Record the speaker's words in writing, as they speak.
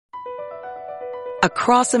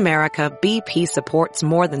Across America, BP supports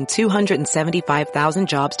more than 275,000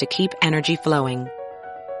 jobs to keep energy flowing.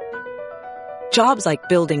 Jobs like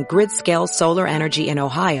building grid-scale solar energy in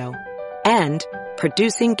Ohio and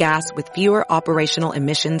producing gas with fewer operational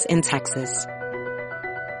emissions in Texas.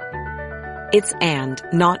 It's and,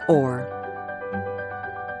 not or.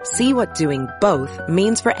 See what doing both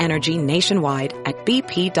means for energy nationwide at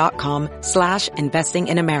bp.com/investing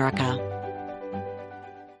in America.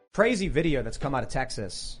 Crazy video that's come out of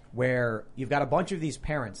Texas where you've got a bunch of these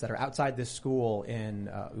parents that are outside this school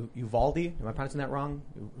in Uvalde. Am I pronouncing that wrong?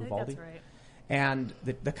 Uvalde? I think that's right. And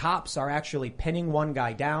the cops are actually pinning one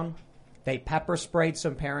guy down. They pepper sprayed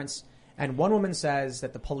some parents. And one woman says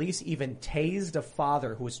that the police even tased a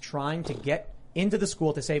father who was trying to get into the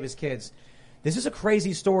school to save his kids. This is a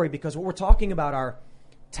crazy story because what we're talking about are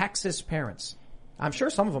Texas parents. I'm sure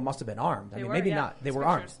some of them must have been armed. Maybe not. They were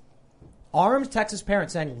armed. Armed Texas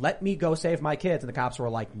parents saying, let me go save my kids. And the cops were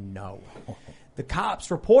like, no. The cops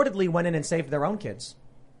reportedly went in and saved their own kids.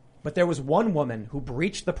 But there was one woman who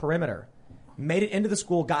breached the perimeter, made it into the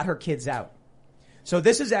school, got her kids out. So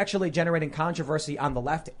this is actually generating controversy on the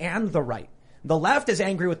left and the right. The left is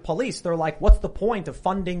angry with police. They're like, what's the point of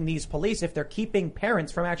funding these police if they're keeping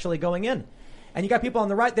parents from actually going in? And you got people on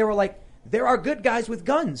the right, they were like, there are good guys with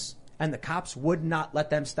guns. And the cops would not let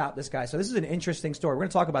them stop this guy. So this is an interesting story. We're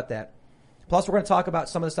going to talk about that. Plus, we're going to talk about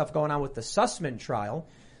some of the stuff going on with the Sussman trial,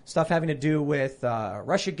 stuff having to do with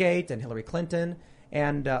Russiagate and Hillary Clinton.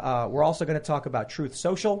 And we're also going to talk about Truth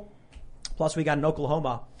Social. Plus, we got in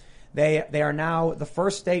Oklahoma. They are now the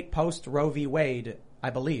first state post Roe v. Wade, I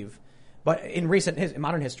believe, but in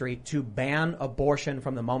modern history, to ban abortion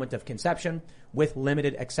from the moment of conception with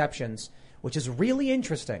limited exceptions, which is really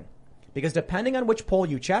interesting because depending on which poll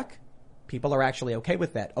you check, people are actually okay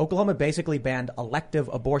with that. Oklahoma basically banned elective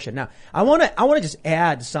abortion. Now, I want to just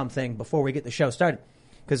add something before we get the show started,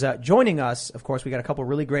 because joining us, of course, we got a couple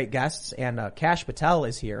really great guests, and Kash Patel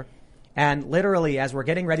is here. And literally, as we're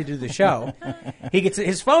getting ready to do the show,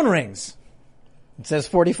 his phone rings. It says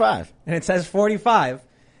 45. And it says 45.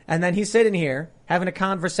 And then he's sitting here having a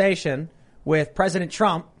conversation with President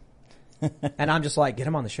Trump. And I'm just like, get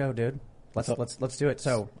him on the show, dude. Let's do it.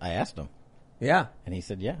 So I asked him. Yeah. And he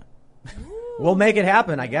said, yeah. We'll make it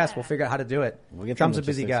happen, I guess. We'll figure out how to do it. Trump's a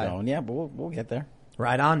busy guy. Going. Yeah, but we'll get there.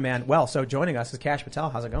 Right on, man. Well, so joining us is Kash Patel.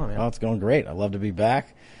 How's it going, man? Oh, it's going great. I love to be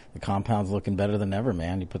back. The compound's looking better than ever,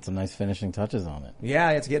 man. You put some nice finishing touches on it. Yeah,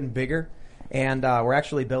 it's getting bigger. And we're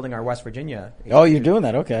actually building our West Virginia. Oh, you're doing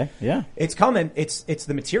that? Okay. Yeah. It's coming. It's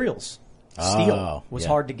the materials. Steel was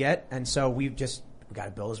hard to get. And so we got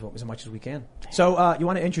to build as much as we can. So you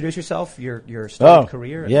want to introduce yourself, your started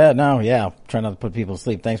career? Yeah, try not to put people to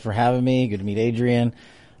sleep. Thanks for having me. Good to meet Adrian.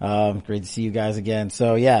 Great to see you guys again.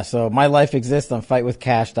 So my life exists on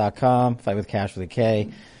fightwithkash.com, fight with Kash with a K.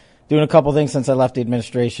 Doing a couple things since I left the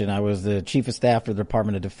administration. I was the chief of staff for the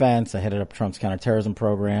Department of Defense. I headed up Trump's counterterrorism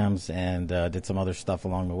programs and did some other stuff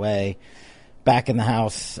along the way. Back in the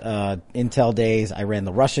House, Intel days, I ran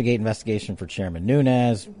the Russiagate investigation for Chairman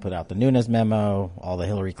Nunes, put out the Nunes memo, all the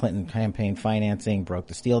Hillary Clinton campaign financing, broke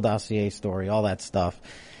the Steele dossier story, all that stuff.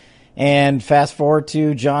 And fast forward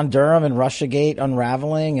to John Durham and Russiagate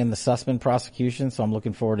unraveling and the Sussman prosecution. So I'm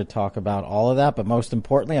looking forward to talk about all of that. But most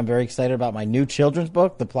importantly, I'm very excited about my new children's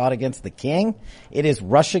book, The Plot Against the King. It is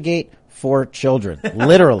Russiagate for children,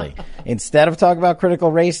 literally. Instead of talking about critical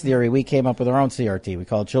race theory, we came up with our own CRT. We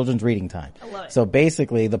call it Children's Reading Time. I love it. So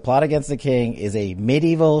basically, The Plot Against the King is a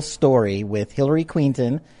medieval story with Hillary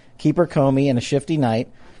Clinton, Keeper Comey, and a shifty knight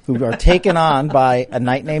who are taken on by a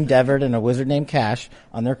knight named Devard and a wizard named Kash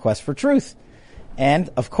on their quest for truth. And,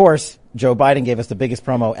 of course, Joe Biden gave us the biggest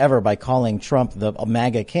promo ever by calling Trump the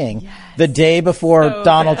MAGA king the day before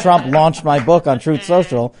Donald Trump launched my book on Truth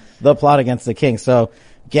Social, The Plot Against the King. So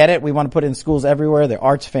get it. We want to put it in schools everywhere. The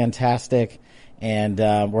art's fantastic. And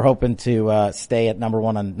we're hoping to stay at number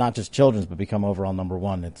one on not just children's, but become overall number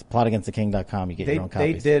one. It's plotagainsttheking.com. You get your own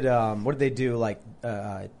copies. They did, what did they do,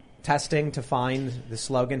 testing to find the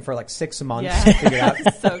slogan for 6 months to figure it out.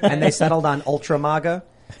 So and they settled on Ultra MAGA.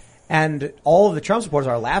 And all of the Trump supporters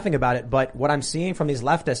are laughing about it. But what I'm seeing from these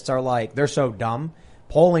leftists are they're so dumb.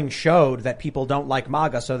 Polling showed that people don't like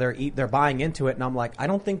MAGA, so they're buying into it. And I'm like, I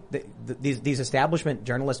don't think that these establishment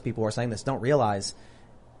journalist people who are saying this don't realize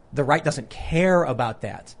the right doesn't care about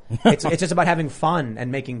that. It's just about having fun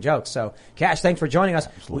and making jokes. So, Kash, thanks for joining us.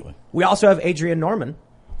 Absolutely. We also have Adrian Norman.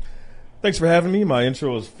 Thanks for having me. My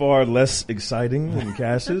intro is far less exciting than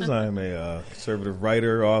Kash's. I'm a conservative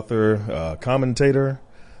writer, author, commentator.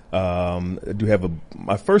 I do have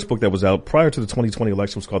my first book that was out prior to the 2020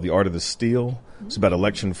 election was called The Art of the Steal. It's about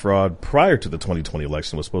election fraud prior to the 2020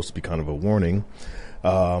 election. It was supposed to be kind of a warning.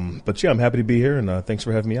 But yeah, I'm happy to be here, and thanks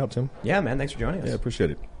for having me out, Tim. Yeah, man, thanks for joining us. Yeah,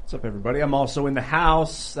 appreciate it. What's up, everybody? I'm also in the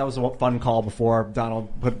house. That was a fun call before Donald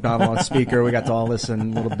put Donald on speaker. We got to all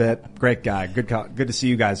listen a little bit. Great guy. Good to see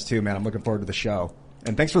you guys too, man. I'm looking forward to the show.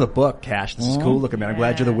 And thanks for the book, Kash. This is cool looking, man. I'm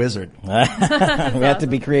glad you're the wizard. We have to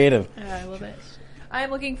be creative. I love it. I am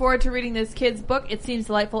looking forward to reading this kid's book. It seems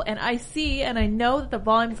delightful, and I see and I know that the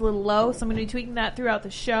volume's a little low, so I'm going to be tweaking that throughout the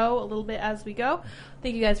show a little bit as we go.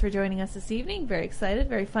 Thank you guys for joining us this evening. Very excited.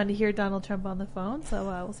 Very fun to hear Donald Trump on the phone. So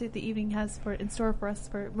we'll see what the evening has in store for us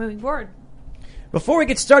for moving forward. Before we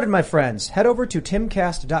get started, my friends, head over to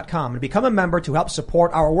timcast.com and become a member to help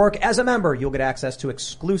support our work. As a member, you'll get access to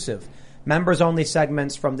exclusive members-only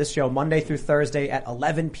segments from this show Monday through Thursday at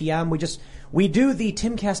 11 p.m. We do the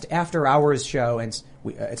Timcast After Hours show, and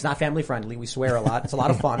it's not family-friendly. We swear a lot. It's a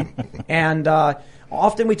lot of fun. And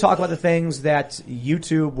often we talk about the things that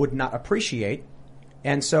YouTube would not appreciate.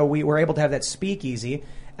 And so we were able to have that speakeasy.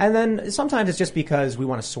 And then sometimes it's just because we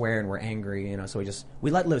want to swear and we're angry, so we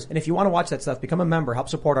let loose. And if you want to watch that stuff, become a member, help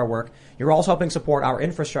support our work. You're also helping support our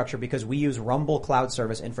infrastructure because we use Rumble cloud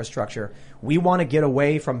service infrastructure. We want to get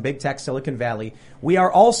away from big tech Silicon Valley. We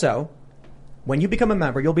are also, when you become a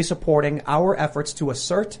member, you'll be supporting our efforts to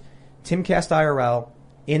assert Timcast IRL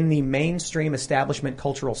in the mainstream establishment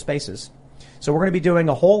cultural spaces. So we're going to be doing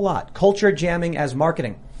a whole lot. Culture jamming as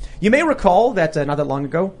marketing. You may recall that not that long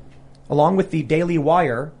ago, along with the Daily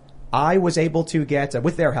Wire, I was able to get,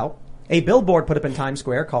 with their help, a billboard put up in Times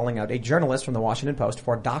Square calling out a journalist from the Washington Post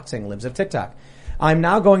for doxing libs of TikTok. I'm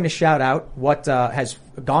now going to shout out what has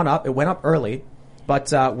gone up. It went up early,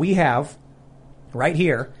 but we have right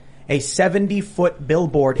here a 70-foot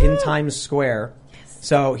billboard in Times Square.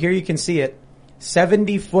 So here you can see it,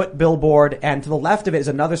 70-foot billboard, and to the left of it is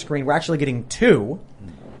another screen. We're actually getting two,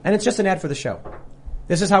 and it's just an ad for the show.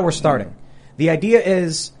 This is how we're starting. The idea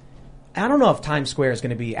is, I don't know if Times Square is going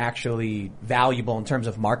to be actually valuable in terms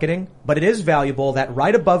of marketing, but it is valuable that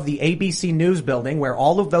right above the ABC News building where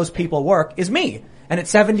all of those people work is me. And it's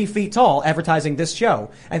 70 feet tall advertising this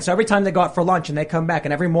show. And so every time they go out for lunch and they come back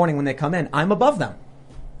and every morning when they come in, I'm above them.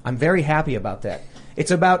 I'm very happy about that.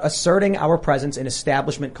 It's about asserting our presence in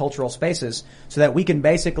establishment cultural spaces so that we can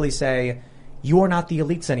basically say, you are not the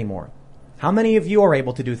elites anymore. How many of you are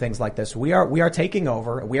able to do things like this? We are taking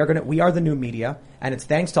over. We are the new media, and it's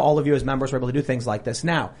thanks to all of you as members we're able to do things like this.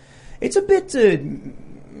 Now, it's a bit,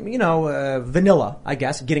 vanilla, I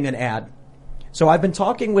guess, getting an ad. So I've been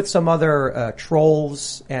talking with some other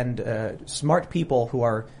trolls and smart people who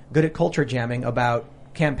are good at culture jamming about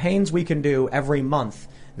campaigns we can do every month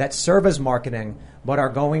that serve as marketing, but are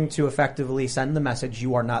going to effectively send the message,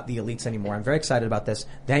 you are not the elites anymore. I'm very excited about this.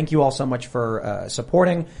 Thank you all so much for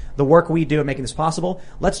supporting the work we do and making this possible.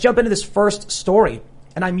 Let's jump into this first story.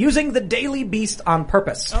 And I'm using the Daily Beast on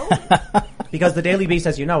purpose. Oh. Because the Daily Beast,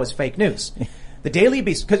 as you know, is fake news. The Daily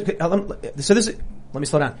Beast, let me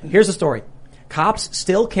slow down. Here's the story. Cops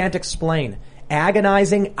still can't explain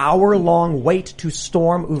agonizing hour-long wait to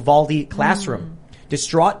storm Uvalde classroom.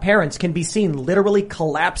 Distraught parents can be seen literally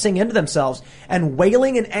collapsing into themselves and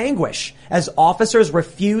wailing in anguish as officers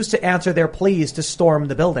refuse to answer their pleas to storm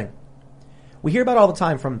the building. We hear about it all the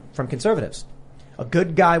time from conservatives. A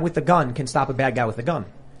good guy with a gun can stop a bad guy with a gun.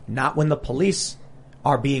 Not when the police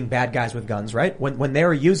are being bad guys with guns, right? When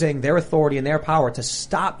they're using their authority and their power to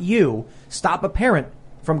stop a parent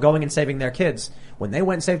from going and saving their kids. When they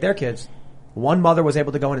went and saved their kids, one mother was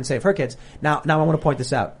able to go in and save her kids. Now I want to point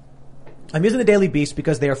this out. I'm using the Daily Beast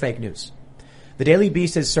because they are fake news. The Daily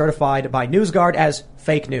Beast is certified by NewsGuard as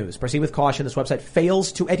fake news. Proceed with caution. This website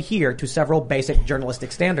fails to adhere to several basic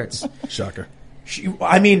journalistic standards. Shocker.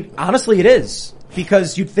 I mean, honestly, it is.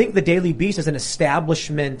 Because you'd think the Daily Beast is an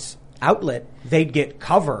establishment outlet. They'd get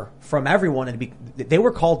cover from everyone. And they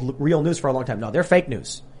were called real news for a long time. No, they're fake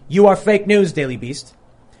news. You are fake news, Daily Beast.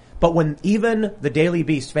 But when even the Daily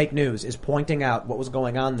Beast, fake news, is pointing out what was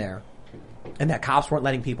going on there and that cops weren't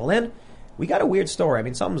letting people in, we got a weird story. I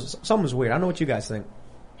mean, something's weird. I don't know what you guys think.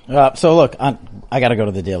 So look, I got to go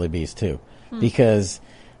to the Daily Beast too, because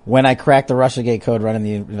when I cracked the Russiagate code running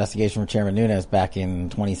the investigation for Chairman Nunes back in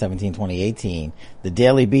 2017, 2018, the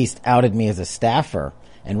Daily Beast outed me as a staffer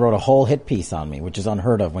and wrote a whole hit piece on me, which is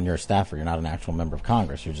unheard of when you're a staffer. You're not an actual member of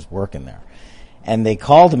Congress. You're just working there. And they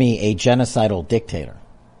called me a genocidal dictator.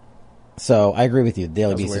 So I agree with you. The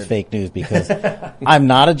Daily Beast is fake news because I'm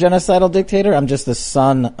not a genocidal dictator. I'm just the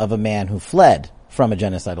son of a man who fled from a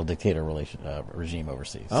genocidal dictator regime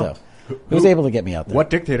overseas. Oh. So he was able to get me out there.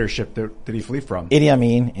 What dictatorship did he flee from? Idi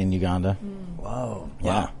Amin in Uganda. Whoa.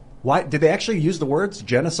 Yeah. Why did they actually use the words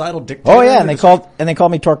genocidal dictator? Oh yeah, and they called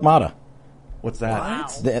me Torquemada. What's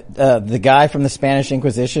that? Wow. The guy from the Spanish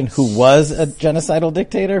Inquisition who was a genocidal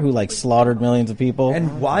dictator who like slaughtered millions of people.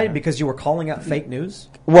 And why? Because you were calling out fake news?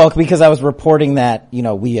 Well, because I was reporting that,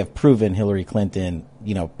 we have proven Hillary Clinton,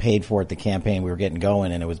 paid for it, the campaign, we were getting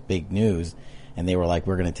going, and it was big news, and they were like,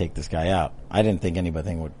 we're going to take this guy out. I didn't think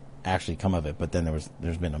anything would actually come of it, but then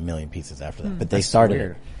there's been a million pieces after that. But they started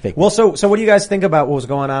it. Fake well, so what do you guys think about what was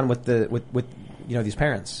going on with these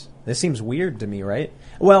parents? This seems weird to me, right?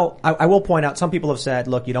 Well, I will point out, some people have said,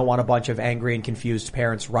 look, you don't want a bunch of angry and confused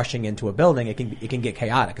parents rushing into a building. It can get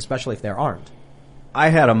chaotic, especially if they're armed. I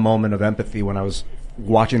had a moment of empathy when I was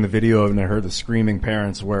watching the video and I heard the screaming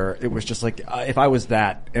parents, where it was just like, if I was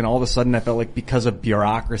that, and all of a sudden I felt like because of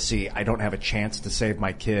bureaucracy, I don't have a chance to save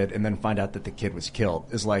my kid, and then find out that the kid was killed,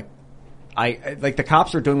 is like, the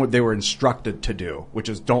cops are doing what they were instructed to do, which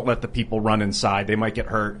is don't let the people run inside. They might get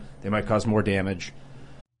hurt. They might cause more damage.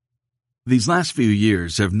 These last few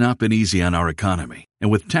years have not been easy on our economy,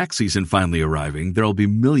 and with tax season finally arriving, there will be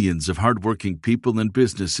millions of hardworking people and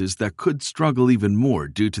businesses that could struggle even more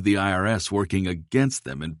due to the IRS working against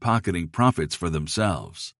them and pocketing profits for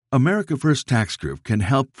themselves. America First Tax Group can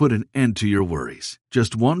help put an end to your worries.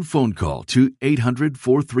 Just one phone call to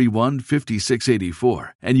 800-431-5684,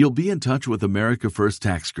 and you'll be in touch with America First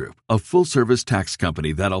Tax Group, a full-service tax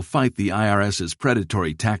company that'll fight the IRS's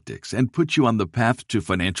predatory tactics and put you on the path to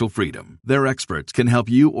financial freedom. Their experts can help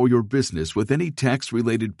you or your business with any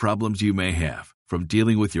tax-related problems you may have, from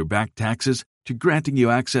dealing with your back taxes to granting you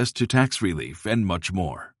access to tax relief and much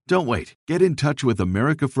more. Don't wait. Get in touch with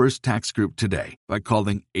America First Tax Group today by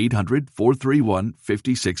calling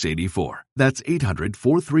 800-431-5684. That's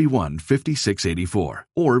 800-431-5684.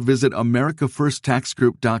 Or visit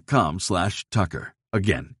americafirsttaxgroup.com/Tucker.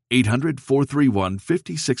 Again,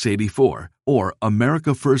 800-431-5684 or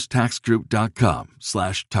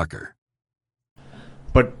americafirsttaxgroup.com/Tucker.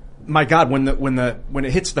 But my God, when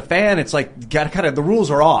it hits the fan, it's like the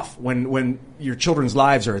rules are off when your children's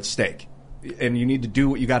lives are at stake. And you need to do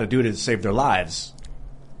what you got to do to save their lives.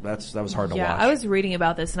 That was hard to watch. Yeah, I was reading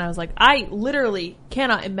about this and I was like, I literally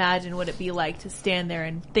cannot imagine what it'd be like to stand there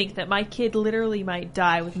and think that my kid literally might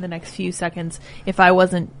die within the next few seconds if I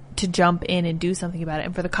wasn't to jump in and do something about it.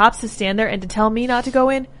 And for the cops to stand there and to tell me not to go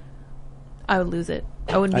in, I would lose it.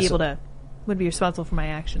 I wouldn't be responsible for my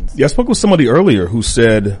actions. Yeah, I spoke with somebody earlier who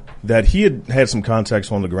said that he had some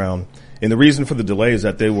contacts on the ground, and the reason for the delay is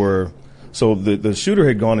that so the shooter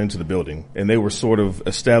had gone into the building, and they were sort of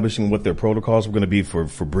establishing what their protocols were going to be for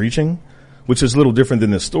breaching, which is a little different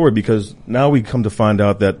than this story, because now we come to find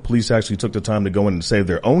out that police actually took the time to go in and save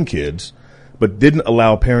their own kids, but didn't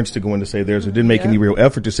allow parents to go in to save theirs, or didn't make any real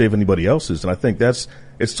effort to save anybody else's. And I think it's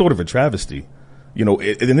sort of a travesty.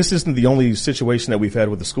 And this isn't the only situation that we've had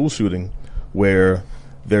with the school shooting where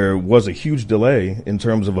there was a huge delay in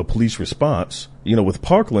terms of a police response. With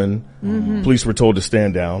Parkland, police were told to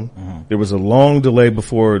stand down. There was a long delay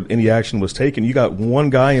before any action was taken. You got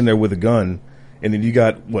one guy in there with a gun, and then you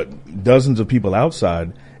got, dozens of people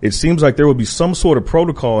outside. It seems like there would be some sort of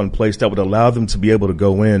protocol in place that would allow them to be able to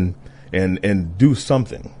go in and do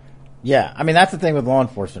something. Yeah, I mean, that's the thing with law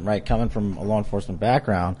enforcement, right? Coming from a law enforcement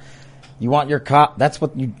background, you want your cop, that's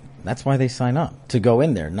why they sign up, to go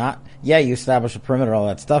in there. You establish a perimeter, all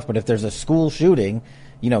that stuff, but if there's a school shooting,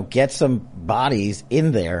 get some bodies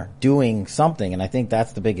in there doing something. And I think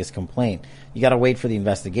that's the biggest complaint. You got to wait for the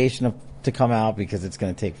investigation to come out, because it's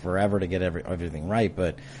going to take forever to get everything right.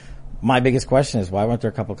 But my biggest question is, why weren't there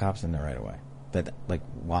a couple cops in there right away?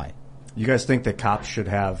 Why? You guys think that cops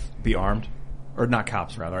should be armed? Or not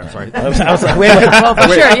cops, rather. I'm sorry. I was like, wait. Well, for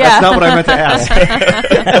sure, yeah. That's not what I meant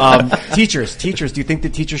to ask. Teachers. Do you think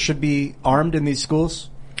that teachers should be armed in these schools?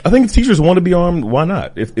 I think if teachers want to be armed, why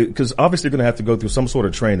not? Because obviously they're going to have to go through some sort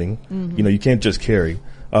of training. You can't just carry.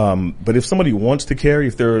 But if somebody wants to carry,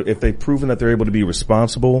 if they've proven that they're able to be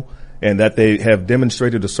responsible and that they have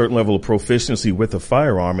demonstrated a certain level of proficiency with a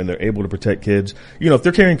firearm and they're able to protect kids, if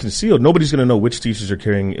they're carrying concealed, nobody's going to know which teachers are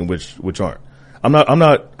carrying and which aren't. I'm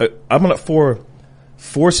not for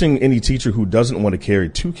forcing any teacher who doesn't want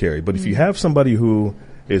to carry, but if you have somebody who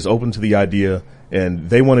is open to the idea and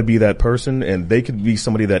they want to be that person and they could be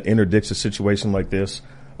somebody that interdicts a situation like this,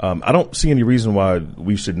 I don't see any reason why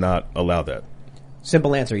we should not allow that.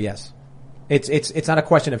 Simple answer, yes. It's not a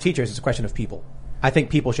question of teachers, it's a question of people. I think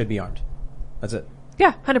people should be armed. That's it.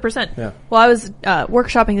 Yeah, 100%. Yeah. Well, I was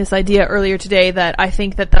workshopping this idea earlier today that I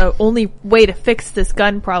think that the only way to fix this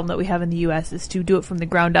gun problem that we have in the U.S. is to do it from the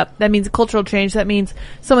ground up. That means cultural change. That means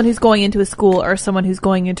someone who's going into a school or someone who's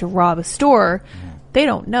going in to rob a store they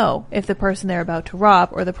don't know if the person they're about to rob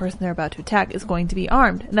or the person they're about to attack is going to be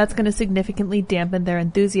armed. And that's going to significantly dampen their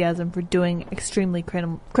enthusiasm for doing extremely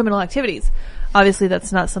criminal activities. Obviously,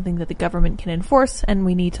 that's not something that the government can enforce, and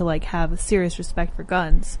we need to have a serious respect for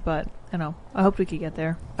guns. But, I hope we could get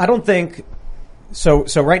there. I don't think... So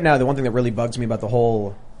right now, the one thing that really bugs me about the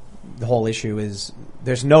whole issue is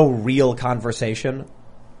there's no real conversation,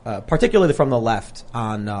 particularly from the left,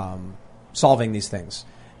 on solving these things.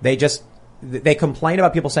 They complain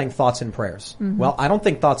about people saying thoughts and prayers. Mm-hmm. Well, I don't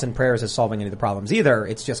think thoughts and prayers is solving any of the problems either.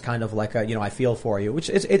 It's just kind of like I feel for you, which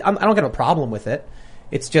I don't have a problem with it.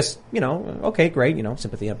 It's just, okay, great,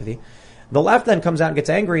 sympathy, empathy. The left then comes out and gets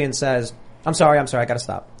angry and says, I'm sorry, I gotta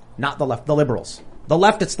stop. Not the left, the liberals. The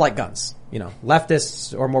leftists like guns.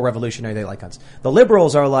 Leftists or more revolutionary, they like guns. The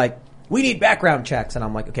liberals are like, we need background checks. And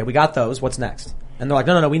I'm like, okay, we got those. What's next? And they're like,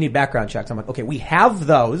 no, we need background checks. I'm like, okay, we have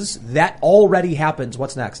those. That already happens.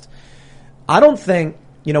 What's next? I don't think,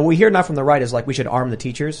 what we hear now from the right is we should arm the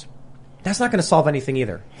teachers. That's not going to solve anything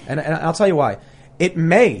either. And I'll tell you why. It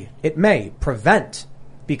may prevent,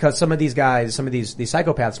 because some of these guys, some of these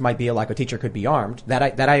psychopaths might be a teacher could be armed.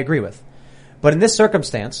 That I agree with. But in this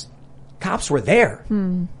circumstance, cops were there.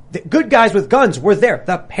 The good guys with guns were there.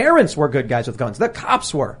 The parents were good guys with guns. The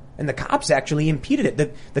cops were. And the cops actually impeded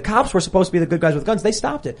it. The cops were supposed to be the good guys with guns. They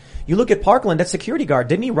stopped it. You look at Parkland, that security guard,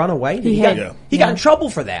 didn't he run away? He got in trouble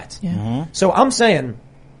for that. Yeah. Mm-hmm. So I'm saying,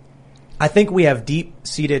 I think we have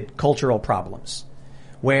deep-seated cultural problems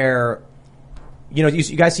where, you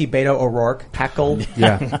guys see Beto O'Rourke heckle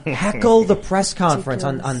the press conference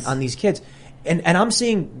on these kids. And I'm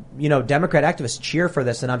seeing, Democrat activists cheer for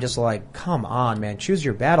this, and I'm just like, come on, man, choose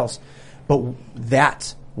your battles. But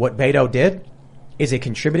what Beto did is a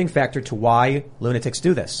contributing factor to why lunatics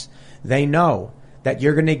do this. They know that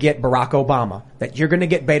you're going to get Barack Obama, that you're going to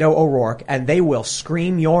get Beto O'Rourke, and they will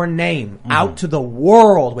scream your name out to the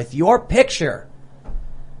world with your picture.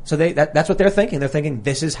 So that's what they're thinking. They're thinking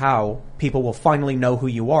this is how people will finally know who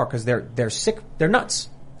you are, because they're sick, they're nuts.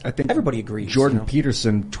 I think everybody agrees. Jordan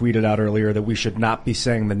Peterson tweeted out earlier that we should not be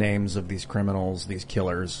saying the names of these criminals, these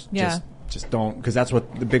killers. Yeah. Just don't, because that's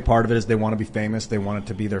what the big part of it is. They want to be famous. They want it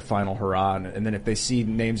to be their final hurrah. And then if they see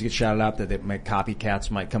names get shouted out, that copycats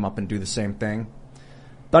might come up and do the same thing.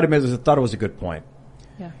 Thought it was a good point.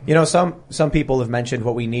 Yeah. Some people have mentioned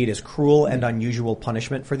what we need is cruel and unusual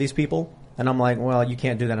punishment for these people. And I'm like, well, you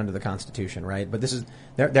can't do that under the Constitution, right? But this is,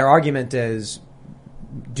 their argument is,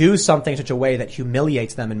 do something in such a way that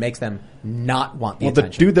humiliates them and makes them not want the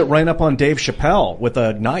attention. The dude that ran up on Dave Chappelle with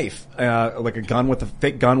a knife, like a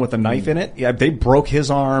fake gun with a knife in it, they broke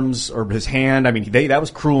his arms or his hand. I mean, that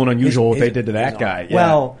was cruel and unusual what they did to that guy. Yeah.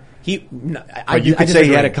 Well, you could say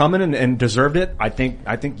he had it coming and deserved it. I think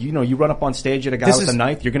you run up on stage at a guy with a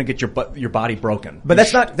knife, you're going to get your body broken. But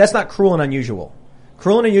that's not cruel and unusual.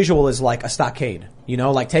 Cruel and unusual is like a stockade,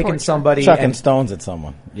 like taking somebody chucking stones at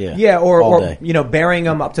someone. Yeah, or burying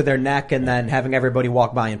them up to their neck and then having everybody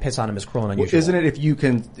walk by and piss on them is cruel and unusual. Isn't it if you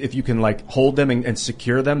can hold them and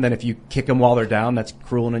secure them, then if you kick them while they're down, that's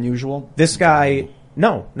cruel and unusual? This guy,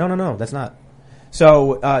 no, that's not.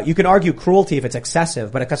 So you can argue cruelty if it's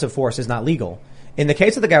excessive, but excessive force is not legal. In the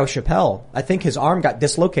case of the guy with Chappelle, I think his arm got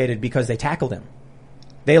dislocated because they tackled him.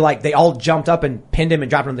 They all jumped up and pinned him and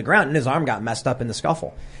dropped him on the ground, and his arm got messed up in the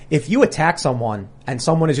scuffle. If you attack someone and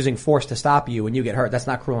someone is using force to stop you and you get hurt, that's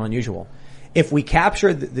not cruel and unusual. If we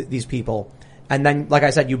capture these people and then, like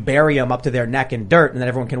I said, you bury them up to their neck in dirt and then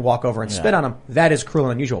everyone can walk over and spit on them, that is cruel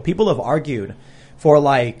and unusual. People have argued for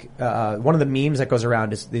one of the memes that goes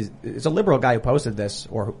around is it's a liberal guy who posted this,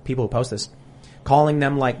 or people who post this, calling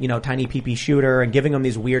them tiny pee-pee shooter and giving them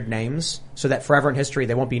these weird names so that forever in history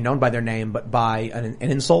they won't be known by their name but by an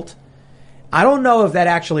insult. I don't know if that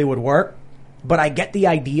actually would work, but I get the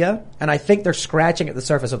idea, and I think they're scratching at the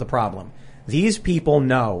surface of the problem. These people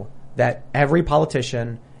know that every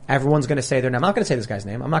politician, everyone's going to say their name. I'm not going to say this guy's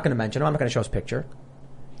name. I'm not going to mention him. I'm not going to show his picture.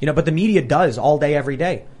 But the media does all day, every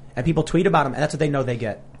day. And people tweet about him, and that's what they know they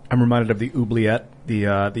get. I'm reminded of the oubliette,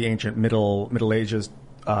 the ancient Middle Ages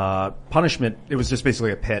punishment. It was just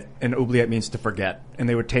basically a pit, and oubliette means to forget. And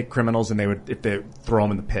they would take criminals and they would throw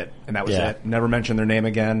them in the pit, and that was it. Never mention their name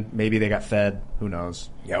again. Maybe they got fed. Who knows?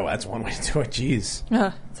 Yo, that's one way to do it. Jeez,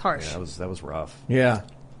 it's harsh. Yeah, that was rough. Yeah,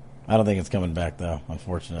 I don't think it's coming back though.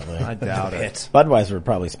 Unfortunately, I doubt it. Budweiser would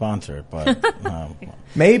probably sponsor it, but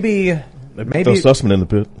maybe throw Sussman in the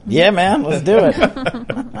pit. Yeah, man, let's do it.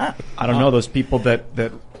 I don't know those people that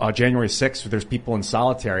January 6th, there's people in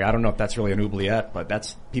solitary. I don't know if that's really an oubliette, but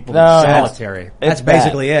that's people in solitary. That's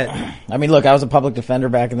basically it. I mean, look, I was a public defender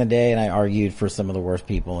back in the day, and I argued for some of the worst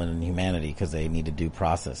people in humanity because they needed due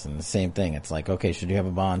process. And the same thing, it's like, okay, should you have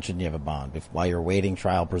a bond? Shouldn't you have a bond? While you're waiting,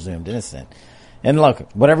 trial presumed innocent. And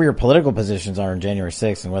look, whatever your political positions are on January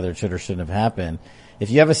 6th and whether it should or shouldn't have happened, if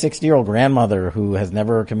you have a 60-year-old grandmother who has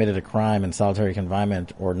never committed a crime in solitary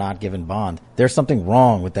confinement or not given bond, there's something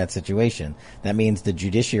wrong with that situation. That means the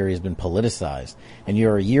judiciary has been politicized. And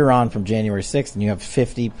you're a year on from January 6th and you have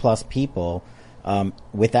 50-plus people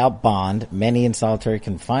without bond, many in solitary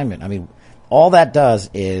confinement. I mean, all that does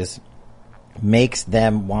is makes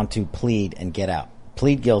them want to plead and get out.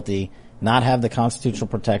 Plead guilty, not have the constitutional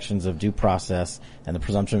protections of due process and the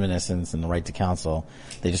presumption of innocence and the right to counsel.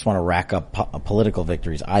 They just want to rack up political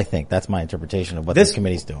victories. I think that's my interpretation of what this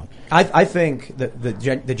committee's doing. I think that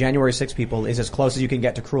the January 6 people is as close as you can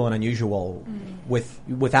get to cruel and unusual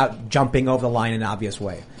without jumping over the line in an obvious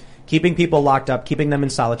way. Keeping people locked up, keeping them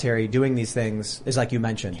in solitary, doing these things is like you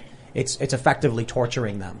mentioned. It's effectively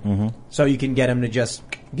torturing them. So you can get them to just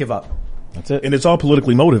give up. That's it. And it's all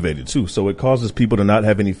politically motivated too, so it causes people to not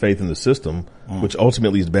have any faith in the system, which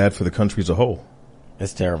ultimately is bad for the country as a whole.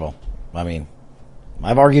 It's terrible. I mean,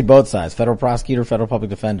 I've argued both sides, federal prosecutor, federal public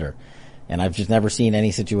defender, and I've just never seen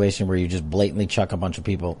any situation where you just blatantly chuck a bunch of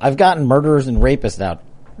people. I've gotten murderers and rapists out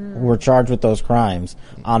who were charged with those crimes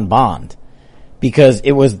on bond because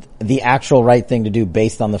it was the actual right thing to do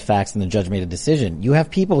based on the facts and the judge made a decision. You have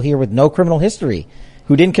people here with no criminal history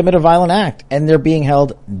who didn't commit a violent act, and they're being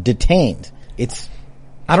held detained.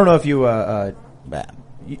 I don't know if you've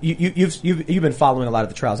been following a lot of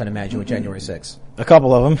the trials, I'd imagine, with January 6th. A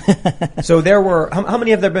couple of them. So there were, how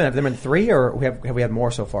many have there been? Have there been 3 or have we had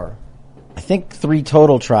more so far? I think 3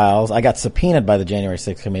 total trials. I got subpoenaed by the January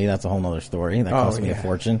 6th committee. That's a whole nother story. That cost me a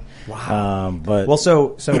fortune. Wow.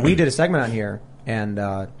 So we did a segment on here, and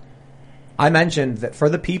I mentioned that for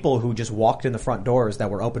the people who just walked in the front doors that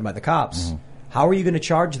were opened by the cops, how are you going to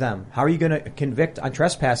charge them? How are you going to convict on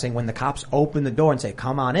trespassing when the cops open the door and say,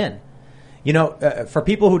 come on in? You know, for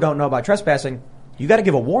people who don't know about trespassing, you got to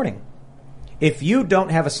give a warning. If you don't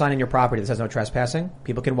have a sign on your property that says no trespassing,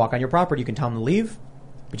 people can walk on your property. You can tell them to leave,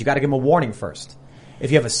 but you got to give them a warning first.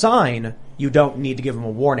 If you have a sign, you don't need to give them a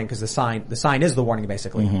warning because the sign is the warning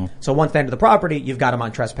basically. So once they enter the property, you've got them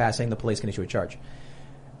on trespassing. The police can issue a charge.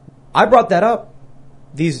 I brought that up.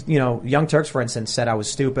 These, Young Turks, for instance, said I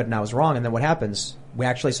was stupid and I was wrong. And then what happens? We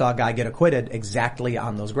actually saw a guy get acquitted exactly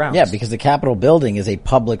on those grounds. Yeah, because the Capitol building is a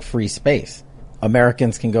public free space.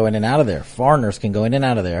 Americans can go in and out of there. Foreigners can go in and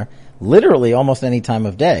out of there literally almost any time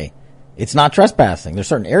of day. It's not trespassing. There's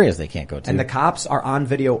certain areas they can't go to. And the cops are on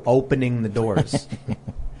video opening the doors.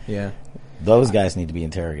 Yeah. Those guys need to be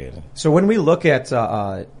interrogated. So when we look at,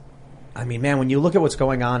 when you look at what's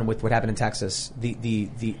going on with what happened in Texas,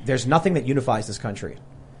 there's nothing that unifies this country,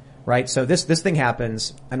 right? So this thing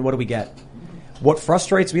happens, and what do we get? What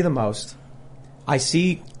frustrates me the most, I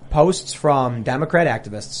see posts from Democrat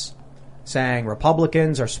activists saying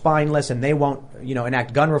Republicans are spineless and they won't,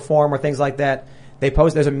 enact gun reform or things like that. They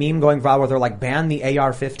post, there's a meme going viral where they're like, ban the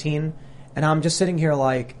AR-15. And I'm just sitting here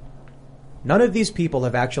like, none of these people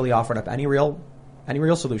have actually offered up any real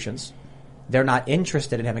solutions. They're not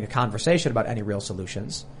interested in having a conversation about any real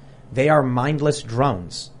solutions. They are mindless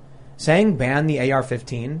drones. Saying ban the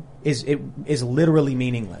AR-15 is literally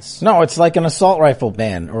meaningless. No, it's like an assault rifle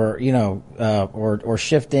ban, or or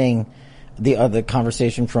shifting the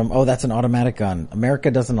conversation from that's an automatic gun. America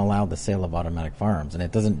doesn't allow the sale of automatic firearms, and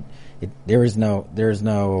it doesn't. There is no.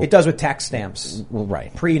 It does with tax stamps, well,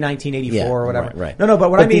 right? Pre-1984 or whatever. Right. No, but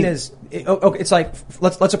what I mean is, it's like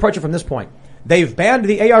let's approach it from this point. They've banned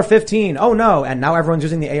the AR-15. Oh no, and now everyone's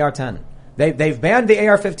using the AR-10. They've banned the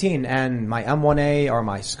AR-15 and my M1A or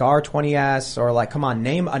my SCAR 20S or like, come on,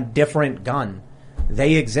 name a different gun.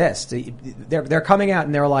 They exist. They're coming out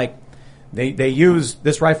and they're like, they use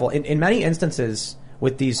this rifle. In many instances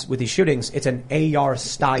with these shootings, it's an AR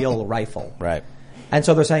style rifle. Right. And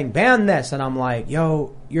so they're saying, ban this. And I'm like,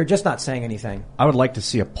 yo, you're just not saying anything. I would like to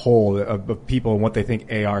see a poll of people and what they think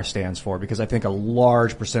AR stands for, because I think a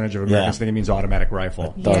large percentage of Americans think it means automatic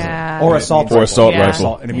rifle. Yeah. Or assault rifle. Or assault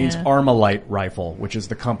rifle. And it means Armalite rifle, which is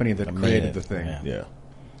the company that created the thing. Yeah.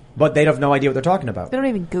 But they have no idea what they're talking about. They don't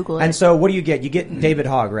even Google it. And so what do you get? You get David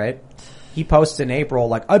Hogg, right? He posts in April,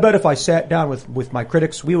 like, I bet if I sat down with my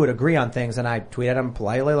critics, we would agree on things. And I tweeted him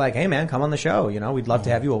politely, like, hey man, come on the show. We'd love to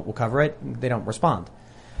have you. We'll cover it. They don't respond.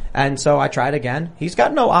 And so I tried again. He's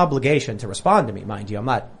got no obligation to respond to me, mind you. I'm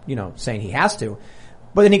not, saying he has to.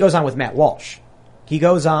 But then he goes on with Matt Walsh. He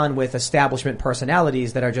goes on with establishment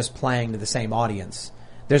personalities that are just playing to the same audience.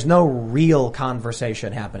 There's no real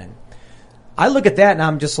conversation happening. I look at that and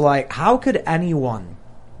I'm just like, how could anyone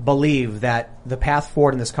believe that the path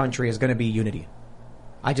forward in this country is going to be unity?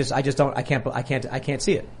 I just don't, I can't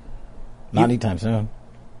see it. Not anytime soon.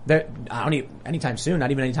 Anytime soon,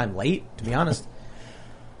 not even anytime late, to be honest.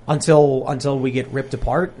 Until we get ripped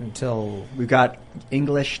apart, until we've got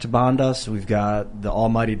English to bond us, we've got the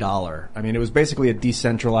almighty dollar. I mean, it was basically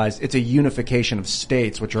it's a unification of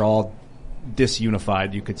states, which are all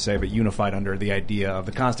disunified, you could say, but unified under the idea of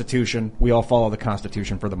the Constitution. We all follow the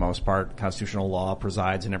Constitution for the most part. Constitutional law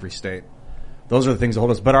presides in every state. Those are the things that hold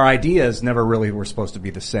us. But our ideas never really were supposed to be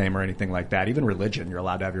the same or anything like that. Even religion, you're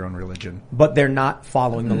allowed to have your own religion. But they're not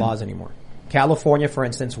following the laws anymore. California, for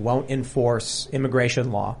instance, won't enforce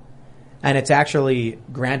immigration law, and it's actually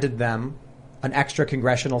granted them an extra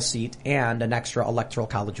congressional seat and an extra electoral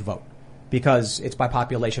college vote because it's by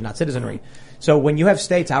population, not citizenry. So when you have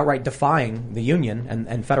states outright defying the union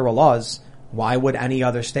and federal laws, why would any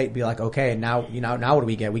other state be like, okay, now what do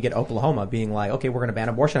we get? We get Oklahoma being like, okay, we're going to ban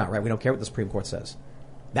abortion outright. We don't care what the Supreme Court says.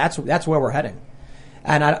 That's where we're heading,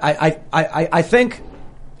 and I think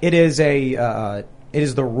it is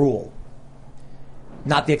the rule,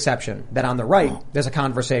 not the exception, that on the right, there's a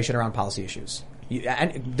conversation around policy issues.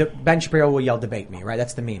 Ben Shapiro will yell, debate me, right?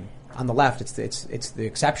 That's the meme. On the left, it's the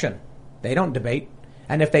exception. They don't debate.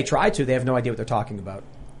 And if they try to, they have no idea what they're talking about.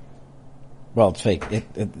 Well, it's fake.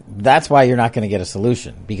 That's why you're not going to get a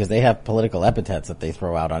solution, because they have political epithets that they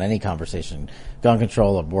throw out on any conversation. Gun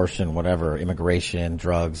control, abortion, whatever, immigration,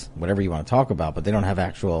 drugs, whatever you want to talk about, but they don't have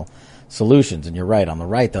actual solutions. And you're right. On the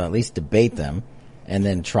right, they'll at least debate them and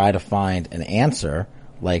then try to find an answer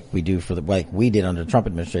like we did under the Trump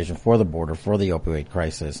administration for the border, for the opioid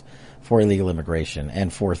crisis, for illegal immigration,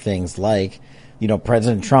 and for things like,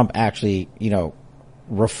 President Trump actually,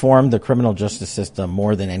 reformed the criminal justice system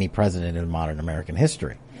more than any president in modern American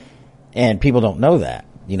history. And people don't know that,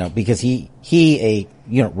 because a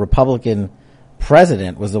Republican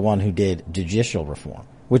president was the one who did judicial reform,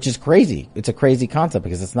 which is crazy. It's a crazy concept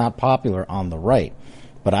because it's not popular on the right.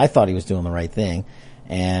 But I thought he was doing the right thing,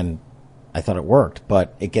 and I thought it worked.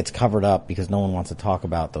 But it gets covered up because no one wants to talk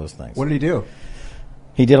about those things. What did he do?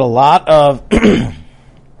 He did a lot of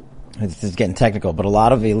this is getting technical, but a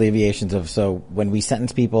lot of alleviations of, so when we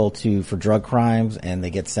sentence people for drug crimes and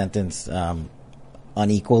they get sentenced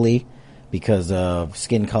unequally because of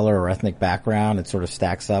skin color or ethnic background, it sort of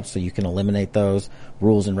stacks up, so you can eliminate those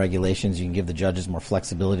rules and regulations. You can give the judges more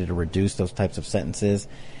flexibility to reduce those types of sentences.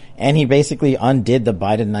 And he basically undid the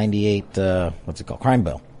Biden 98, crime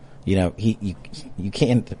bill. You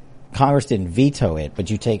can't, Congress didn't veto it, but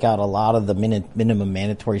you take out a lot of the minimum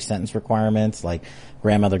mandatory sentence requirements, like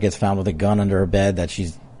grandmother gets found with a gun under her bed that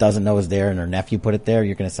she doesn't know is there and her nephew put it there,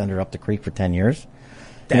 you're going to send her up the creek for 10 years.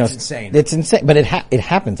 That's insane. It's insane, but it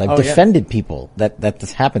happens. I've defended people that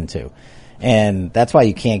this happened to. And that's why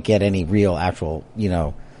you can't get any real actual,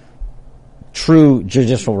 true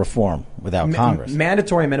judicial reform without Congress.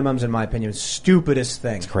 Mandatory minimums, in my opinion, is stupidest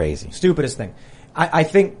thing. It's crazy. Stupidest thing. I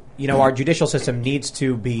think, our judicial system needs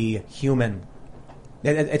to be human.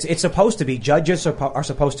 It's supposed to be. Judges are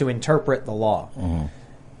supposed to interpret the law. Mm-hmm.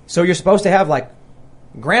 So you're supposed to have, like,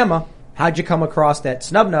 Grandma, how'd you come across that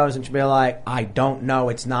snub nose? And she'll be like, I don't know,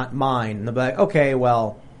 it's not mine. And they'll be like, okay,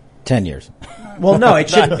 well, 10 years. Well, no, it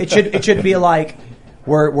should be like,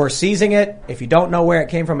 we're seizing it. If you don't know where it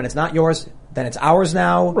came from and it's not yours, then it's ours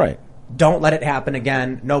now. Right. Don't let it happen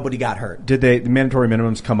again. Nobody got hurt. Did the mandatory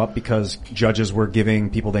minimums come up because judges were giving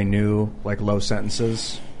people they knew like low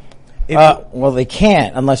sentences? Well, they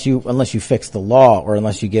can't unless you fix the law, or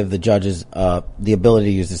unless you give the judges the ability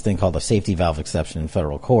to use this thing called the safety valve exception in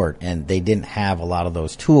federal court, and they didn't have a lot of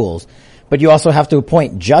those tools. But you also have to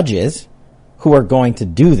appoint judges who are going to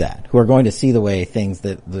do that, who are going to see the way things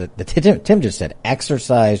that Tim just said,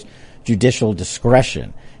 exercise judicial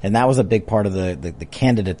discretion. And that was a big part of the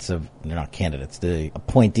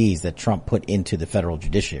appointees that Trump put into the federal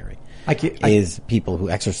judiciary, is people who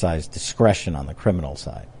exercise discretion on the criminal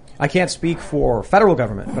side. I can't speak for federal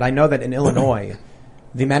government, but I know that in Illinois,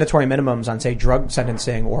 the mandatory minimums on, say, drug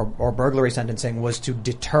sentencing or burglary sentencing was to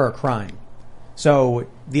deter crime. So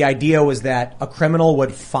the idea was that a criminal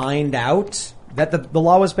would find out that the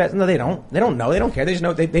law was passed. No, they don't. They don't know. They don't care. They just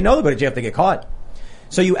know. They know they'll go to jail if they get caught.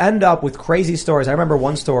 So you end up with crazy stories. I remember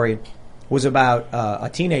one story was about a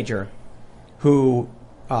teenager who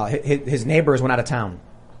his neighbors went out of town.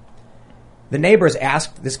 The neighbors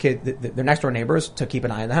asked this kid, their next door neighbors, to keep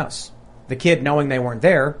an eye on the house. The kid, knowing they weren't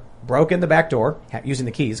there, broke in the back door using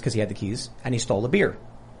the keys, because he had the keys, and he stole a beer.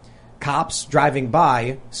 Cops driving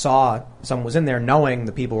by saw someone was in there, knowing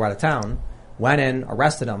the people were out of town, went in,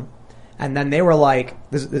 arrested him, And then they were like,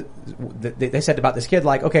 they said about this kid,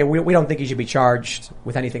 like, okay, we don't think he should be charged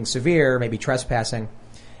with anything severe, maybe trespassing.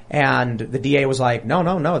 And the DA was like,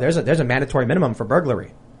 no, there's a mandatory minimum for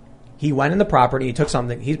burglary. He went in the property, he took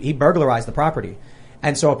something, he burglarized the property.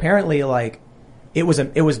 And so apparently, like, it was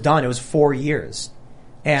done. It was 4 years.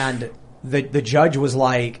 And the judge was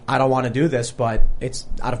like, I don't want to do this, but it's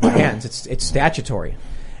out of my hands. It's statutory.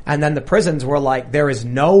 And then the prisons were like, there is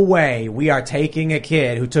no way we are taking a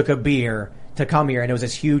kid who took a beer to come here. And it was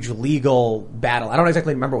this huge legal battle. I don't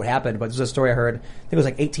exactly remember what happened, but this was a story I heard, I think it was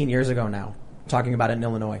like 18 years ago now, talking about it in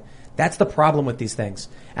Illinois. That's the problem with these things.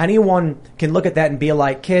 Anyone can look at that and be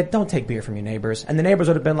like, kid, don't take beer from your neighbors. And the neighbors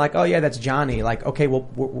would have been like, oh yeah, that's Johnny. Like, okay, well,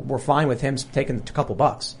 we're fine with him taking a couple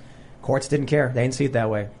bucks. Courts didn't care. They didn't see it that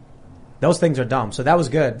way. Those things are dumb. So that was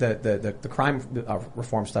good. The crime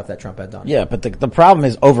reform stuff that Trump had done. Yeah, but the problem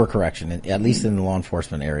is overcorrection, at least in the law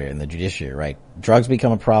enforcement area, in the judiciary, right? Drugs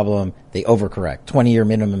become a problem. They overcorrect. 20-year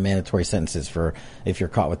minimum mandatory sentences for if you're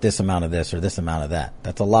caught with this amount of this or this amount of that.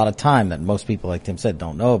 That's a lot of time that most people, like Tim said,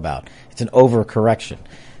 don't know about. It's an overcorrection.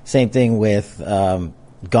 Same thing with gun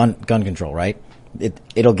control, right?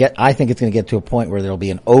 I think it's going to get to a point where there'll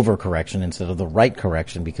be an overcorrection instead of the right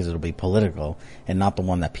correction because it'll be political and not the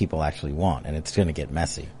one that people actually want, and it's going to get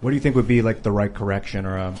messy. What do you think would be like the right correction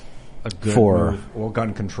or a good move or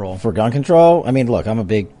gun control? For gun control, I mean, look, I'm a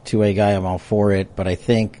big 2A guy. I'm all for it, but I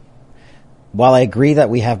think while I agree that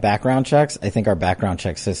we have background checks, I think our background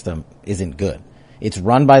check system isn't good. It's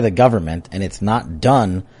run by the government, and it's not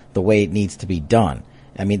done the way it needs to be done.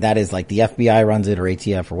 I mean, that is like the FBI runs it or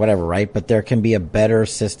ATF or whatever, right? But there can be a better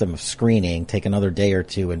system of screening, take another day or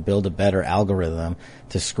two and build a better algorithm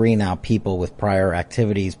to screen out people with prior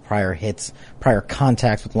activities, prior hits, prior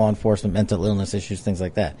contacts with law enforcement, mental illness issues, things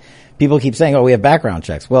like that. People keep saying, oh, we have background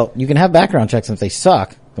checks. Well, you can have background checks, and if they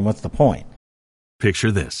suck, then what's the point?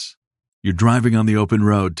 Picture this. You're driving on the open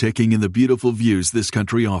road, taking in the beautiful views this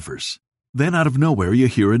country offers. Then out of nowhere, you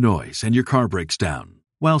hear a noise and your car breaks down.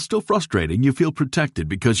 While still frustrating, you feel protected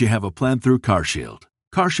because you have a plan through CarShield.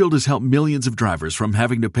 CarShield has helped millions of drivers from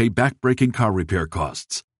having to pay back-breaking car repair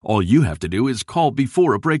costs. All you have to do is call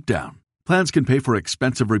before a breakdown. Plans can pay for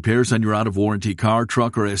expensive repairs on your out-of-warranty car,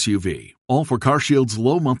 truck, or SUV. All for CarShield's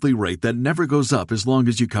low monthly rate that never goes up as long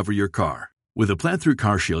as you cover your car. With a plan through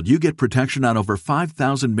CarShield, you get protection on over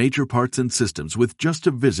 5,000 major parts and systems with just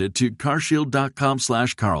a visit to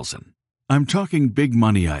carshield.com/Carlson. I'm talking big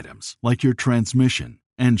money items like your transmission,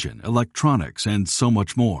 engine, electronics, and so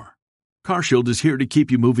much more. CarShield is here to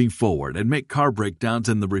keep you moving forward and make car breakdowns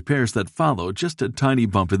and the repairs that follow just a tiny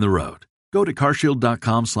bump in the road. Go to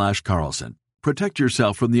carshield.com/Carlson. Protect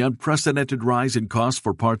yourself from the unprecedented rise in costs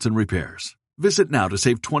for parts and repairs. Visit now to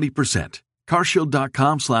save 20%.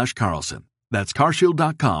 carshield.com/Carlson. That's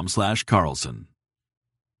carshield.com/Carlson.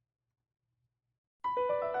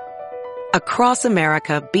 Across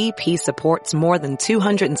America, BP supports more than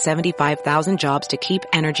 275,000 jobs to keep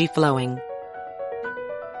energy flowing.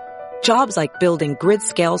 Jobs like building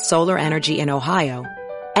grid-scale solar energy in Ohio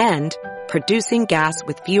and producing gas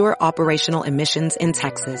with fewer operational emissions in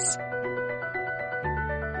Texas.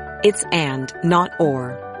 It's and, not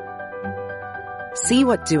or. See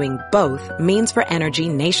what doing both means for energy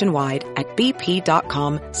nationwide at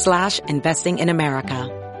bp.com/investing in America.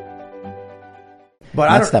 But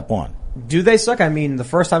that's step one. Do they suck? I mean, the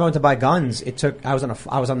first time I went to buy guns, I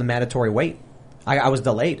was on the mandatory wait. I was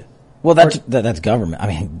delayed. Well, that's government. I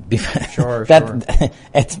mean, sure.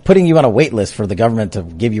 It's putting you on a wait list for the government to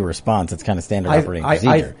give you a response. It's kind of standard operating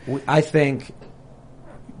procedure. I think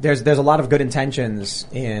there's a lot of good intentions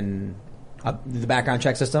in the background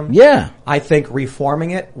check system. Yeah. I think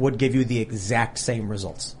reforming it would give you the exact same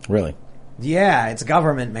results. Really? Yeah, it's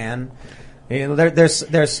government, man. You know,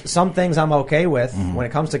 there's some things I'm okay with when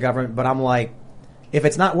it comes to government, but I'm like, if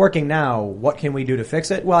it's not working now, what can we do to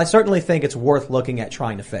fix it? Well, I certainly think it's worth looking at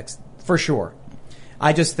trying to fix, for sure.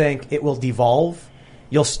 I just think it will devolve.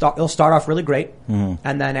 It'll start off really great,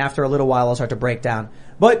 and then after a little while, it'll start to break down.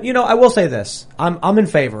 But you know, I will say this: I'm in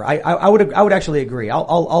favor. I would actually agree.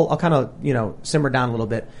 I'll kind of simmer down a little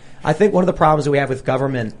bit. I think one of the problems that we have with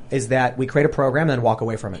government is that we create a program and then walk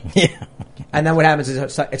away from it. Yeah. And then what happens is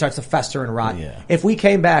it starts to fester and rot. Yeah. If we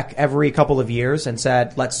came back every couple of years and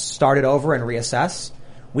said, let's start it over and reassess,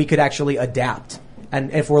 we could actually adapt.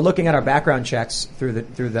 And if we're looking at our background checks through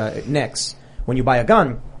the NICS, when you buy a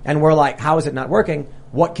gun, and we're like, how is it not working?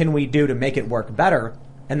 What can we do to make it work better?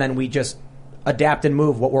 And then we just adapt and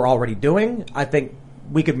move what we're already doing. I think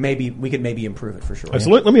we could maybe improve it for sure.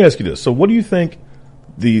 So let me ask you this. So what do you think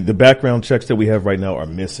the background checks that we have right now are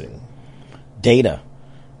missing? Data.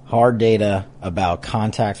 hard data about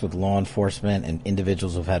contacts with law enforcement and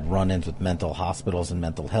individuals who've had run-ins with mental hospitals and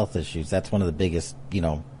mental health issues. That's one of the biggest,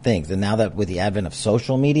 things. And now that with the advent of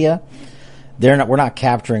social media, we're not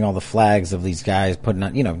capturing all the flags of these guys putting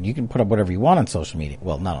on, you can put up whatever you want on social media.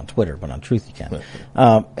 Well, not on Twitter, but on Truth you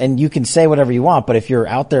can. And you can say whatever you want, but if you're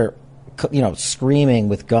out there, screaming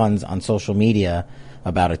with guns on social media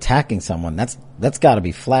about attacking someone, that's gotta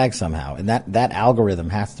be flagged somehow. And that algorithm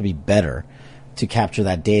has to be better to capture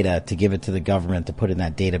that data, to give it to the government, to put in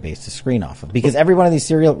that database to screen off of. Because every one of these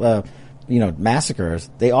serial, massacres,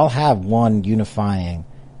 they all have one unifying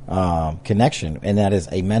connection, and that is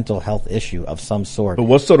a mental health issue of some sort. But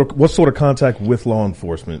what sort of contact with law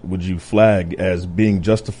enforcement would you flag as being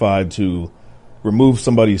justified to remove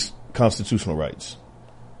somebody's constitutional rights?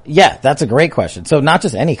 Yeah, that's a great question. So not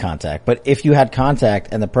just any contact, but if you had contact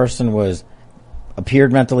and the person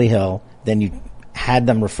appeared mentally ill, then you had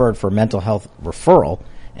them referred for mental health referral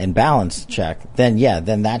and balance check, then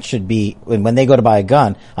that should be, when they go to buy a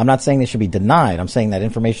gun, I'm not saying they should be denied. I'm saying that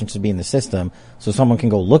information should be in the system so someone can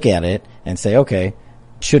go look at it and say, okay,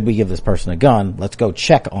 should we give this person a gun? Let's go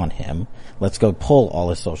check on him. Let's go pull all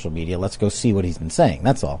his social media. Let's go see what he's been saying.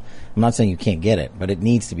 That's all. I'm not saying you can't get it, but it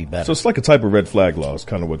needs to be better. So it's like a type of red flag law is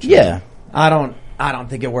kind of what you're Yeah. I don't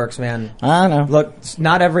think it works, man. I know. Look, so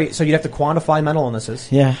you'd have to quantify mental illnesses.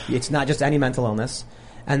 Yeah. It's not just any mental illness.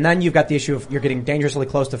 And then you've got the issue of you're getting dangerously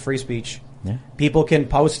close to free speech. Yeah. People can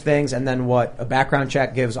post things, and then a background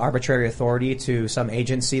check gives arbitrary authority to some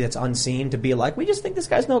agency that's unseen to be like, we just think this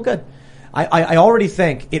guy's no good. I already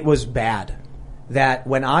think it was bad that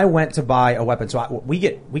when I went to buy a weapon, so we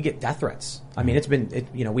get death threats. I mean,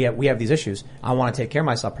 we have these issues. I want to take care of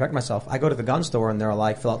myself, protect myself. I go to the gun store and they're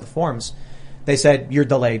like, fill out the forms. They said, you're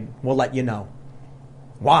delayed. We'll let you know.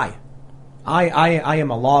 Why? I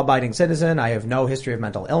am a law-abiding citizen. I have no history of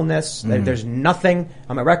mental illness. There's nothing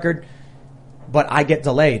on my record, but I get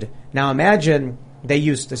delayed. Now imagine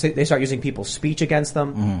they start using people's speech against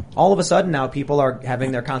them. All of a sudden now people are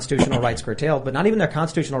having their constitutional rights curtailed, but not even their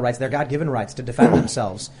constitutional rights, their God-given rights to defend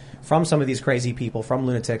themselves from some of these crazy people, from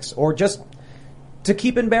lunatics, or just to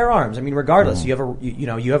keep and bear arms. I mean, regardless, you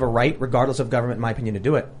have a right, regardless of government, in my opinion, to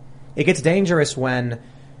do it. It gets dangerous when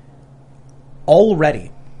already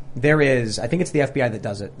there is, I think it's the FBI that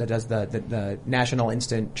does it, that does the National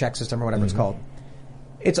Instant Check System or whatever it's called.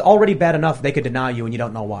 It's already bad enough they could deny you and you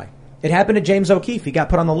don't know why. It happened to James O'Keefe. He got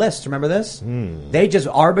put on the list. Remember this? They just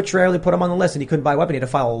arbitrarily put him on the list and he couldn't buy a weapon. He had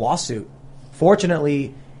to file a lawsuit.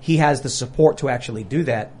 Fortunately, he has the support to actually do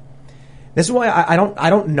that. This is why I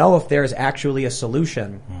don't know if there's actually a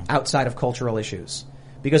solution outside of cultural issues.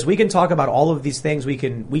 Because we can talk about all of these things we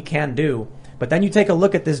can do, but then you take a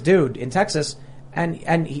look at this dude in Texas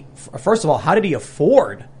and he, first of all, how did he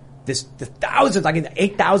afford the thousands, like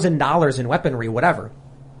 $8,000 in weaponry, whatever?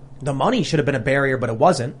 The money should have been a barrier, but it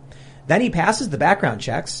wasn't. Then he passes the background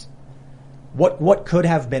checks. What could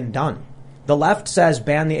have been done? The left says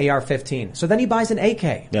ban the AR-15. So then he buys an AK.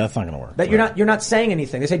 Yeah, that's not going to work. That you're not saying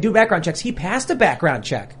anything. They say do background checks. He passed a background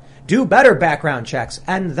check. Do better background checks.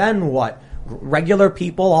 And then what? Regular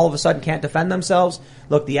people all of a sudden can't defend themselves?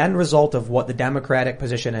 Look, the end result of what the Democratic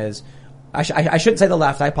position is, I shouldn't say the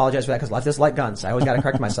left. I apologize for that because leftists like guns. I always got to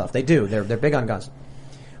correct myself. They do. They're big on guns.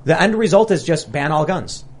 The end result is just ban all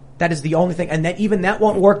guns. That is the only thing. And even that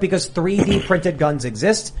won't work because 3D printed guns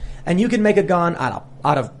exist. And you can make a gun out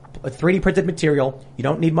of a 3D printed material. You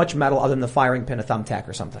don't need much metal other than the firing pin, a thumbtack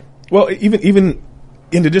or something. Well, even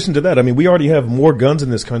in addition to that, I mean, we already have more guns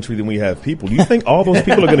in this country than we have people. Do you think all those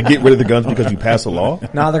people are going to get rid of the guns because you pass a law?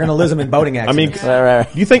 No, they're going to lose them in boating accidents. I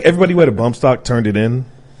mean, do you think everybody who had a bump stock turned it in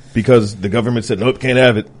because the government said, nope, can't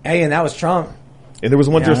have it? Hey, and that was Trump. And there was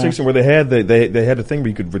one jurisdiction where they had a thing where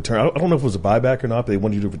you could return. I don't know if it was a buyback or not, but they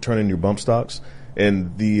wanted you to return in your bump stocks.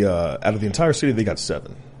 And out of the entire city, they got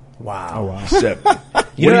 7. Wow. Oh, wow. 7.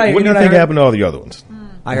 What do you think happened to all the other ones?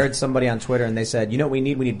 I heard somebody on Twitter and they said, you know what we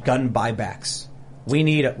need? We need gun buybacks. We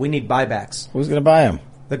need buybacks. Who's going to buy them?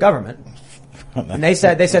 The government. And they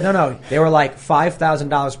said no. They were like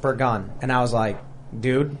 $5,000 per gun. And I was like,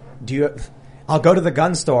 dude, I'll go to the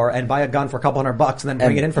gun store and buy a gun for a couple $100 and then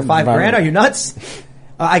bring it in for $5,000. Are you nuts?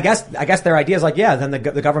 I guess their idea is like, yeah, then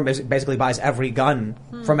the government basically buys every gun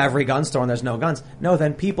from every gun store and there's no guns. No,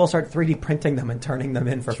 then people start 3D printing them and turning them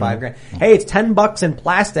in for $5,000. Hey, it's $10 in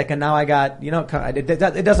plastic and now I got,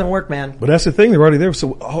 it doesn't work, man. But that's the thing. They're already there.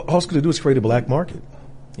 So all it's going to do is create a black market.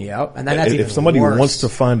 Yep. And then that's even if somebody worse. wants to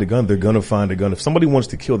find a gun, they're going to find a gun. If somebody wants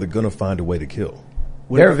to kill, they're going to find a way to kill.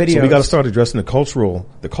 There are videos. So we got to start addressing the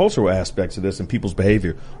cultural aspects of this and people's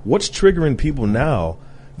behavior. What's triggering people now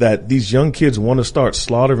that these young kids want to start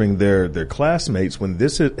slaughtering their classmates when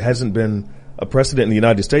this hasn't been a precedent in the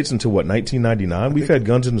United States until 1999. We've had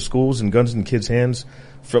guns in the schools and guns in kids' hands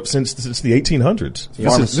since the 1800s.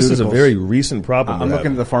 This is a very recent problem. I'm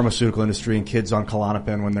looking at the pharmaceutical industry and kids on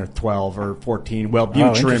Klonopin when they're 12 or 14.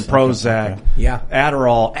 Wellbutrin, Prozac,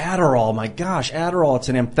 Adderall. My gosh, Adderall. It's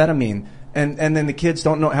an amphetamine. And then the kids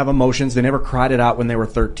don't have emotions. They never cried it out when they were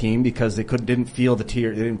 13 because they didn't feel the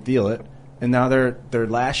tear. They didn't feel it. And now they're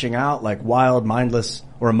lashing out like wild, mindless,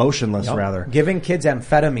 or emotionless rather. Giving kids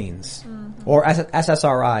amphetamines or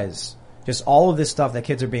SSRIs. Just all of this stuff that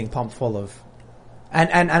kids are being pumped full of.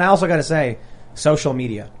 And I also got to say, social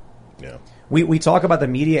media. Yeah. We talk about the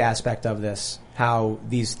media aspect of this, how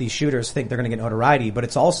these shooters think they're going to get notoriety, but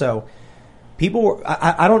it's also people.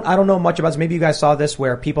 I don't know much about this. Maybe you guys saw this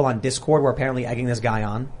where people on Discord were apparently egging this guy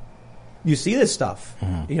on. You see this stuff.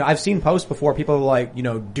 You know, I've seen posts before. People are like, you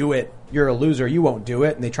know, do it. You're a loser. You won't do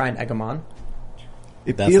it, and they try and egg him on.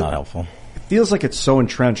 That's not helpful. It feels like it's so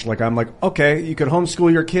entrenched. Like I'm like, okay, you could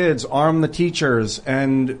homeschool your kids, arm the teachers,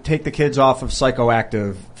 and take the kids off of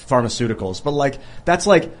psychoactive pharmaceuticals. But like, that's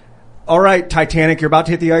like, all right, Titanic, you're about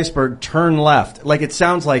to hit the iceberg, turn left. Like it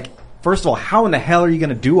sounds like, first of all, how in the hell are you going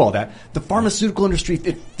to do all that? The pharmaceutical industry,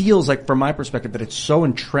 it feels like, from my perspective, that it's so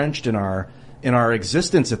entrenched in our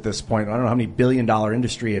existence at this point. I don't know how many billion-dollar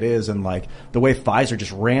industry it is, and like the way Pfizer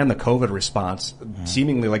just ran the COVID response,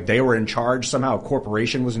 seemingly like they were in charge. Somehow a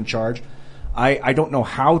corporation was in charge. I don't know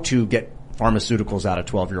how to get pharmaceuticals out of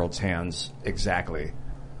 12-year-olds' hands exactly.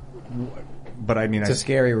 But I mean, it's a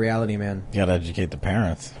scary reality, man. You gotta educate the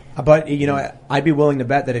parents. But, you know, I'd be willing to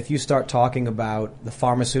bet that if you start talking about the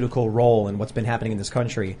pharmaceutical role and what's been happening in this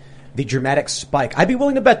country, the dramatic spike, I'd be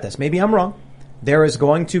willing to bet this. Maybe I'm wrong. There is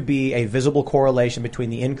going to be a visible correlation between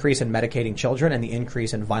the increase in medicating children and the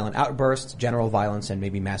increase in violent outbursts, general violence, and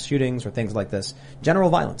maybe mass shootings or things like this. General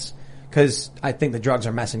violence. Because I think the drugs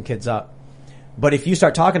are messing kids up. But if you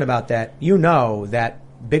start talking about that, you know that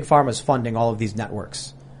Big Pharma's funding all of these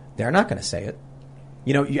networks. They're not going to say it.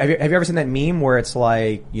 You know, have you ever seen that meme where it's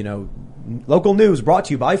like, you know, local news brought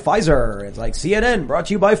to you by Pfizer. It's like CNN brought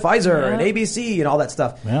to you by Pfizer and ABC and all that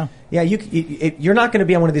stuff. Yeah. Yeah, you're not going to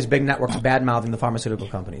be on one of these big networks bad-mouthing the pharmaceutical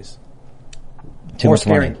companies. Or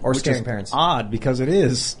scaring parents. Odd, because it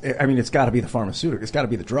is. I mean, it's got to be the pharmaceutical. It's got to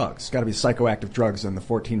be the drugs. It's got to be psychoactive drugs and the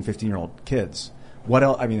 14, 15-year-old kids. What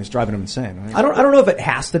else? I mean, it's driving them insane. Right? I don't know if it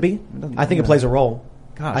has to be. I think it plays a role.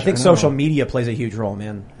 Gosh, I think social media plays a huge role,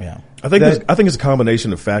 man. Yeah. I think it's a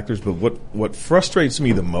combination of factors, but what frustrates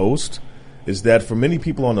me the most is that for many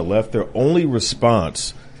people on the left, their only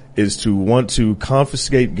response is to want to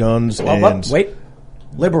confiscate guns liberals,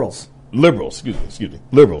 excuse me,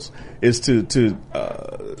 liberals is to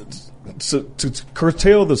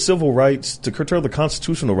curtail the civil rights, to curtail the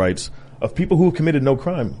constitutional rights of people who have committed no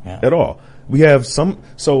crime at all. We have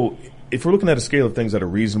so if we're looking at a scale of things that are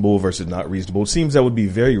reasonable versus not reasonable, it seems that would be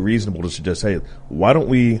very reasonable to suggest, hey, why don't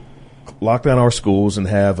we lock down our schools and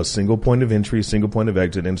have a single point of entry, single point of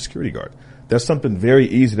exit, and a security guard? That's something very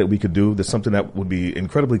easy that we could do. That's something that would be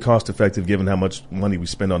incredibly cost effective given how much money we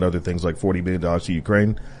spend on other things like $40 billion to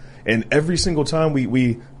Ukraine. And every single time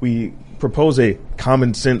we propose a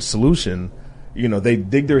common sense solution, you know, they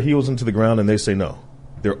dig their heels into the ground and they say no.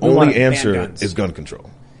 Their only answer is gun control.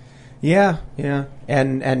 Yeah.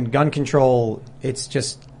 And gun control, it's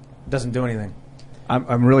just doesn't do anything.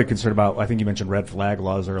 I'm really concerned about, I think you mentioned red flag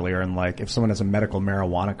laws earlier, and like if someone has a medical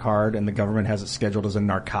marijuana card and the government has it scheduled as a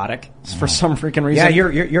narcotic for some freaking reason. Yeah,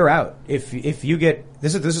 you're out. If you get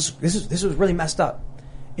this is really messed up.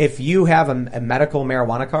 If you have a medical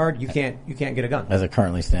marijuana card, you can't get a gun as it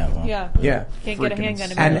currently stands. Huh? Yeah. Can't get a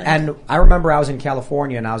handgun. And I remember I was in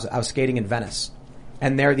California and I was skating in Venice,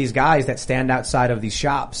 and there are these guys that stand outside of these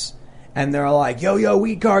shops. And they're like, yo,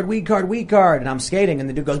 weed card. And I'm skating, and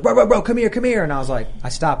the dude goes, bro, come here. And I was like, I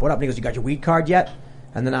stopped. What up? And he goes, you got your weed card yet?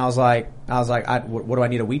 And then I was like, what do I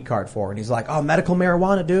need a weed card for? And he's like, oh, medical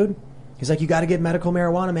marijuana, dude. He's like, you got to get medical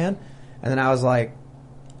marijuana, man. And then I was like,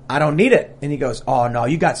 I don't need it. And he goes, oh, no,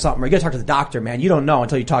 you got something. You got to talk to the doctor, man. You don't know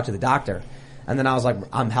until you talk to the doctor. And then I was like,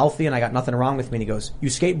 I'm healthy, and I got nothing wrong with me. And he goes, you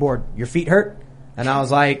skateboard. Your feet hurt? And I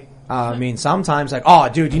was like, I mean, sometimes, like, oh,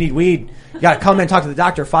 dude, you need weed. You got to come in and talk to the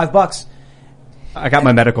doctor, $5. I got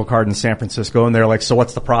my medical card in San Francisco, and they're like, so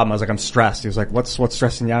what's the problem? I was like, I'm stressed. He was like, what's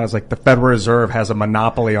stressing you out? I was like, the Federal Reserve has a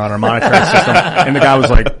monopoly on our monetary system. And the guy was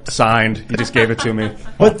like, signed. He just gave it to me.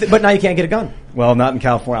 But now you can't get a gun. Well, not in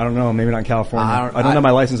California. I don't know. Maybe not in California. I don't know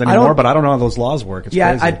my license I anymore, don't- but I don't know how those laws work. It's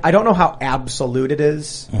Yeah, crazy. I don't know how absolute it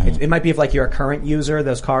is. It might be if like you're a current user,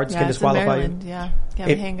 those cards can it's in disqualify you. Maryland. Yeah, can't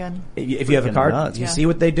have a handgun. If you have a card, nuts. you Yeah. see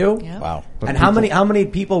what they do. Yeah. Wow. And how many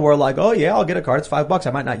people were like, oh yeah, I'll get a card. It's $5.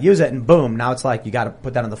 I might not use it. And boom, now it's like you got to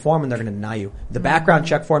put that on the form, and they're going to deny you. The background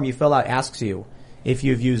check form you fill out asks you if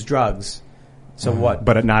you've used drugs. So what?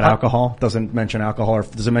 But not alcohol. Doesn't mention alcohol, or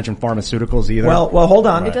doesn't mention pharmaceuticals either. Well, hold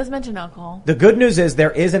on. It does mention alcohol. The good news is there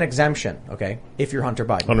is an exemption. Okay, if you're Hunter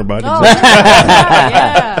Biden. Hunter Biden. Oh,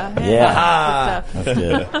 yeah. Yeah. Good stuff. That's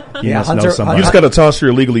good. you must know somebody. You just got to toss your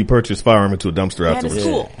illegally purchased firearm into a dumpster And afterwards. it's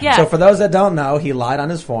cool. Yeah. So for those that don't know, he lied on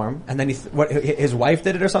his form, and then his wife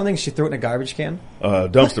did it or something. She threw it in a garbage can.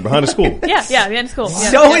 Dumpster behind the school. yeah, it's cool. Yeah.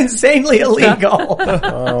 So insanely illegal.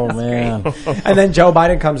 Oh man. And then Joe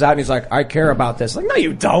Biden comes out and he's like, "I care about this." Like, no,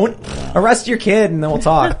 you don't. Arrest your kid, and then we'll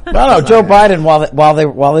talk. No, Joe Biden,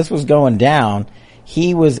 while this was going down,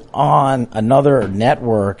 he was on another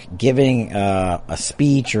network giving a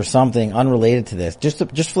speech or something unrelated to this.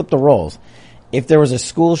 Just flip the roles. If there was a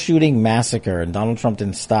school shooting massacre and Donald Trump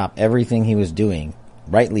didn't stop everything he was doing,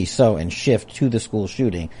 rightly so, and shift to the school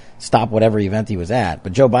shooting, stop whatever event he was at.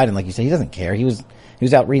 But Joe Biden, like you said, he doesn't care. He was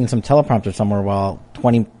out reading some teleprompter somewhere while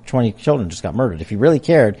 20 children just got murdered. If you really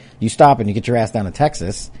cared, you stop and you get your ass down to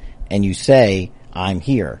Texas and you say, I'm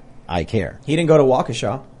here. I care. He didn't go to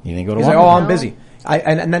Waukesha. You didn't go to He's like, Waukesha. "Oh, I'm busy."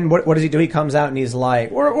 And then what does he do? He comes out and he's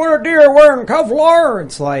like, "What are deer wearing Kevlar?"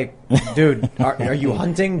 It's like, dude, are you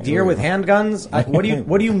hunting deer with handguns?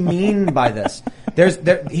 What do you mean by this?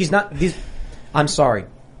 I'm sorry,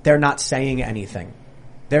 they're not saying anything.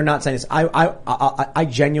 They're not saying this. I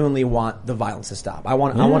genuinely want the violence to stop. I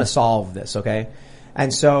want to solve this. Okay,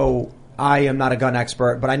 and so I am not a gun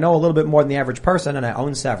expert, but I know a little bit more than the average person, and I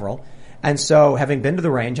own several. And so, having been to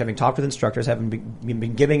the range, having talked with instructors, having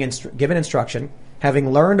been given instruction,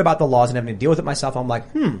 having learned about the laws and having to deal with it myself, I'm like,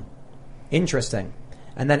 interesting.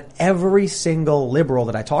 And then every single liberal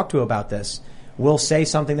that I talk to about this will say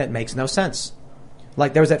something that makes no sense.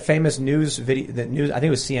 Like there was that famous news video, I think it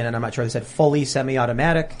was CNN, I'm not sure, they said fully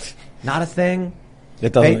semi-automatic, not a thing.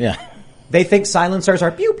 It doesn't, They think silencers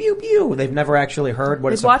are pew, pew, pew. They've never actually heard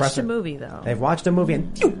what a suppressor. They've watched a movie, though. They've watched a movie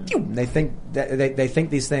and pew, pew. They think they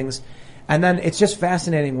think these things. And then it's just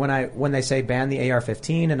fascinating when they say ban the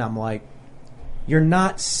AR-15, and I'm like, you're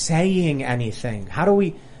not saying anything. I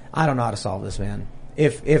don't know how to solve this, man.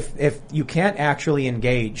 If you can't actually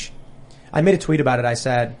engage, I made a tweet about it. I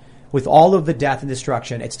said, with all of the death and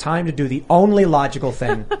destruction, it's time to do the only logical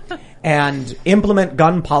thing and implement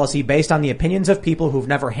gun policy based on the opinions of people who've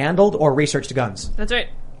never handled or researched guns. That's right.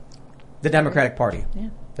 The Democratic Party. Yeah.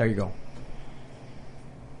 There you go.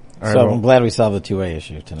 So I'm glad we solved the 2A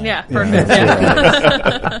issue tonight. Yeah, perfect.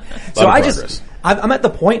 Yeah. So I'm at the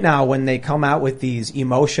point now when they come out with these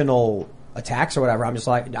emotional attacks or whatever, I'm just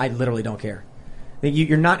like, I literally don't care.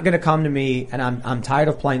 You're not going to come to me, and I'm tired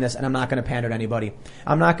of playing this, and I'm not going to pander to anybody.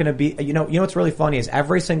 I'm not going to be, you know what's really funny is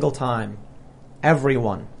every single time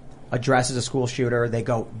everyone addresses a school shooter, they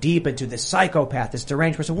go deep into this psychopath, this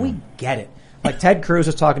deranged person. We get it. Like Ted Cruz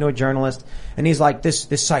was talking to a journalist, and he's like, this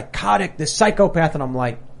psychotic, this psychopath, and I'm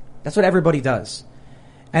like, that's what everybody does.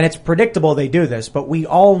 And it's predictable they do this, but we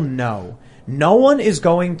all know. No one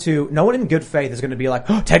in good faith is going to be like,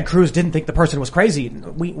 oh, Ted Cruz didn't think the person was crazy.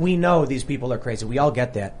 We know these people are crazy. We all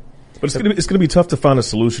get that. But it's going to be tough to find a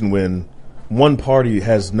solution when one party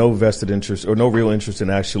has no vested interest or no real interest in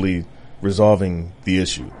actually resolving the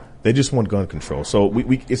issue. They just want gun control. So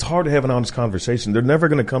it's hard to have an honest conversation. They're never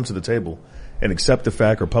going to come to the table and accept the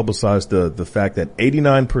fact or publicize the fact that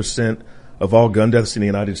 89% of all gun deaths in the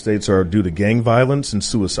United States are due to gang violence and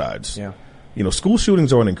suicides. Yeah. School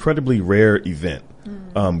shootings are an incredibly rare event.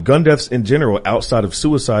 Gun deaths in general, outside of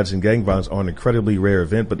suicides and gang violence, are an incredibly rare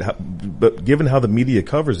event. But given how the media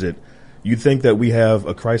covers it, you'd think that we have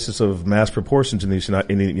a crisis of mass proportions in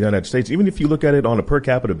the United States. Even if you look at it on a per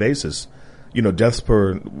capita basis, deaths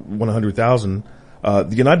per 100,000, the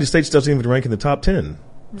United States doesn't even rank in the top 10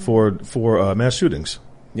 for mass shootings.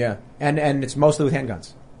 Yeah, and it's mostly with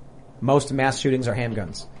handguns. Most mass shootings are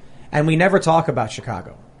handguns. And we never talk about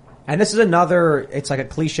Chicago. And this is it's like a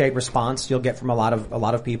cliched response you'll get from a lot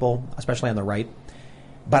of people, especially on the right.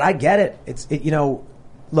 But I get it.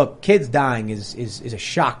 Look, kids dying is a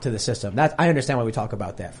shock to the system. I understand why we talk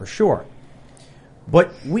about that for sure.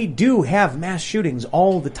 But we do have mass shootings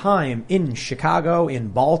all the time in Chicago, in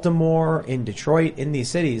Baltimore, in Detroit, in these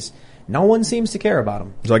cities. No one seems to care about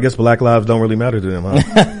them. So I guess black lives don't really matter to them, huh?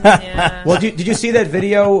 Yeah. Well, did you see that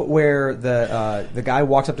video where the guy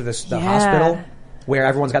walks up to the hospital where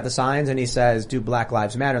everyone's got the signs and he says, do Black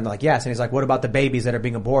Lives Matter? And they're like, yes. And he's like, what about the babies that are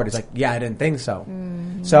being aborted? He's like, yeah, I didn't think so.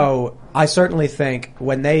 So I certainly think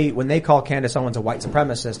when they call Candace Owens a white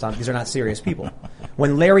supremacist, these are not serious people.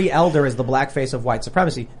 When Larry Elder is the blackface of white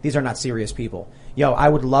supremacy, these are not serious people. I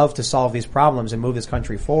would love to solve these problems and move this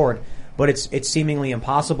country forward, but it's seemingly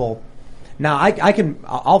impossible. Now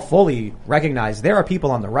I'll fully recognize there are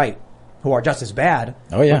people on the right who are just as bad.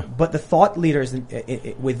 Oh yeah. But the thought leaders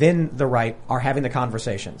within the right are having the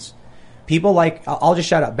conversations. People like, I'll just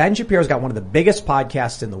shout out, Ben Shapiro's got one of the biggest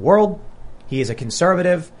podcasts in the world. He is a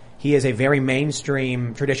conservative. He is a very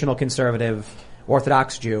mainstream, traditional conservative,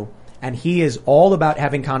 Orthodox Jew. And he is all about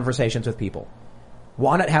having conversations with people.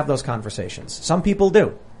 Why not have those conversations? Some people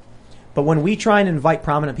do. But when we try and invite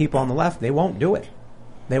prominent people on the left, they won't do it.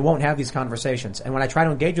 They won't have these conversations. And when I try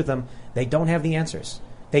to engage with them, they don't have the answers.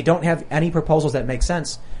 They don't have any proposals that make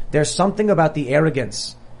sense. There's something about the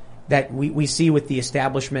arrogance that we see with the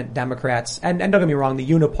establishment Democrats, and don't get me wrong, the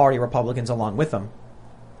uniparty Republicans along with them,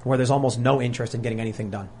 where there's almost no interest in getting anything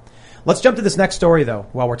done. Let's jump to this next story, though,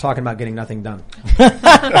 while we're talking about getting nothing done.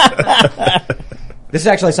 This is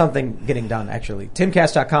actually something getting done, actually.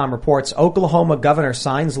 Timcast.com reports Oklahoma governor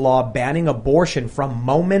signs law banning abortion from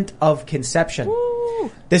moment of conception. Woo.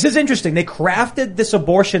 This is interesting. They crafted this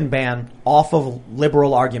abortion ban off of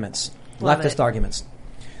liberal arguments, leftist arguments.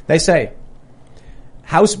 They say,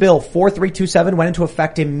 House Bill 4327 went into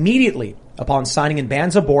effect immediately upon signing and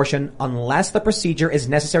bans abortion unless the procedure is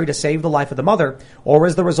necessary to save the life of the mother or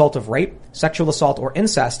is the result of rape, sexual assault, or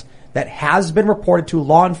incest that has been reported to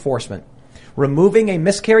law enforcement. Removing a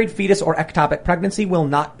miscarried fetus or ectopic pregnancy will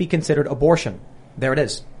not be considered abortion. There it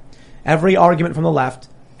is. Every argument from the left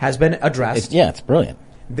has been addressed. It's brilliant.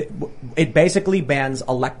 It basically bans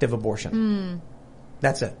elective abortion.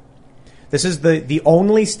 That's it. This is the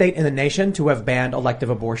only state in the nation to have banned elective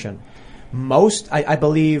abortion. Most, I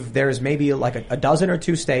believe there's maybe like a dozen or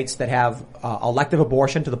two states that have elective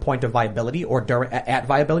abortion to the point of viability or at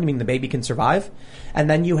viability, meaning the baby can survive. And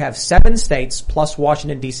then you have 7 states plus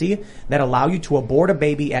Washington, D.C. that allow you to abort a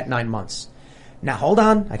baby at 9 months. Now, hold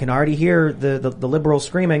on. I can already hear the liberals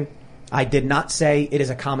screaming. I did not say it is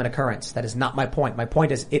a common occurrence. That is not my point. My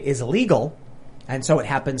point is it is illegal, and so it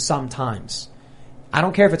happens sometimes. I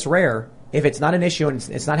don't care if it's rare. If it's not an issue and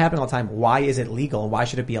it's not happening all the time, why is it legal? Why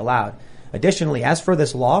should it be allowed? Additionally, as for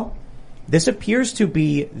this law, this appears to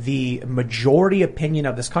be the majority opinion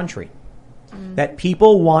of this country. That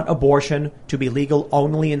people want abortion to be legal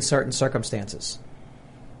only in certain circumstances.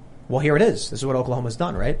 Well, here it is. This is what Oklahoma's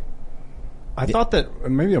done, right? I thought that,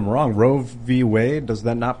 maybe I'm wrong, Roe v. Wade, does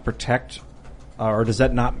that not protect, or does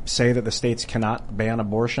that not say that the states cannot ban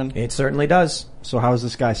abortion? It certainly does. So how is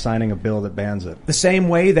this guy signing a bill that bans it? The same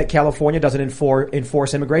way that California doesn't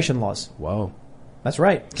enforce immigration laws. Whoa. That's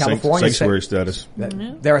right. California sanctuary status.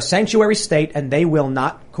 They're a sanctuary state, and they will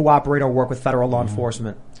not cooperate or work with federal law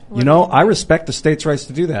enforcement. You know, I respect the state's rights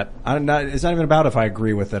to do that. It's not even about if I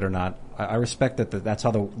agree with it or not. I respect that that's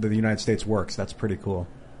how the United States works. That's pretty cool.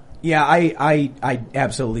 Yeah, I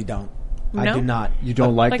absolutely don't. No? I do not. You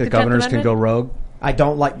don't like that governors can go rogue? I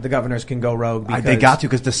don't like the governors can go rogue because they got to,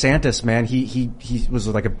 because DeSantis, man, he was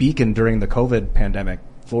like a beacon during the COVID pandemic.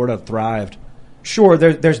 Florida thrived. Sure,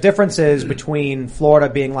 there's differences between Florida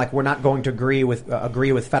being like, we're not going to agree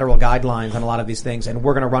with federal guidelines on a lot of these things, and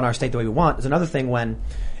we're going to run our state the way we want. There's another thing when,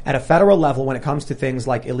 at a federal level, when it comes to things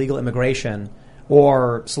like illegal immigration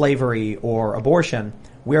or slavery or abortion,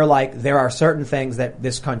 we're like, there are certain things that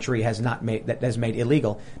this country has not made, that has made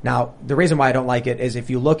illegal. Now, the reason why I don't like it is if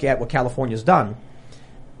you look at what California's done,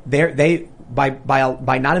 by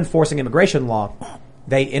not enforcing immigration law,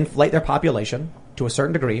 they inflate their population to a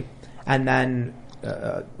certain degree. And then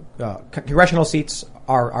congressional seats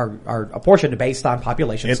are apportioned based on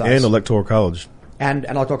population size. And electoral college. And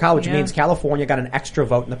electoral college means California got an extra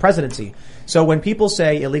vote in the presidency. So when people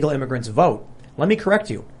say illegal immigrants vote, let me correct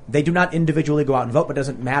you. They do not individually go out and vote, but it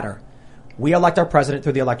doesn't matter. We elect our president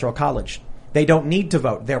through the electoral college. They don't need to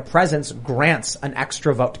vote. Their presence grants an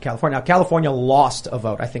extra vote to California. Now, California lost a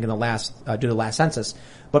vote, I think, in the last due to the last census.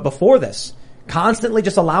 But before this, constantly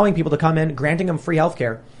just allowing people to come in, granting them free health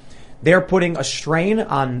care, they're putting a strain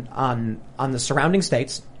on the surrounding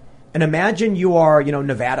states. And imagine you are,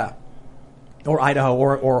 Nevada or Idaho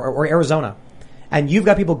or Arizona, and you've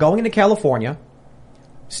got people going into California,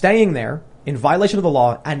 staying there in violation of the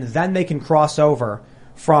law, and then they can cross over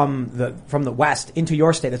from the west into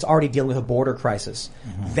your state that's already dealing with a border crisis.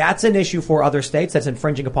 Mm-hmm. That's an issue for other states that's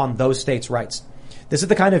infringing upon those states' rights. This is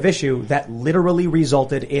the kind of issue that literally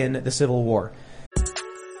resulted in the Civil War.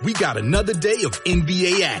 We got another day of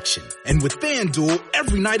NBA action. And with FanDuel,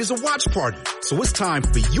 every night is a watch party. So it's time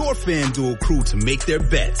for your FanDuel crew to make their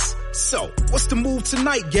bets. So, what's the move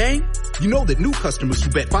tonight, gang? You know that new customers who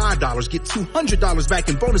bet $5 get $200 back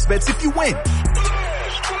in bonus bets if you win.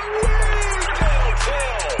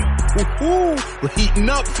 We're heating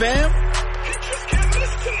up, fam.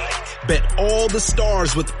 Bet all the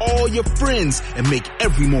stars with all your friends and make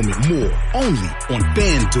every moment more. Only on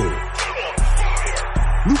FanDuel.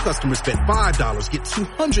 New customers bet $5 get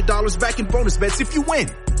 $200 back in bonus bets if you win.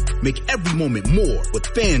 Make every moment more with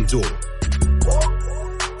FanDuel.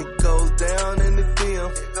 It goes down in the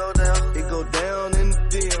DM. It go down in the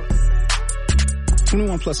DM.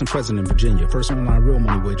 21 plus and present in Virginia. First online real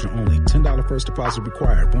money wager only. $10 first deposit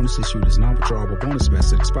required. Bonus issued is non-withdrawable bonus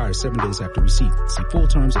vest that expires 7 days after receipt. See full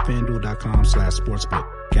terms at FanDuel.com/sportsbook.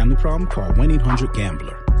 Gambling problem? Call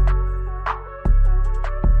 1-800-GAMBLER.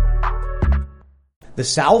 The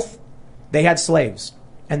South, they had slaves.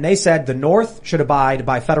 And they said the North should abide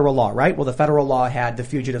by federal law, right? Well, the federal law had the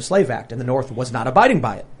Fugitive Slave Act, and the North was not abiding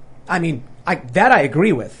by it. I mean, that I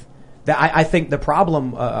agree with. That I think the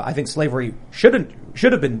problem, I think slavery should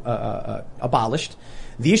have been abolished.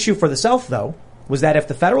 The issue for the South, though, was that if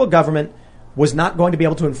the federal government was not going to be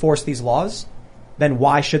able to enforce these laws, then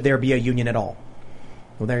why should there be a union at all?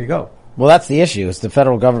 Well, there you go. Well, that's the issue. It's the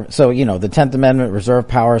federal government. So, the 10th Amendment, reserve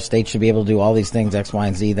power, states should be able to do all these things, X, Y,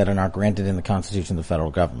 and Z, that are not granted in the Constitution of the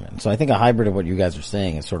federal government. So I think a hybrid of what you guys are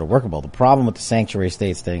saying is sort of workable. The problem with the sanctuary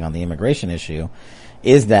states thing on the immigration issue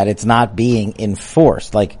is that it's not being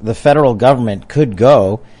enforced. Like, the federal government could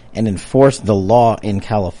go and enforce the law in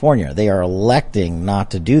California. They are electing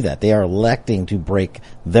not to do that. They are electing to break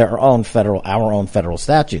our own federal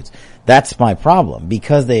statutes. That's my problem,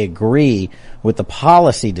 because they agree with the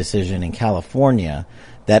policy decision in California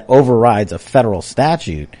that overrides a federal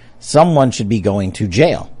statute. Someone should be going to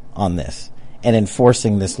jail on this and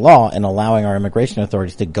enforcing this law and allowing our immigration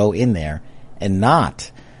authorities to go in there and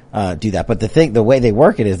not do that. But the way they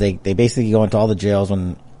work it is they basically go into all the jails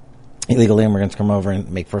when illegal immigrants come over and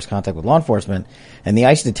make first contact with law enforcement, and the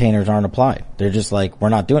ICE detainers aren't applied. They're just like, we're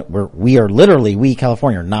not doing it. We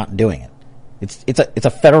California are not doing it. It's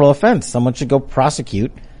a federal offense. Someone should go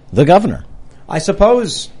prosecute the governor. I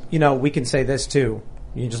suppose, we can say this too.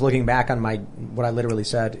 Just looking back on what I literally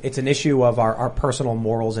said, it's an issue of our personal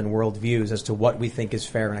morals and worldviews as to what we think is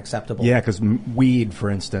fair and acceptable. Yeah, because weed, for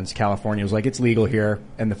instance, California was like, it's legal here,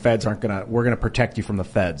 and the feds we're gonna protect you from the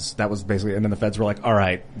feds. That was basically, and then the feds were like, all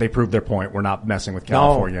right, they proved their point. We're not messing with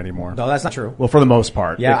California anymore. No, that's not true. Well, for the most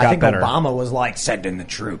part, yeah, it got I think better. Obama was like, send in the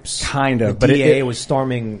troops. Kind of, the but DA was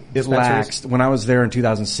storming dispensaries. Laxed. When I was there in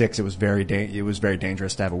 2006, it was very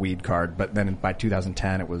dangerous to have a weed card. But then by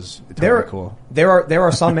 2010, it was totally cool. There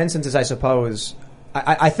are some instances, I suppose.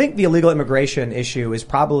 I think the illegal immigration issue is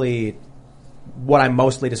probably what I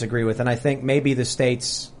mostly disagree with, and I think maybe the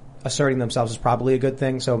states asserting themselves is probably a good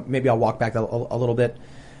thing. So maybe I'll walk back a little bit.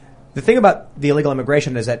 The thing about the illegal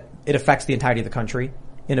immigration is that it affects the entirety of the country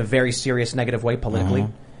in a very serious negative way politically.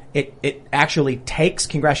 Mm-hmm. It actually takes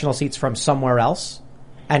congressional seats from somewhere else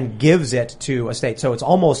and gives it to a state. So it's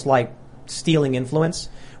almost like stealing influence.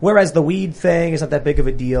 Whereas the weed thing isn't that big of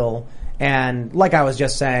a deal. And like I was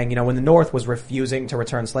just saying, when the North was refusing to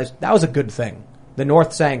return slaves, that was a good thing. The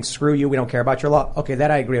North saying, screw you, we don't care about your law. Okay,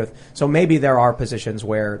 that I agree with. So maybe there are positions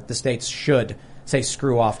where the states should say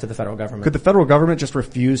screw off to the federal government. Could the federal government just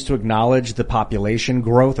refuse to acknowledge the population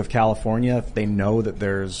growth of California if they know that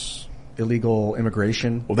there's illegal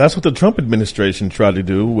immigration? Well, that's what the Trump administration tried to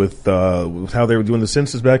do with how they were doing the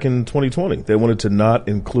census back in 2020. They wanted to not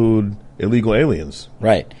include illegal aliens.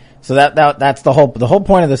 Right. So that's the whole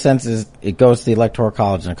point of the census. It goes to the Electoral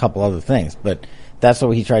College and a couple other things, but that's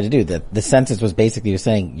what he tried to do. That the census was basically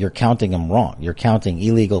saying you're counting them wrong. You're counting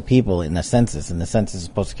illegal people in the census, and the census is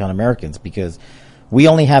supposed to count Americans because we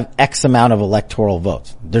only have X amount of electoral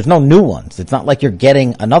votes. There's no new ones. It's not like you're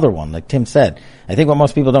getting another one, like Tim said. I think what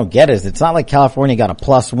most people don't get is it's not like California got a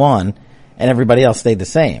 +1 and everybody else stayed the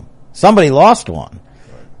same. Somebody lost one.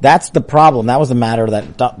 That's the problem. That was the matter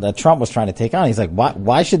that Trump was trying to take on. He's like,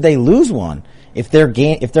 why should they lose one if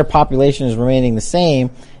their population is remaining the same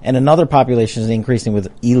and another population is increasing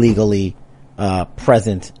with illegally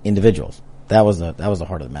present individuals? That was the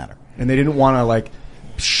heart of the matter. And they didn't want to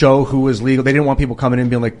show who was legal. They didn't want people coming in and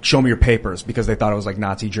being like, show me your papers, because they thought it was like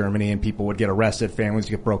Nazi Germany and people would get arrested, families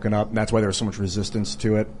would get broken up, and that's why there was so much resistance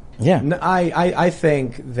to it. Yeah. No, I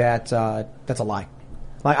think that that's a lie.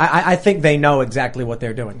 I think they know exactly what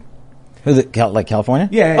they're doing. Who's it, like California?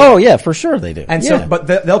 Yeah. Oh, yeah, for sure they do. And so, but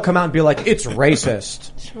they'll come out and be like, it's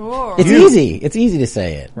racist. Sure. It's easy. It's easy to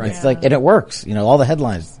say it. Right. It's like, and it works. You know, all the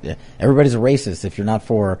headlines. Everybody's a racist if you're not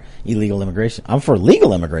for illegal immigration. I'm for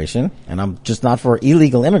legal immigration, and I'm just not for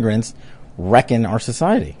illegal immigrants wrecking our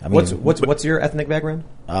society. I mean, What's your ethnic background?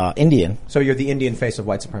 Indian. So you're the Indian face of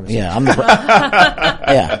white supremacy. Yeah, I'm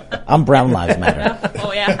I'm Brown Lives Matter.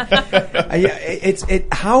 Oh yeah.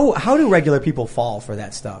 How do regular people fall for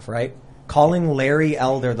that stuff, right? Calling Larry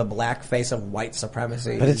Elder the black face of white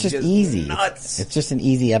supremacy. But it's just easy. Nuts. It's just an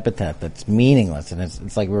easy epithet that's meaningless. And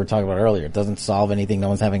it's like we were talking about earlier. It doesn't solve anything. No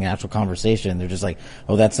one's having an actual conversation. They're just like,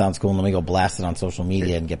 oh, that sounds cool. And let me go blast it on social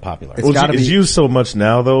media and get popular. It's used so much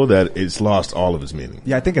now, though, that it's lost all of its meaning.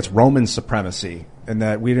 Yeah, I think it's Roman supremacy. And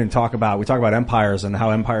that we talk about empires and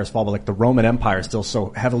how empires fall, but like the Roman Empire is still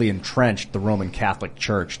so heavily entrenched, the Roman Catholic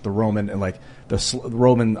Church, the Roman, and like the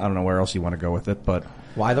Roman, I don't know where else you want to go with it, but.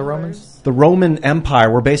 Why the Romans? The Roman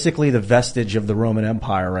Empire, we're basically the vestige of the Roman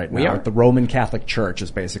Empire right now. We are? The Roman Catholic Church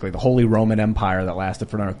is basically the Holy Roman Empire that lasted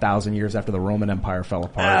for another 1,000 years after the Roman Empire fell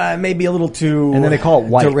apart. Maybe a little too and then they call it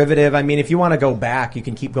white. Derivative. I mean, if you want to go back, you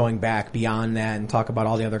can keep going back beyond that and talk about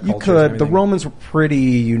all the other cultures. You could. The Romans were pretty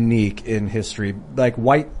unique in history. Like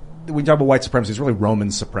when you talk about white supremacy, it's really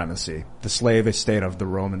Roman supremacy, the slave state of the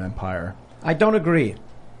Roman Empire. I don't agree.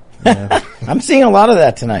 Yeah. I'm seeing a lot of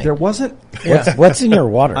that tonight. There wasn't. What's in your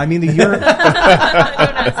water? I mean, the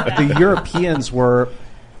Europeans were,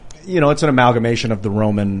 it's an amalgamation of the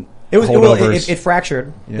Roman. It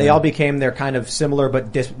fractured. Yeah. They all became their kind of similar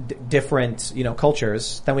but different,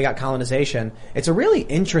 cultures. Then we got colonization. It's a really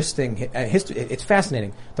interesting history. It's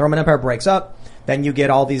fascinating. The Roman Empire breaks up. Then you get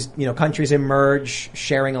all these, countries emerge,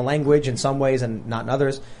 sharing a language in some ways and not in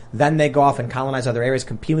others. Then they go off and colonize other areas,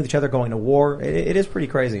 compete with each other, going to war. It is pretty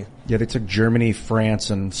crazy. Yeah, they took Germany, France,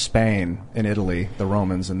 and Spain, and Italy, the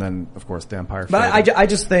Romans, and then, of course, the empire. But I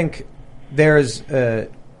just think there's there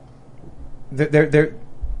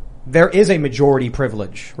is a majority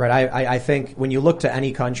privilege, right? I think when you look to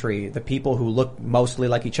any country, the people who look mostly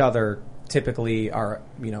like each other typically are,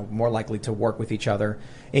 more likely to work with each other.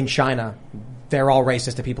 In China, they're all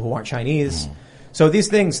racist to people who aren't Chinese. So these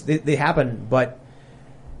things, they happen, but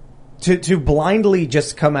to blindly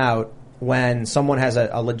just come out when someone has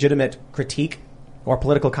a legitimate critique or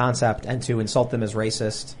political concept and to insult them as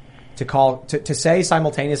racist, to say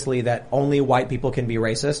simultaneously that only white people can be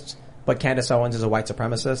racist, but Candace Owens is a white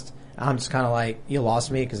supremacist, I'm just kind of like, you lost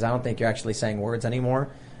me because I don't think you're actually saying words anymore.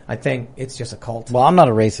 I think it's just a cult. Well, I'm not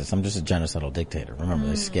a racist. I'm just a genocidal dictator. Remember,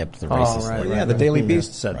 they skipped the racist. Right, yeah, the Daily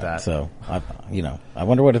Beast said that. So, I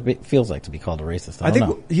wonder what it feels like to be called a racist. I don't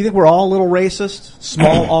know. You think we're all a little racist?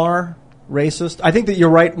 Small r racist? I think that you're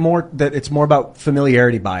right more that it's more about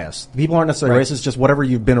familiarity bias. People aren't necessarily racist, just whatever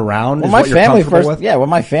you've been around is what you're comfortable with. Yeah, when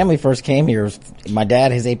my family first came here, my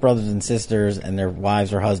dad, his 8 brothers and sisters, and their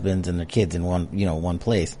wives or husbands and their kids in one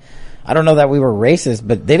place. I don't know that we were racist,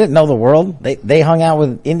 but they didn't know the world. They hung out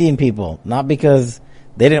with Indian people, not because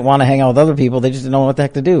they didn't want to hang out with other people. They just didn't know what the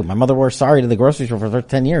heck to do. My mother wore sari to the grocery store for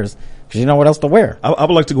 10 years because she didn't know what else to wear. I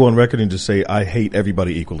would like to go on record and just say I hate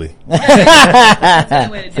everybody equally. See,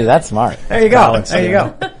 that's smart. There you go. There you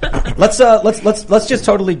go. Let's just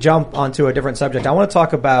totally jump onto a different subject. I want to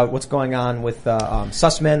talk about what's going on with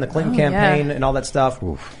Sussman, the Clinton campaign, and all that stuff.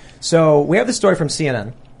 Oof. So we have this story from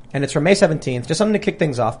CNN. And it's from May 17th. Just something to kick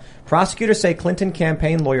things off. Prosecutors say Clinton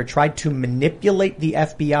campaign lawyer tried to manipulate the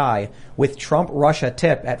FBI with Trump-Russia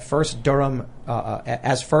tip at first Durham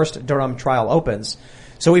trial opens.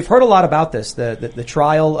 So we've heard a lot about this. The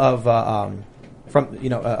trial of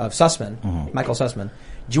Sussman, Michael Sussman.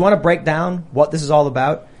 Do you want to break down what this is all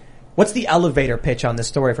about? What's the elevator pitch on this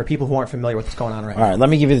story for people who aren't familiar with what's going on right now? All right, let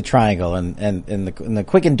me give you the triangle, and the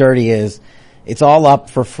quick and dirty is. It's all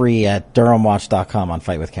up for free at DurhamWatch.com on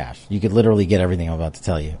Fight with Kash. You could literally get everything I'm about to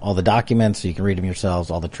tell you. All the documents, so you can read them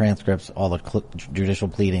yourselves, all the transcripts, all the judicial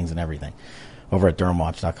pleadings and everything over at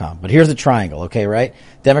DurhamWatch.com. But here's the triangle, okay, right?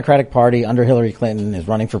 Democratic Party under Hillary Clinton is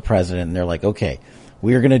running for president, and they're like, okay,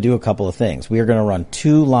 we are going to do a couple of things. We are going to run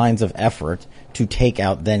 2 lines of effort to take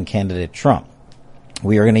out then candidate Trump.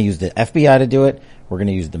 We are going to use the FBI to do it. We're going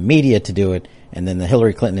to use the media to do it. And then the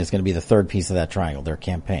Hillary Clinton is going to be the third piece of that triangle, their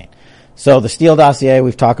campaign. So the Steele dossier,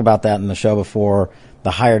 we've talked about that in the show before.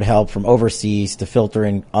 The hired help from overseas to filter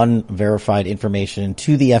in unverified information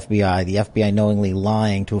to the FBI knowingly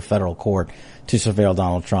lying to a federal court to surveil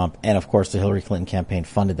Donald Trump. And of course, the Hillary Clinton campaign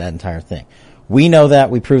funded that entire thing. We know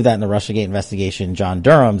that. We proved that in the Russiagate investigation. John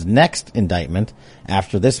Durham's next indictment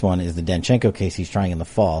after this one is the Danchenko case he's trying in the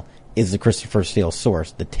fall, is the Christopher Steele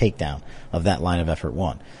source, the takedown of that line of effort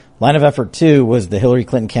 1. Line of effort 2 was the Hillary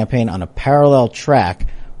Clinton campaign on a parallel track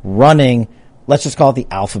running, let's just call it the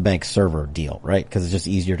Alpha Bank server deal, right? Because it's just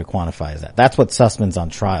easier to quantify as that. That's what Sussman's on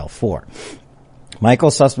trial for. Michael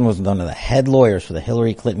Sussman was one of the head lawyers for the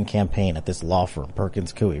Hillary Clinton campaign at this law firm,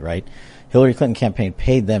 Perkins Coie, right? Hillary Clinton campaign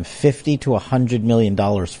paid them $50 to $100 million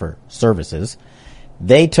for services.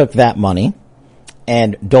 They took that money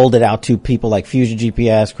and doled it out to people like Fusion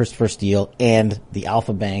GPS, Christopher Steele, and the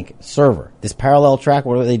Alpha Bank server. This parallel track,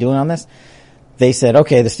 what are they doing on this? They said,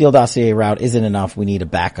 okay, the Steele dossier route isn't enough. We need a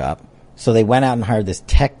backup. So they went out and hired this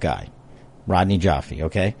tech guy, Rodney Jaffe,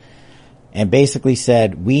 okay? And basically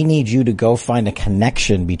said, we need you to go find a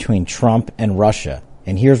connection between Trump and Russia.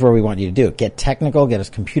 And here's where we want you to do it. Get technical, get us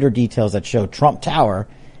computer details that show Trump Tower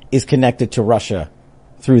is connected to Russia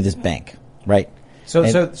through this bank, right? So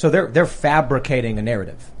they're fabricating a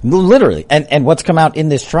narrative. Literally. And what's come out in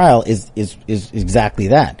this trial is exactly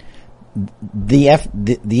that.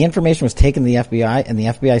 The information was taken to the FBI, and the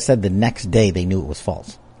FBI said the next day they knew it was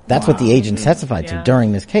false. That's what the agents testified to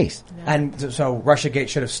during this case. And so Russiagate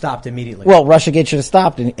should have stopped immediately. Well, Russiagate should have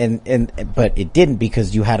stopped, but it didn't,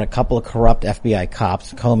 because you had a couple of corrupt FBI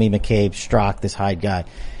cops, Comey, McCabe, Strzok, this Hyde guy,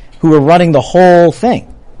 who were running the whole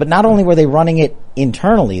thing. But not only were they running it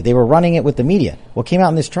internally, they were running it with the media. What came out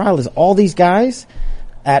in this trial is all these guys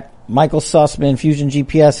at Michael Sussman, Fusion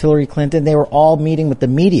GPS, Hillary Clinton, they were all meeting with the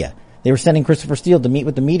media. They were sending Christopher Steele to meet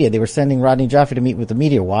with the media. They were sending Rodney Jaffe to meet with the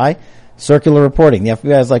media. Why? Circular reporting. The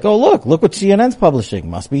FBI is like, oh, look what CNN's publishing.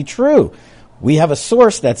 Must be true. We have a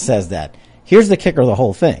source that says that. Here's the kicker of the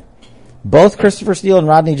whole thing. Both Christopher Steele and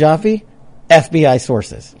Rodney Jaffe, FBI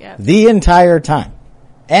sources. Yes. The entire time.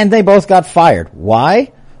 And they both got fired.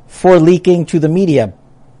 Why? For leaking to the media.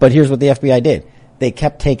 But here's what the FBI did. They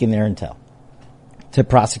kept taking their intel to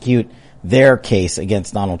prosecute their case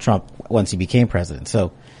against Donald Trump once he became president.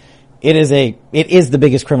 So it is the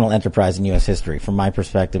biggest criminal enterprise in U.S. history from my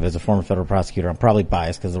perspective as a former federal prosecutor. I'm probably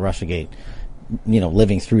biased because of Russiagate,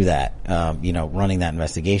 living through that, running that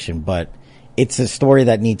investigation. But it's a story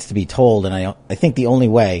that needs to be told. And I think the only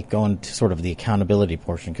way, going to sort of the accountability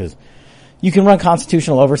portion, because you can run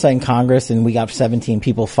constitutional oversight in Congress, and we got 17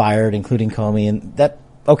 people fired, including Comey, and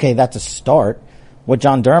that's a start. What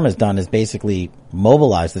John Durham has done is basically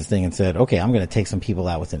mobilized this thing and said, okay, I'm going to take some people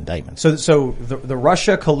out with indictments. So the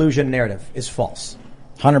Russia collusion narrative is false.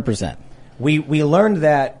 100%. We learned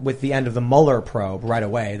that with the end of the Mueller probe right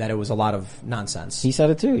away, that it was a lot of nonsense. He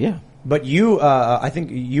said it too, yeah. But you, I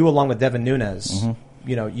think you along with Devin Nunes,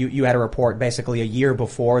 you had a report basically a year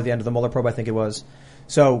before the end of the Mueller probe, I think it was.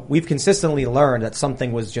 So we've consistently learned that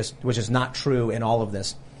something was just not true in all of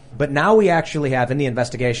this. But now we actually have in the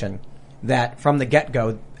investigation that from the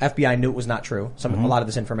get-go, FBI knew it was not true, a lot of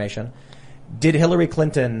this information. Did Hillary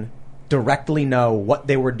Clinton directly know what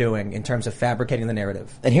they were doing in terms of fabricating the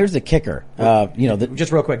narrative? And here's the kicker.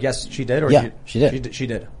 Just real quick, yes, she did? She did. She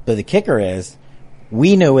did. But the kicker is,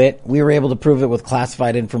 we knew it. We were able to prove it with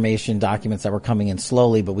classified information, documents that were coming in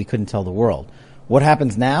slowly, but we couldn't tell the world. What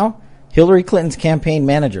happens now? Hillary Clinton's campaign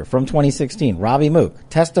manager from 2016, Robbie Mook,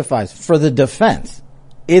 testifies for the defense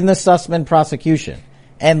in the Sussman prosecution,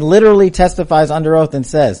 and literally testifies under oath and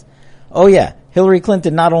says, oh yeah, Hillary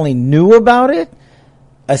Clinton not only knew about it,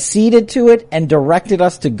 acceded to it, and directed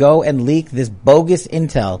us to go and leak this bogus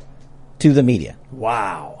intel to the media.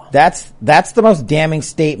 Wow. That's the most damning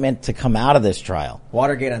statement to come out of this trial.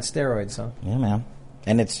 Watergate on steroids, huh? Yeah, man.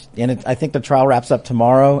 And I think the trial wraps up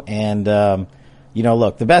tomorrow, and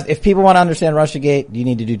look, the best, if people want to understand Russiagate, you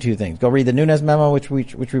need to do two things. Go read the Nunes memo, which we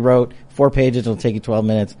wrote, 4 pages, it'll take you 12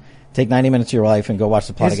 minminutes. Take 90 minutes of your life and go watch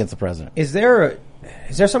the plot against the president. Is there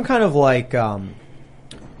some kind of like, how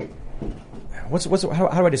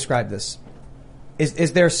do I describe this?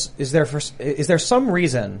 Is there some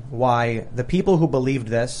reason why the people who believed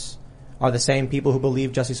this are the same people who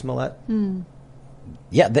believe Jussie Smollett?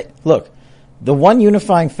 Yeah, look, the one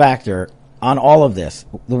unifying factor on all of this,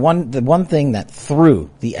 the one thing that threw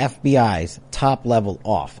the FBI's top level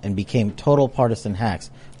off and became total partisan hacks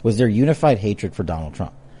was their unified hatred for Donald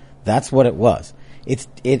Trump. That's what it was.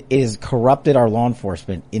 It is corrupted our law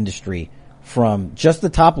enforcement industry from just the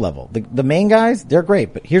top level. The main guys, they're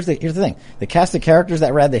great, but here's the thing. The cast of characters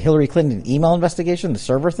that read the Hillary Clinton email investigation, the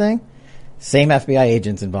server thing, same FBI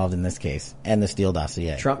agents involved in this case, and the Steele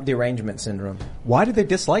dossier. Trump derangement syndrome. Why did they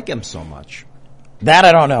dislike him so much? That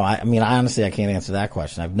I don't know. I honestly, I can't answer that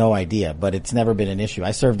question. I have no idea, but it's never been an issue.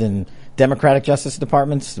 I served in Democratic Justice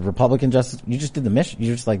Departments, Republican Justice. You just did the mission.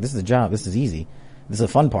 You're just like, this is a job. This is easy. This is the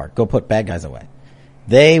fun part. Go put bad guys away.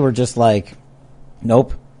 They were just like,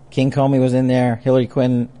 nope. King Comey was in there, Hillary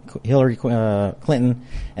Clinton,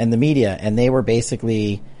 and the media, and they were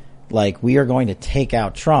basically like, we are going to take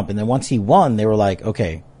out Trump. And then once he won, they were like,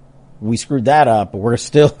 okay, we screwed that up, but we're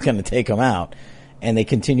still going to take them out. And they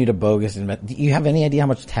continue to bogus. Do you have any idea how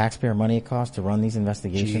much taxpayer money it costs to run these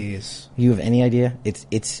investigations? Jeez. You have any idea?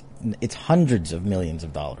 It's hundreds of millions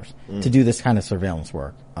of dollars to do this kind of surveillance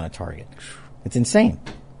work on a target. It's insane.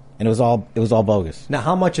 And it was all bogus. Now,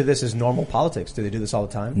 how much of this is normal politics? Do they do this all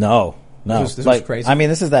the time? No. This was crazy. I mean,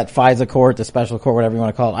 this is that FISA court, the special court, whatever you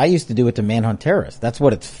want to call it. I used to do it to manhunt terrorists. That's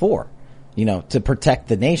what it's for. To protect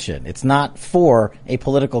the nation. It's not for a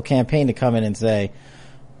political campaign to come in and say,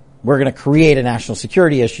 we're going to create a national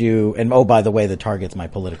security issue, and by the way, the target's my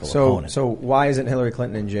political opponent. So why isn't Hillary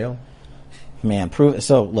Clinton in jail? Man,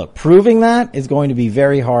 proving that is going to be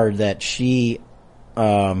very hard that she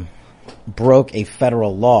broke a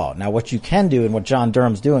federal law. Now, what you can do, and what John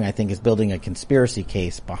Durham's doing, I think, is building a conspiracy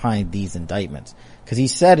case behind these indictments. Because he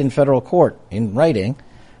said in federal court, in writing,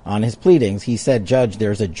 on his pleadings, he said, Judge,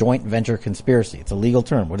 there's a joint venture conspiracy. It's a legal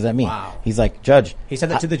term. What does that mean? Wow. He's like, Judge. He said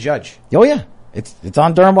that to the judge. Oh, yeah. It's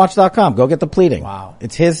on DurhamWatch.com. Go get the pleading. Wow.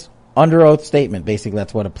 It's his under oath statement. Basically,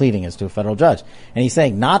 that's what a pleading is to a federal judge. And he's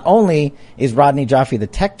saying not only is Rodney Jaffe, the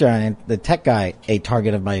tech guy, a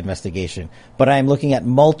target of my investigation, but I am looking at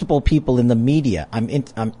multiple people in the media. I'm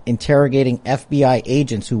interrogating FBI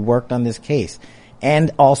agents who worked on this case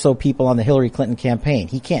and also people on the Hillary Clinton campaign.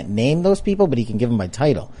 He can't name those people, but he can give them by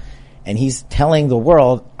title. And he's telling the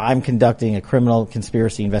world, I'm conducting a criminal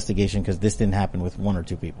conspiracy investigation because this didn't happen with one or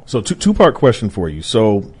two people. So two-part question for you.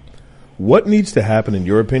 So what needs to happen, in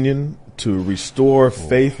your opinion, to restore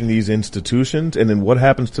faith in these institutions? And then what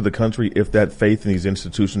happens to the country if that faith in these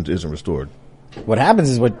institutions isn't restored? What happens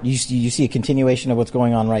is what you see a continuation of what's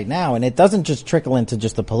going on right now. And it doesn't just trickle into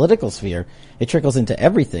just the political sphere. It trickles into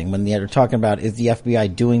everything when they're talking about, is the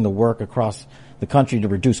FBI doing the work across the country to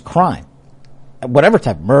reduce crime? Whatever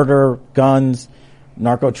type, murder, guns,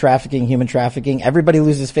 narco trafficking, human trafficking, everybody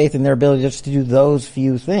loses faith in their ability just to do those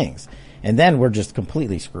few things. And then we're just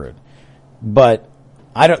completely screwed. But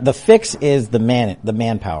the fix is the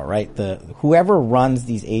manpower, right? Whoever runs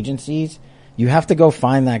these agencies, you have to go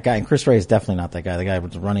find that guy. And Chris Wray is definitely not that guy. The guy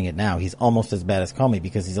who's running it now, he's almost as bad as Comey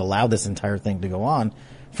because he's allowed this entire thing to go on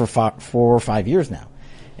for 4 or 5 years now.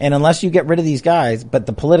 And unless you get rid of these guys, but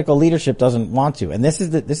the political leadership doesn't want to. And this is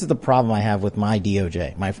the problem I have with my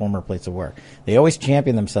DOJ, my former place of work. They always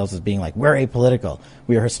champion themselves as being like, we're apolitical.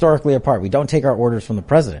 We are historically apart. We don't take our orders from the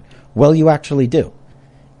president. Well, you actually do.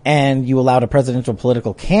 And you allowed a presidential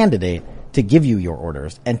political candidate to give you your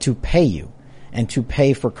orders and to pay you and to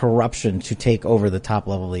pay for corruption to take over the top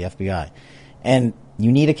level of the FBI. And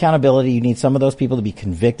you need accountability. You need some of those people to be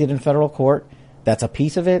convicted in federal court. That's a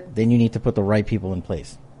piece of it. Then you need to put the right people in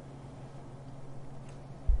place.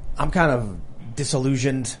 I'm kind of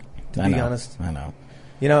disillusioned, to be honest. I know.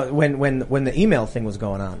 When the email thing was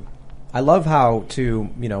going on, I love how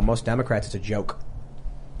most Democrats it's a joke.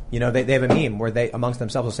 They have a meme where they amongst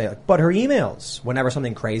themselves will say like, but her emails, whenever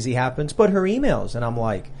something crazy happens, but her emails. And I'm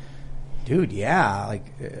like, dude, yeah, like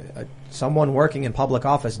someone working in public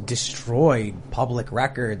office destroyed public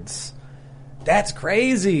records. That's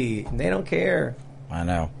crazy. They don't care. I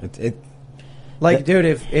know. Dude,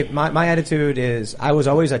 if my attitude is, I was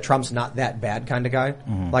always a Trump's not that bad kind of guy.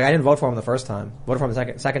 Mm-hmm. Like, I didn't vote for him the first time. Voted for him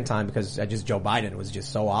the second time because Joe Biden was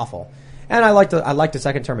just so awful. And I liked the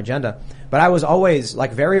second term agenda. But I was always,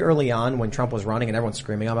 like, very early on when Trump was running and everyone's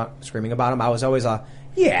screaming about him, I was always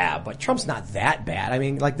yeah, but Trump's not that bad. I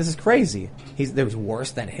mean, like, this is crazy. There was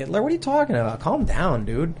worse than Hitler. What are you talking about? Calm down,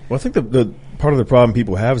 dude. Well, I think the part of the problem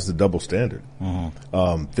people have is the double standard.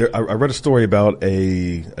 Mm-hmm. I read a story about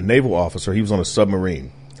a naval officer. He was on a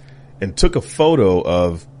submarine and took a photo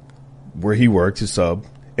of where he worked, his sub,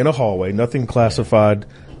 in a hallway, nothing classified,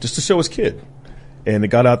 just to show his kid. And it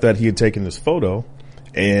got out that he had taken this photo,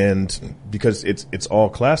 and because it's all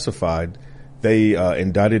classified, they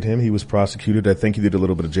indicted him. He was prosecuted. I think he did a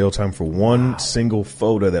little bit of jail time for one single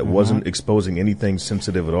photo that wasn't exposing anything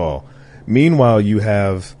sensitive at all. Meanwhile, you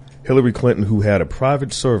have Hillary Clinton, who had a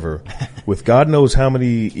private server with God knows how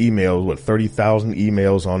many emails, 30,000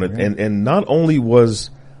 emails on it. And not only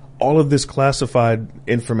was all of this classified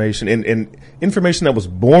information and information that was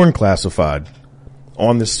born classified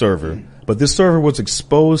on this server, but this server was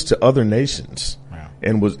exposed to other nations. Wow.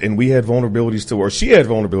 And we had vulnerabilities to, or she had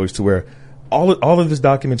vulnerabilities to where all of this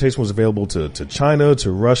documentation was available to China,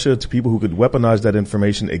 to Russia, to people who could weaponize that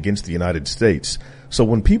information against the United States. So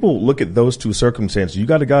when people look at those two circumstances, you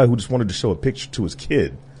got a guy who just wanted to show a picture to his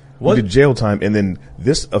kid, who did jail time, and then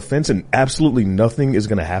this offense, and absolutely nothing is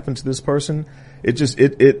going to happen to this person. I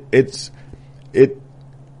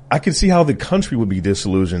can see how the country would be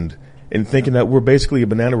disillusioned and thinking that we're basically a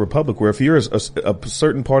banana republic where if you're a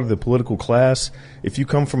certain part of the political class, if you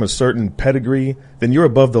come from a certain pedigree, then you're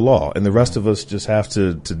above the law, and the rest of us just have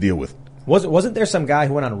to deal with it. Wasn't there some guy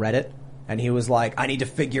who went on Reddit and he was like, I need to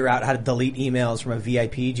figure out how to delete emails from a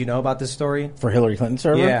VIP? Do you know about this story? For Hillary Clinton's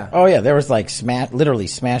server? Yeah. Oh yeah, there was like literally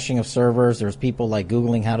smashing of servers. There was people like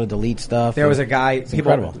Googling how to delete stuff. There was a guy,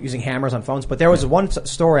 people incredible. using hammers on phones, but there was one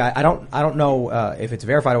story, I don't know if it's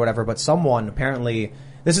verified or whatever, but someone apparently,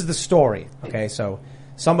 this is the story, okay, so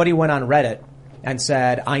somebody went on Reddit and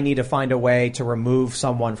said, I need to find a way to remove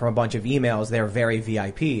someone from a bunch of emails, they're very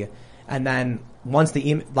VIP, and then once the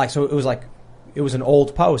email, it was an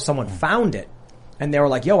old post, someone found it, and they were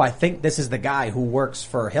like, yo, I think this is the guy who works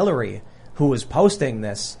for Hillary who was posting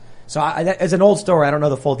this. So it's an old story, I don't know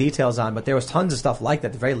the full details on, but there was tons of stuff like that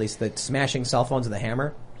at the very least, the smashing cell phones with a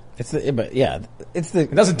hammer.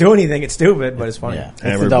 It doesn't do anything, it's stupid, but it's funny. Yeah.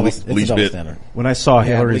 It's the double standard. When I saw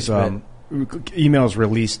Hillary's emails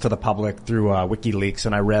released to the public through WikiLeaks,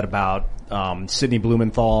 and I read about Sidney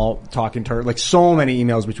Blumenthal talking to her, like so many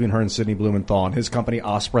emails between her and Sidney Blumenthal and his company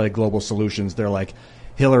Osprey Global Solutions. They're like,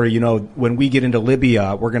 Hillary, when we get into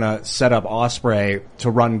Libya, we're going to set up Osprey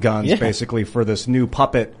to run guns basically for this new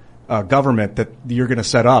puppet government that you're going to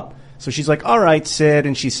set up. So she's like, all right, Sid,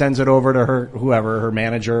 and she sends it over to her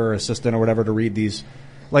manager or assistant or whatever to read these.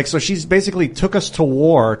 Like, so she's basically took us to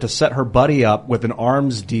war to set her buddy up with an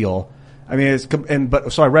arms deal. I mean,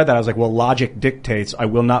 so I read that. I was like, well, logic dictates I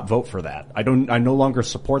will not vote for that. I no longer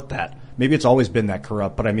support that. Maybe it's always been that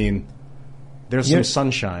corrupt, but I mean, there's some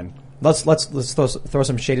sunshine. Let's throw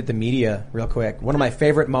some shade at the media real quick. One of my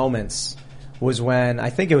favorite moments was when, I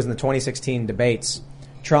think it was in the 2016 debates,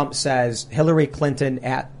 Trump says Hillary Clinton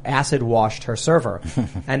acid washed her server.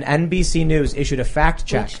 And NBC News issued a fact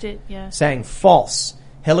check saying false.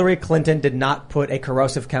 Hillary Clinton did not put a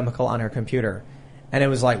corrosive chemical on her computer. And it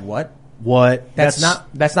was like, what? What? That's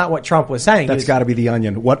not what Trump was saying. That's got to be The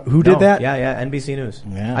Onion. What? Who did that? Yeah, NBC News.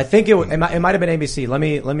 Yeah. I think it might have been ABC. Let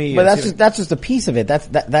me. But that's just a piece of it.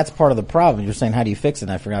 That's part of the problem. You're saying, how do you fix it?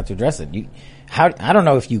 And I forgot to address it. I don't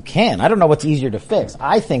know if you can. I don't know what's easier to fix.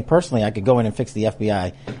 I think personally I could go in and fix the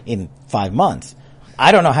FBI in 5 months.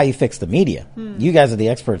 I don't know how you fix the media. You guys are the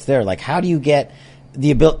experts there. Like, how do you get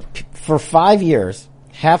the ability for 5 years?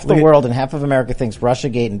 Half the world and half of America thinks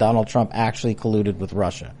Russiagate and Donald Trump actually colluded with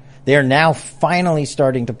Russia. They are now finally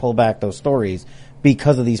starting to pull back those stories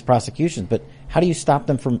because of these prosecutions. But how do you stop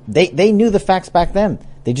them from? They knew the facts back then.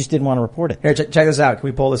 They just didn't want to report it. Here, check this out. Can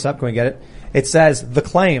we pull this up? Can we get it? It says, the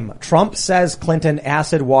claim. Trump says Clinton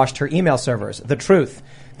acid washed her email servers. The truth.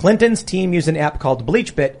 Clinton's team used an app called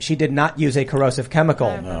BleachBit. She did not use a corrosive chemical.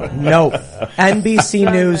 No.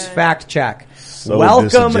 NBC News fact check. So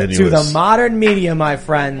welcome to the modern media, my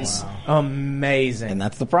friends. Wow. Amazing. And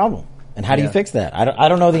that's the problem. And how do you fix that? I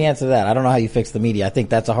don't know the answer to that. I don't know how you fix the media. I think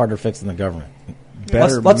that's a harder fix than the government.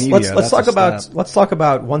 Let's talk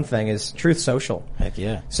about one thing is Truth Social. Heck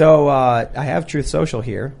yeah. So I have Truth Social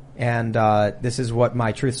here, and this is what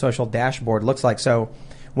my Truth Social dashboard looks like. So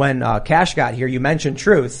when Kash got here, you mentioned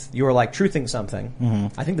truth. You were like truthing something.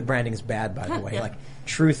 Mm-hmm. I think the branding is bad, by the way. Like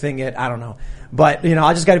truthing it. I don't know. But,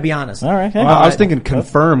 I just got to be honest. All right. Well, I was thinking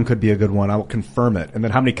confirm could be a good one. I'll confirm it. And then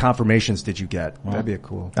how many confirmations did you get? Well, that'd be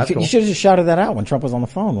cool. You should have just shouted that out when Trump was on the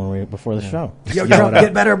phone before the show. Yo, Trump,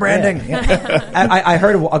 get better branding. Yeah. I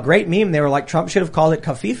heard a great meme. They were like, Trump should have called it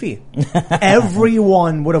Kafifi.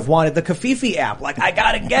 Everyone would have wanted the Kafifi app. Like, I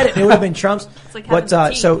got to get it. It would have been Trump's. Like but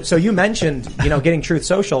so you mentioned, getting Truth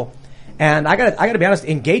Social. And I got to be honest,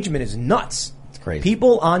 engagement is nuts. Crazy.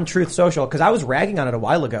 People on Truth Social, because I was ragging on it a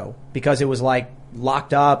while ago because it was like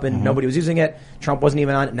locked up and nobody was using it. Trump wasn't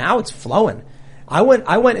even on it. Now it's flowing. I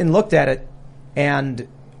went and looked at it, and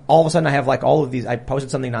all of a sudden I have like all of these. I posted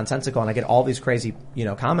something nonsensical and I get all these crazy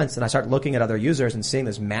comments, and I start looking at other users and seeing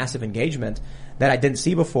this massive engagement that I didn't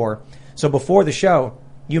see before. So before the show,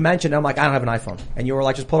 you mentioned, I'm like, I don't have an iPhone, and you were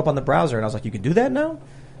like, just pull it up on the browser, and I was like, you can do that now?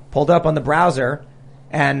 Pulled it up on the browser.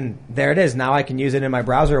 And there it is. Now I can use it in my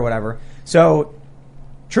browser or whatever. So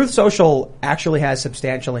Truth Social actually has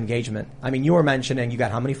substantial engagement. I mean, you were mentioning you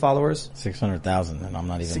got how many followers? 600,000, and I'm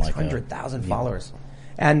not even 600,000 followers.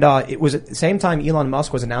 And it was at the same time Elon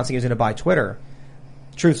Musk was announcing he was going to buy Twitter.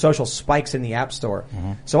 Truth Social spikes in the App Store.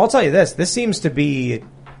 Mm-hmm. So I'll tell you this. This seems to be,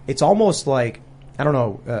 it's almost like, I don't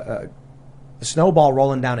know, a snowball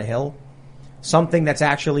rolling down a hill. Something that's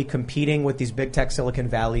actually competing with these big tech Silicon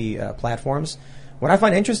Valley platforms. What I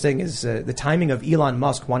find interesting is the timing of Elon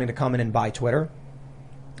Musk wanting to come in and buy Twitter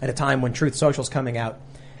at a time when Truth Social is coming out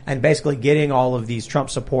and basically getting all of these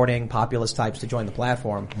Trump-supporting populist types to join the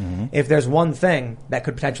platform. Mm-hmm. If there's one thing that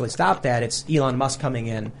could potentially stop that, it's Elon Musk coming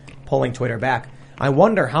in, pulling Twitter back. I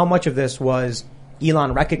wonder how much of this was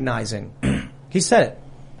Elon recognizing, he said it,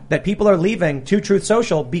 that people are leaving to Truth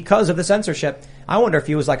Social because of the censorship. I wonder if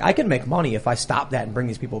he was like, I can make money if I stop that and bring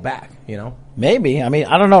these people back, you know? Maybe. I mean,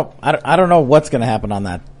 I don't know. I don't know what's going to happen on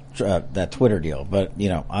that Twitter deal, but you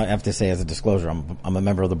know, I have to say as a disclosure, I'm a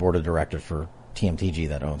member of the board of directors for TMTG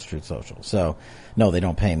that owns Truth Social. So no, they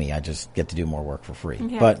don't pay me. I just get to do more work for free.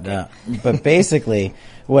 Yeah, but basically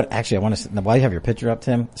I want to, while you have your picture up,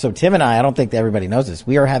 Tim. So Tim and I don't think that everybody knows this.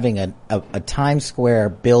 We are having a Times Square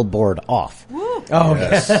billboard off. Woo. Oh,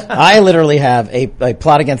 yes. I literally have a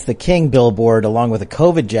Plot Against the King billboard along with a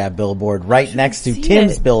COVID jab billboard right next to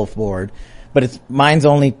Tim's billboard. But mine's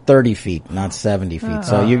only 30 feet, not 70 feet.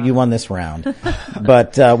 So you won this round.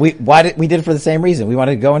 But, we did it for the same reason. We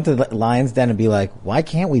wanted to go into the Lion's Den and be like, why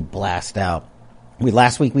can't we blast out?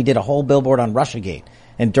 Last week we did a whole billboard on Russiagate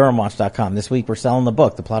and DurhamWatch.com. This week we're selling the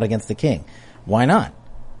book, The Plot Against the King. Why not?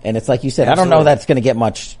 And it's like you said, Absolutely. I don't know that's going to get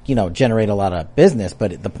much, generate a lot of business,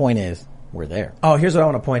 but the point is, we're there. Oh, here's what I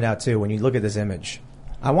want to point out too. When you look at this image,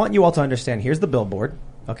 I want you all to understand, here's the billboard.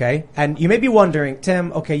 Okay. And you may be wondering,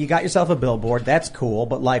 Tim, okay, you got yourself a billboard. That's cool.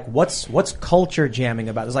 But like, what's culture jamming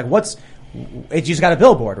about? It's like, you just got a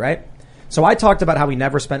billboard, right? So I talked about how we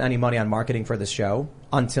never spent any money on marketing for this show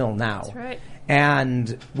until now. That's right.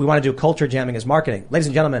 And we want to do culture jamming as marketing. Ladies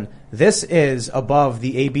and gentlemen, this is above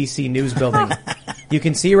the ABC News building. You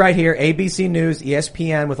can see right here, ABC News,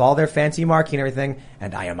 ESPN with all their fancy marquee and everything.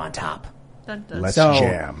 And I am on top. Dun, dun. Let's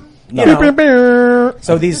jam.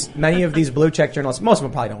 So many of these blue check journalists, most of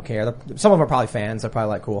them probably don't care. Some of them are probably fans. They're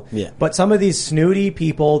probably like, cool. Yeah. But some of these snooty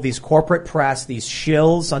people, these corporate press, these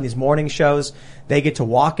shills on these morning shows, they get to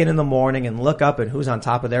walk in the morning and look up at who's on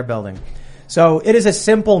top of their building. So it is a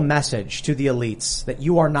simple message to the elites that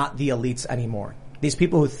you are not the elites anymore. These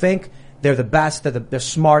people who think they're the best, they're the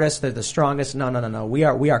smartest, they're the strongest. No. We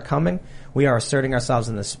are coming. We are asserting ourselves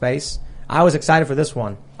in this space. I was excited for this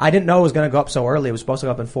one. I didn't know it was going to go up so early. It was supposed to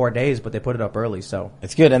go up in 4 days, but they put it up early, so.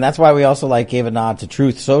 It's good, and that's why we also gave a nod to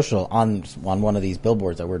Truth Social on one of these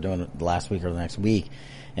billboards that we're doing last week or the next week.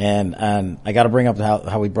 And I got to bring up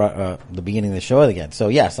how we brought the beginning of the show again. So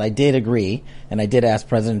yes, I did agree, and I did ask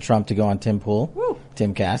President Trump to go on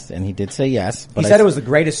Timcast, and he did say yes. But he said it was the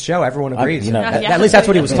greatest show. Everyone agrees. At least that's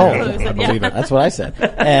what he was told. I believe it. That's what I said.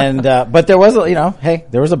 And but there was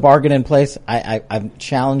there was a bargain in place. I'm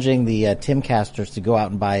challenging the Timcasters to go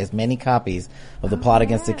out and buy as many copies of The Plot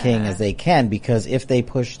Against the King as they can, because if they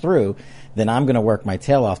push through, then I'm going to work my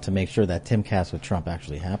tail off to make sure that Timcast with Trump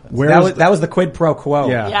actually happens. That was the quid pro quo.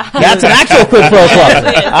 Yeah. That's an actual quid pro quo.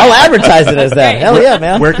 I'll advertise it as that. Hell yeah,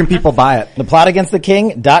 man. Where can people buy it?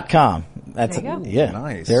 ThePlotAgainstTheKing.com. That's there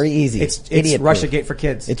nice. Very easy. It's Russiagate for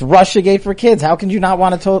kids. It's Russiagate for kids. How can you not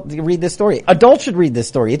want to read this story? Adults should read this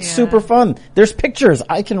story. It's super fun. There's pictures.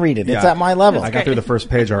 I can read it. It's at my level. I got through the first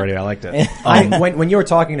page already. I liked it. When you were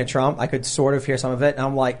talking to Trump, I could sort of hear some of it, and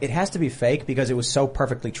I'm like, it has to be fake because it was so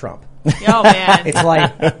perfectly Trump. Oh man, it's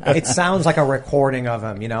like it sounds like a recording of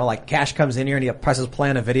him. Like Kash comes in here and he presses play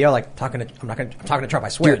on a video, I'm talking to Trump. I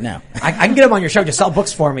swear. Do it now. I can get him on your show. Just sell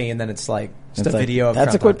books for me, and then it's like just a video of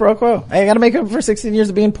that's Trump. A quid pro quo. Hey, I got to make up for 16 years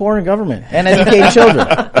of being poor in government and educating children.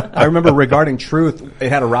 I remember regarding Truth, it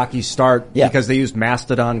had a rocky start because they used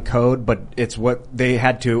Mastodon code, but it's what they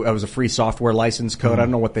had to. It was a free software license code. I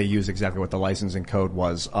don't know what they used exactly, what the licensing code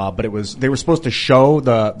was, but they were supposed to show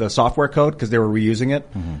the software code because they were reusing it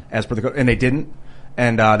as per the code, and they didn't.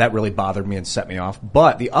 And that really bothered me and set me off.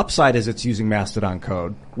 But the upside is it's using Mastodon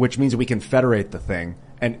code, which means that we can federate the thing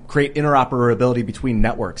and create interoperability between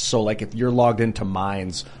networks. So if you're logged into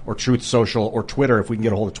Minds or Truth Social or Twitter, if we can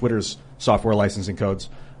get a hold of Twitter's software licensing codes,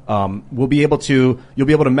 you'll be able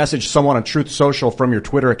to message someone on Truth Social from your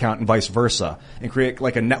Twitter account and vice versa and create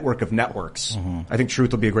a network of networks. I think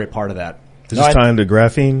Truth will be a great part of that. Does this tie into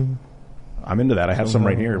graphene? I'm into that. I have some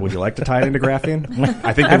right here. Would you like to tie it into graphene?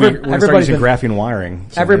 I think we're starting using graphene wiring.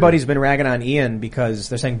 So everybody's been ragging on Ian because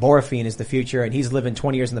they're saying borphine is the future and he's living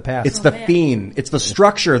 20 years in the past. It's the phene. It's the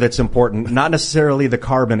structure that's important, not necessarily the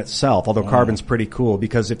carbon itself, although carbon's pretty cool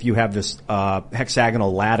because if you have this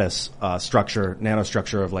hexagonal lattice structure,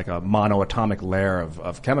 nanostructure of a monoatomic layer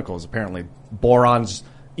of chemicals, apparently boron's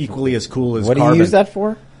equally as cool as carbon. What do you use that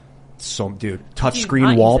for? So, dude,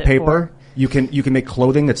 touchscreen wallpaper. You can make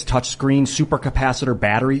clothing that's touchscreen, supercapacitor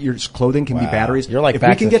battery. Your clothing can be batteries. You're like if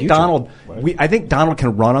Back we can to the get Future. Donald, I think Donald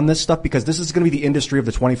can run on this stuff because this is going to be the industry of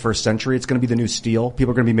the 21st century. It's going to be the new steel.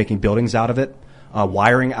 People are going to be making buildings out of it,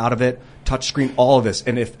 wiring out of it, touchscreen, all of this.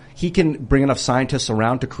 And if he can bring enough scientists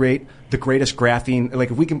around to create the greatest graphene,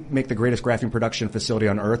 if we can make the greatest graphene production facility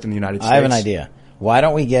on Earth in the United States. I have an idea. Why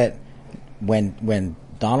don't we get when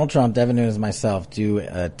Donald Trump, Devin Nunes, and myself do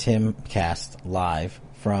a Timcast live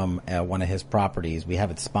from one of his properties. We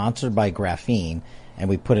have it sponsored by Graphene, and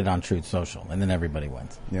we put it on Truth Social, and then everybody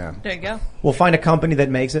wins. Yeah. There you go. We'll find a company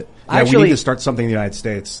that makes it. Yeah, we need to start something in the United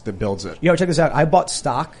States that builds it. Check this out. I bought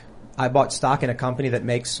stock in a company that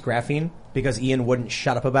makes graphene because Ian wouldn't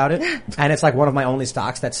shut up about it. And it's like one of my only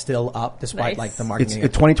stocks that's still up despite like the market.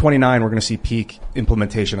 It's 2029, we're going to see peak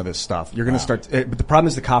implementation of this stuff. You're going to start, but the problem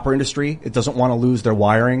is the copper industry, it doesn't want to lose their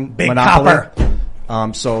wiring Big monopoly.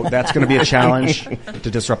 copper. So that's going to be a challenge to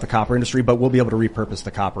disrupt the copper industry, but we'll be able to repurpose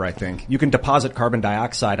the copper, I think. You can deposit carbon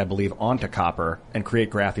dioxide, I believe, onto copper and create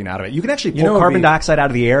graphene out of it. You can actually pull carbon dioxide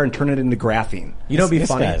out of the air and turn it into graphene. It'd be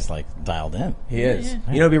funny. This guy's like dialed in. He is.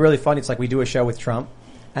 Yeah. It'd be really funny. It's like we do a show with Trump,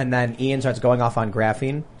 and then Ian starts going off on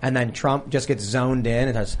graphene, and then Trump just gets zoned in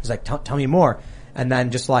and he's like, tell me more. And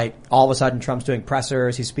then just like all of a sudden Trump's doing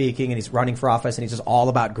pressers, he's speaking and he's running for office and he's just all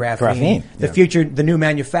about graphene. The future, the new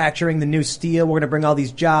manufacturing, the new steel, we're going to bring all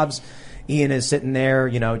these jobs. Ian is sitting there,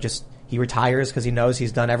 just he retires because he knows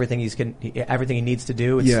he's done everything everything he needs to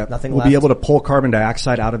do. It's nothing left. We'll be able to pull carbon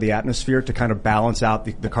dioxide out of the atmosphere to kind of balance out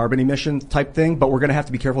the carbon emission type thing, but we're going to have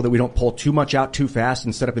to be careful that we don't pull too much out too fast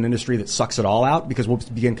and set up an industry that sucks it all out because we'll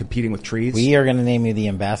begin competing with trees. We are going to name you the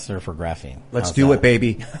ambassador for graphene. Let's do it,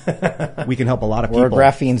 baby. We can help a lot of people. Or a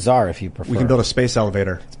graphene czar if you prefer. We can build a space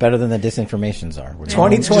elevator. It's better than the disinformation czar.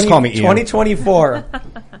 2020, just call me Ian. 2024,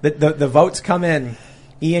 the votes come in.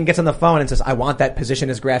 Ian gets on the phone and says, I want that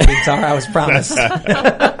position as graphene czar I was promised.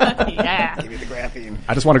 Yeah. Give me the graphene.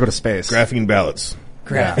 I just want to go to space. Graphene ballots.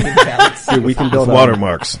 Graphene ballots. Dude, we can build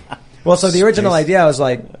watermarks. Well, so the original idea was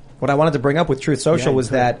like, what I wanted to bring up with Truth Social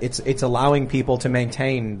was that it's allowing people to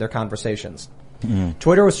maintain their conversations. Mm-hmm.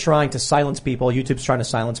 Twitter was trying to silence people. YouTube's trying to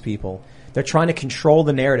silence people. They're trying to control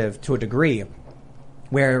the narrative to a degree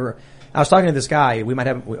where I was talking to this guy.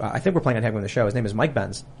 I think we're planning on having him on the show. His name is Mike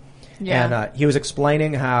Benz. Yeah. And he was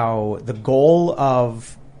explaining how the goal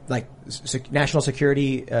of like national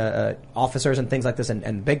security officers and things like this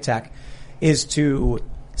and big tech is to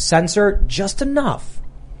censor just enough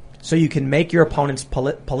so you can make your opponents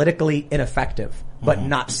politically ineffective, but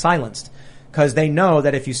not silenced. Because they know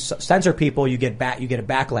that if you censor people, you get a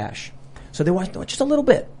backlash. So they want just a little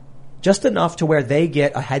bit, just enough to where they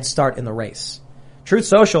get a head start in the race. Truth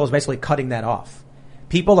Social is basically cutting that off.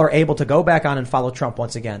 People are able to go back on and follow Trump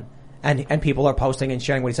once again. And people are posting and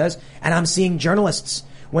sharing what he says. And I'm seeing journalists.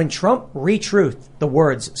 When Trump re-truthed the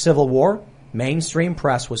words civil war, mainstream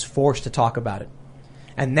press was forced to talk about it.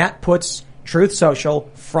 And that puts Truth Social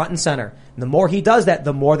front and center. And the more he does that,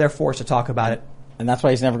 the more they're forced to talk about it. And that's why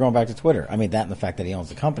he's never going back to Twitter. I mean, that and the fact that he owns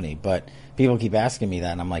the company. But people keep asking me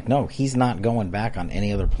that, and I'm like, no, he's not going back on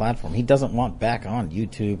any other platform. He doesn't want back on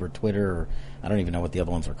YouTube or Twitter, or I don't even know what the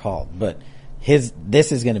other ones are called. But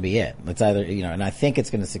this is going to be it. It's either, and I think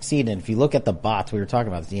it's going to succeed. And if you look at the bots, we were talking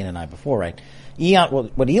about this, Ian and I, before, right?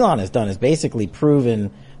 What Elon has done is basically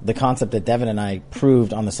proven the concept that Devin and I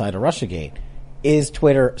proved on the side of Russiagate. Is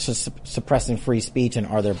Twitter suppressing free speech, and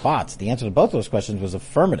are there bots? The answer to both those questions was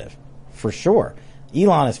affirmative, for sure.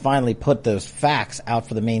 Elon has finally put those facts out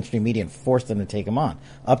for the mainstream media and forced them to take them on.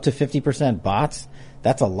 Up to 50% bots,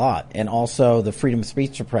 that's a lot. And also the freedom of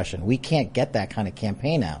speech suppression. We can't get that kind of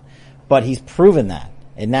campaign out. But he's proven that.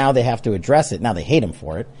 And now they have to address it. Now they hate him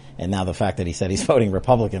for it. And now the fact that he said he's voting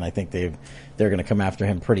Republican, I think they're going to come after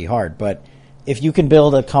him pretty hard. But if you can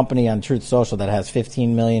build a company on Truth Social that has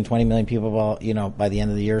 15 million, 20 million people, by the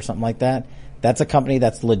end of the year or something like that, that's a company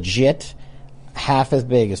that's legit half as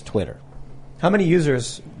big as Twitter. How many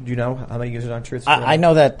users do you know? How many users on Truth? I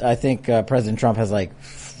know that I think President Trump has like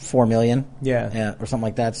 4 million. Yeah. Or something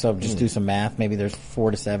like that. So just do some math. Maybe there's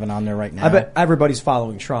 4 to 7 on there right now. I bet everybody's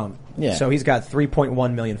following Trump. Yeah. So he's got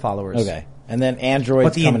 3.1 million followers. Okay. And then Android's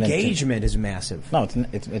But the coming engagement is massive. No, it's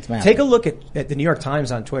massive. Take a look at the New York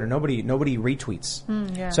Times on Twitter. Nobody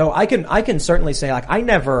retweets. Yeah. So I can certainly say, like, I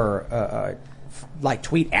never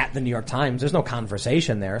tweet at the New York Times. There's no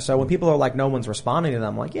conversation there. So when people are like, no one's responding to them,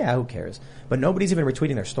 I'm like, yeah, who cares? But nobody's even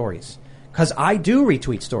retweeting their stories. Because I do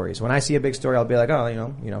retweet stories. When I see a big story, I'll be like,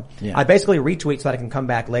 oh, Yeah. I basically retweet so that I can come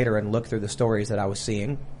back later and look through the stories that I was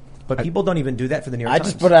seeing. But people don't even do that for the New York Times.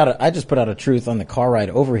 I just put out a truth on the car ride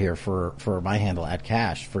over here for my handle at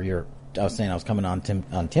Kash for your. I was saying I was coming on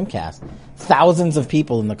Timcast. Thousands of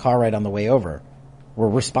people in the car ride on the way over were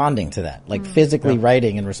responding to that, like physically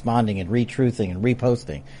writing and responding and retruthing and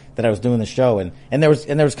reposting that I was doing the show, and there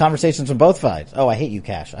was conversations from both sides. Oh, I hate you,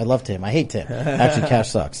 Kash. I love Tim. I hate Tim. Actually,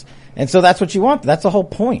 Kash sucks. And so that's what you want. That's the whole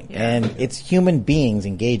point. Yeah. And it's human beings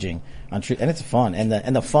engaging on truth, and it's fun. And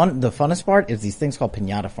the funnest part is these things called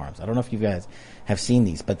piñata farms. I don't know if you guys have seen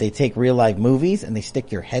these, but they take real life movies and they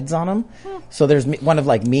stick your heads on them. So there's one of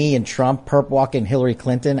like me and Trump perp walking Hillary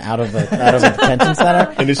Clinton out of a detention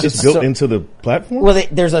center. And it's just built into the platform? Well,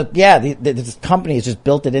 this company has just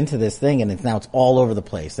built it into this thing, and it's all over the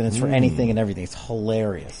place, and it's for anything and everything. It's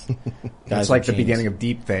hilarious. It's like the beginning of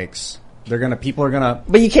deep fakes. People are gonna.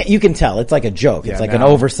 But you can tell it's like a joke. It's like an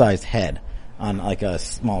oversized head on like a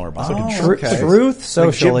smaller body. Truth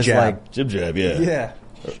Social is like Jib Jab, yeah. Yeah.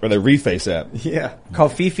 Or the Reface app. Yeah.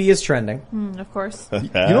 Covfefe is trending. Of course.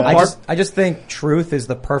 I just think Truth is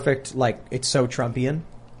the perfect, like, it's so Trumpian,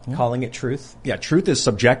 calling it Truth. Yeah, truth is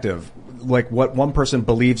subjective. Like what one person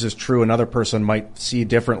believes is true, another person might see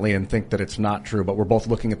differently and think that it's not true, but we're both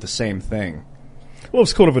looking at the same thing. Well,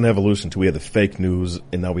 it's kind of an evolution too. We had the fake news,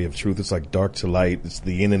 and now we have truth. It's like dark to light. It's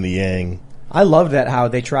the yin and the yang. I love that how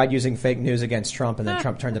they tried using fake news against Trump, and then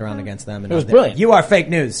Trump turned it around against them. And it was brilliant. You are fake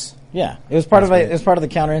news. Yeah, it was part of the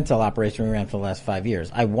counter intel operation we ran for the last 5 years.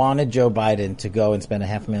 I wanted Joe Biden to go and spend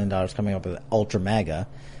 $500,000 coming up with Ultra MAGA.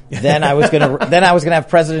 Then I was gonna have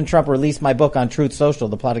President Trump release my book on Truth Social,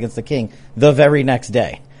 The Plot Against the King, the very next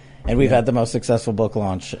day. And we've had the most successful book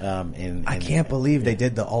launch I can't believe they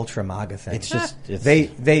did the Ultra MAGA thing. It's just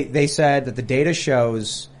they said that the data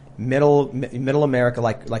shows middle America,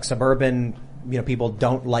 like suburban, people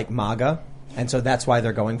don't like MAGA, and so that's why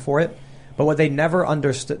they're going for it. But what they never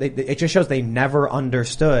understood, it just shows they never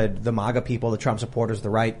understood the MAGA people, the Trump supporters, the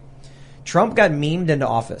right. Trump got memed into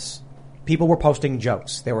office. People were posting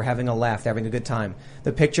jokes. They were having a laugh. They're having a good time.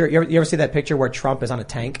 The picture, you ever see that picture where Trump is on a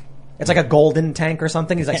tank? It's like a golden tank or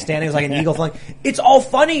something. He's like standing, it's like an eagle flying. It's all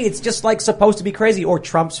funny. It's just like supposed to be crazy. Or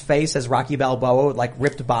Trump's face as Rocky Balboa, like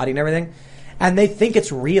ripped body and everything. And they think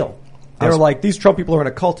it's real. They're like, these Trump people are in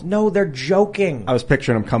a cult. No, they're joking. I was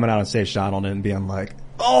picturing him coming out on stage, Donald, and being like,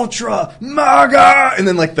 Ultra MAGA! And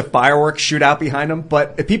then like the fireworks shoot out behind him.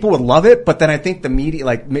 But people would love it, but then I think the media,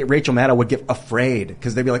 like Rachel Maddow, would get afraid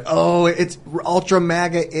because they'd be like, oh, it's Ultra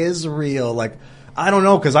MAGA is real. Like, I don't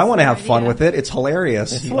know, because I want to have fun with it. It's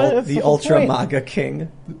hilarious. The Ultra MAGA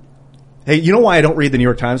king. Hey, you know why I don't read the New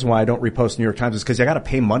York Times and why I don't repost the New York Times is because I got to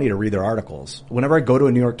pay money to read their articles. Whenever I go to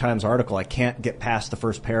a New York Times article, I can't get past the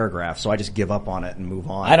first paragraph, so I just give up on it and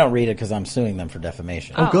move on. I don't read it because I'm suing them for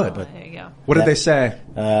defamation. Oh, good. There you go. What did they say?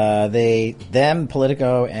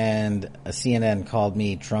 Politico and CNN called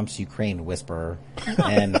me Trump's Ukraine whisperer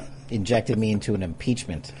and injected me into an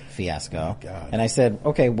impeachment fiasco. God. And I said,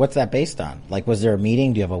 okay, what's that based on? Like, was there a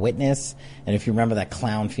meeting? Do you have a witness? And if you remember, that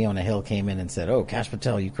clown Fiona Hill came in and said, oh, Kash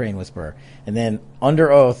Patel, Ukraine whisperer. And then under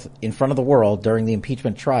oath in front of the world during the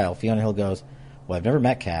impeachment trial, Fiona Hill goes, well, I've never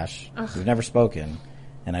met Kash. We've never spoken,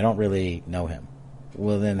 and I don't really know him.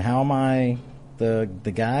 Well, then how am I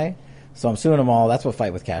the guy? So I'm suing them all. That's what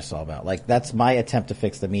Fight with Kash is all about. Like, that's my attempt to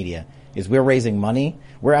fix the media. Is we're raising money.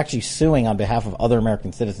 We're actually suing on behalf of other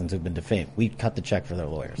American citizens who've been defamed. We cut the check for their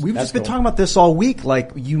lawyers. We've just been talking about this all week.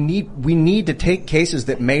 Like, we need to take cases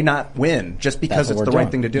that may not win just because it's the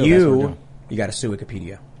right thing to do. You got to sue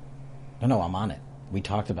Wikipedia. No, I'm on it. We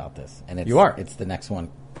talked about this, and you are. It's the next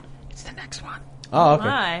one. It's the next one. Oh, okay.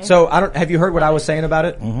 My. So have you heard what I was saying about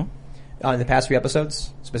it? Mm-hmm. In the past few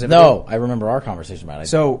episodes, specifically? No, I remember our conversation about it.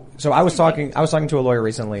 So I was talking to a lawyer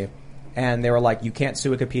recently, and they were like, you can't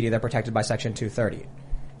sue Wikipedia, they're protected by Section 230.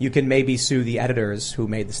 You can maybe sue the editors who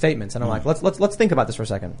made the statements. And I'm like, let's think about this for a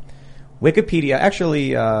second. Wikipedia, actually,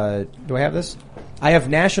 do I have this? I have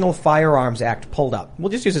National Firearms Act pulled up. We'll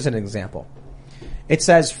just use this as an example. It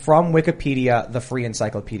says, from Wikipedia, the free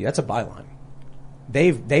encyclopedia. That's a byline.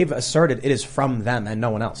 They've asserted it is from them and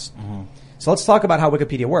no one else. Mm-hmm. So let's talk about how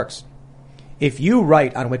Wikipedia works. If you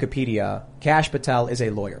write on Wikipedia, Kash Patel is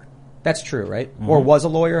a lawyer. That's true, right? Mm-hmm. Or was a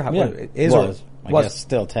lawyer? I guess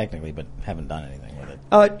still technically, but haven't done anything with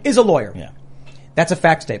it. Is a lawyer. Yeah. That's a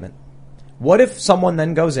fact statement. What if someone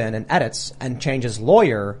then goes in and edits and changes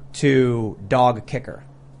lawyer to dog kicker?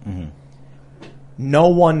 Mm-hmm. No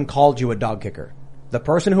one called you a dog kicker. The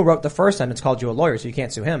person who wrote the first sentence called you a lawyer, so you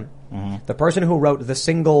can't sue him. Mm-hmm. The person who wrote the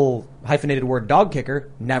single hyphenated word dog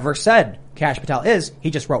kicker never said Kash Patel is. He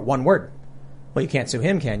just wrote one word. Well, you can't sue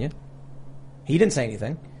him, can you? He didn't say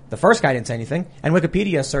anything. The first guy didn't say anything. And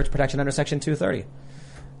Wikipedia search protection under Section 230.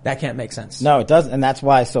 That can't make sense. No, it doesn't. And that's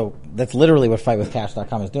why, so that's literally what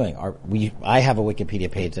fightwithkash.com is doing. I have a Wikipedia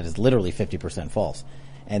page that is literally 50% false.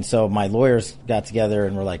 And so my lawyers got together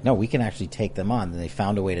and were like, no, we can actually take them on. And they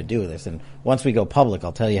found a way to do this. And once we go public,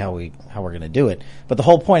 I'll tell you how we're going to do it. But the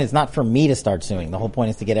whole point is not for me to start suing. The whole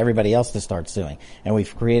point is to get everybody else to start suing. And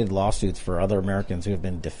we've created lawsuits for other Americans who have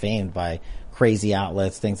been defamed by crazy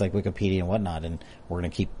outlets, things like Wikipedia and whatnot. And we're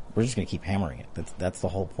going to keep we're just going to keep hammering it. That's the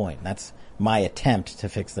whole point. That's my attempt to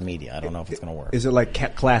fix the media. I don't know if it's going to work. Is it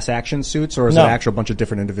like class action suits, or is it actual bunch of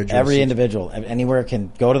different individuals? Every individual. Anywhere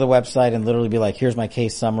can go to the website and literally be like, here's my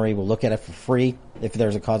case summary. We'll look at it for free. If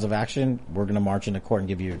there's a cause of action, we're going to march into court and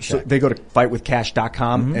give you a check. So they go to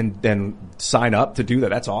fightwithcash.com and then sign up to do that.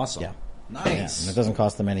 That's awesome. Yeah. Nice. Yeah, and it doesn't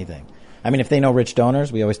cost them anything. I mean, if they know rich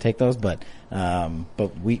donors, we always take those, but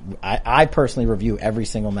I personally review every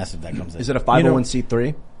single message that comes in. Is it a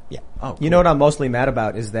 501c3? Yeah. Oh, cool. You know what I'm mostly mad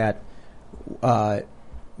about is that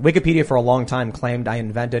Wikipedia for a long time claimed I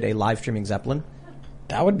invented a live streaming Zeppelin.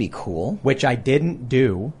 That would be cool. Which I didn't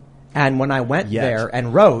do. And when I went there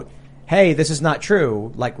and wrote, hey, this is not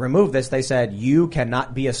true, like remove this, they said, you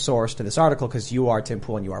cannot be a source to this article because you are Tim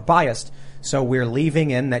Pool and you are biased. So we're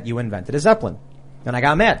leaving in that you invented a Zeppelin. And I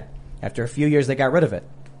got mad. After a few years, they got rid of it.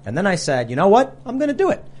 And then I said, you know what? I'm going to do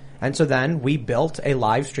it. And so then we built a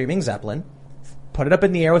live streaming Zeppelin, put it up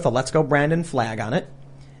in the air with a Let's Go Brandon flag on it.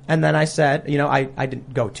 And then I said, I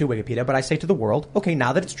didn't go to Wikipedia, but I say to the world, okay,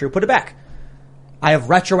 now that it's true, put it back. I have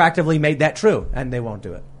retroactively made that true, and they won't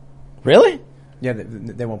do it. Really? Yeah,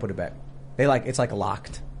 they won't put it back. It's like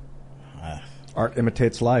locked. Art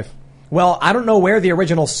imitates life. Well, I don't know where the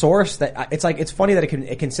original source it's funny that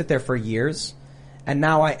it can sit there for years. And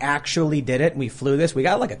now I actually did it and we flew this. We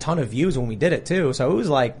got like a ton of views when we did it too. So it was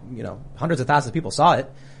like, hundreds of thousands of people saw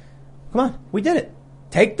it. Come on, we did it.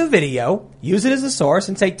 Take the video, use it as a source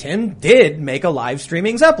and say Tim did make a live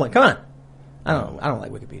streaming Zeppelin. Come on. I don't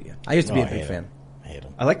like Wikipedia. I used to be a big fan.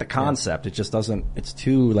 I like the concept. It just doesn't, it's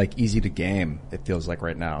too easy to game. It feels like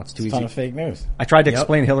right now. It's too easy. Ton of fake news. I tried to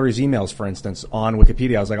explain Hillary's emails, for instance, on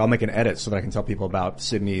Wikipedia. I was like, I'll make an edit so that I can tell people about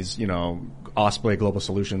Sydney's, Osprey Global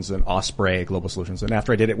Solutions and Osprey Global Solutions. And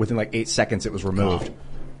after I did it, within 8 seconds, it was removed.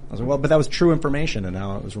 I was like, well, but that was true information and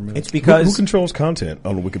now it was removed. It's because who controls content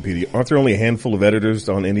on Wikipedia? Aren't there only a handful of editors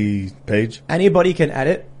on any page? Anybody can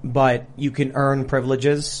edit, but you can earn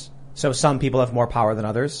privileges. So some people have more power than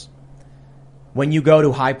others. When you go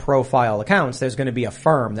to high-profile accounts, there's going to be a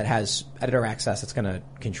firm that has editor access that's going to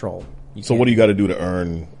control. So what do you got to do to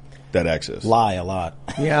earn that access? Lie a lot.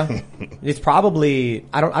 Yeah. It's probably,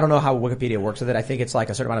 I don't know how Wikipedia works with it. I think it's like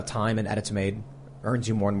a certain amount of time and edits made earns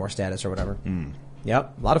you more and more status or whatever.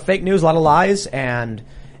 Yep. A lot of fake news, a lot of lies, and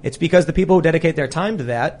it's because the people who dedicate their time to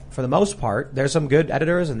that, for the most part, there's some good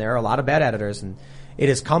editors and there are a lot of bad editors, and it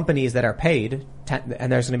is companies that are paid, and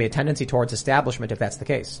there's going to be a tendency towards establishment if that's the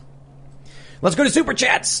case. Let's go to Super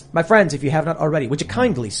Chats. My friends, if you have not already, would you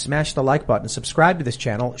kindly smash the like button, subscribe to this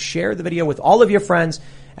channel, share the video with all of your friends,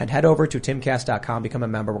 and head over to timcast.com, become a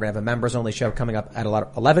member. We're going to have a members-only show coming up at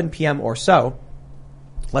 11 p.m. or so.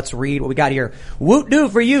 Let's read what we got here. Woot Doo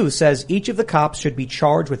for You says each of the cops should be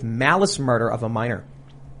charged with malice murder of a minor.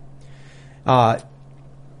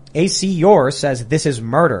 AC Yours says this is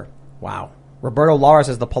murder. Wow. Roberto Lara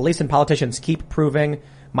says the police and politicians keep proving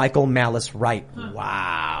Michael Malice right.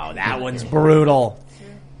 Wow, that one's brutal.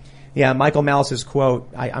 Yeah, Michael Malice's quote,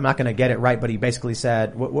 I'm not going to get it right, but he basically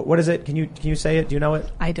said, what is it? Can you say it? Do you know it?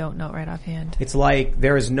 I don't know it right offhand. It's like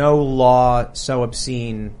there is no law so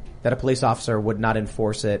obscene that a police officer would not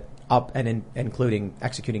enforce it up and including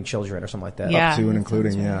executing children or something like that. Yeah, up to and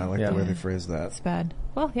including, I like the way they phrase that. It's bad.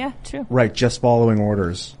 Well, yeah, true. Right, just following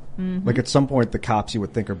orders. Mm-hmm. Like at some point the cops you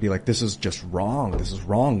would think would be like, this is just wrong. This is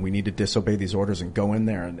wrong. We need to disobey these orders and go in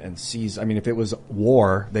there and seize. I mean, if it was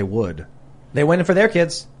war, they would. They went in for their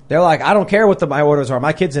kids. They're like, I don't care what my orders are.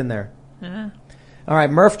 My kid's in there. All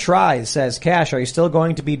right. Murph Tries says, Cash, are you still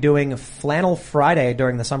going to be doing Flannel Friday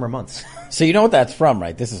during the summer months? So you know what that's from,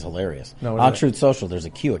 right? This is hilarious. No, on Truth Social, there's a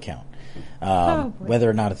Q account. Whether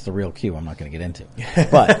or not it's the real Q, I'm not going to get into.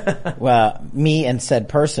 But me and said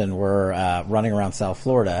person were running around South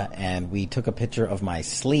Florida, and we took a picture of my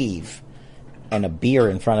sleeve and a beer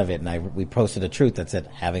in front of it, and we posted a truth that said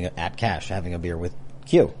at Cash having a beer with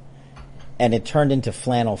Q, and it turned into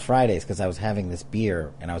Flannel Fridays because I was having this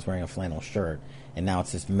beer and I was wearing a flannel shirt, and now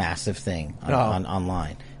it's this massive thing on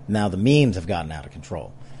online. Now the memes have gotten out of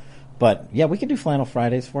control, but yeah, we could do Flannel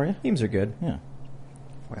Fridays for you. Memes are good. Yeah,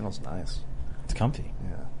 flannel's nice. It's comfy.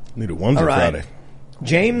 Yeah. Need a onesie Friday.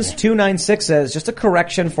 James296 says, just a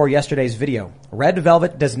correction for yesterday's video. Red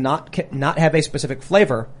velvet does not have a specific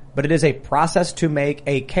flavor, but it is a process to make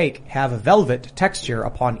a cake have velvet texture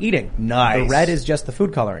upon eating. Nice. The red is just the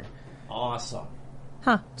food coloring. Awesome.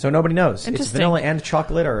 Huh. So nobody knows. It's Interesting. vanilla and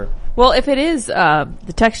chocolate or... Well, if it is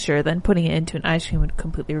the texture, then putting it into an ice cream would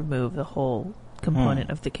completely remove the whole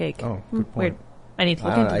component of the cake. Oh, good point. Weird. I need to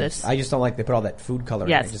look into this. I just don't like they put all that food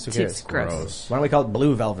coloring in. It's gross. Why don't we call it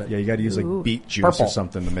blue velvet? Yeah, you got to use like beet juice Purple. or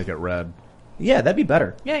something to make it red. Yeah, that'd be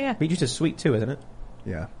better. Yeah. Beet juice is sweet too, isn't it?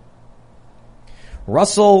 Yeah.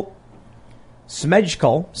 Russell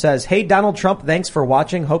Smejkal says, "Hey Donald Trump, thanks for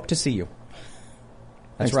watching. Hope to see you."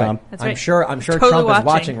 That's Thanks, right. Tom. That's I'm right. sure Totally Trump watching. is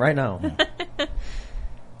watching right now.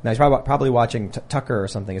 No, he's probably watching Tucker or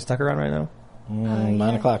something. Is Tucker on right now? 9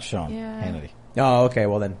 o'clock, Sean Yeah. Hannity. Oh, okay.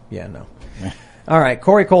 Well then, yeah, no. All right.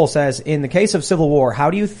 Corey Cole says, in the case of civil war, how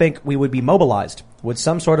do you think we would be mobilized? Would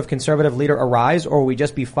some sort of conservative leader arise, or would we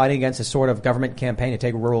just be fighting against a sort of government campaign to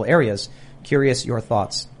take rural areas? Curious your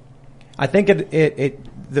thoughts. I think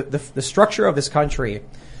the structure of this country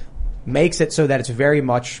makes it so that it's very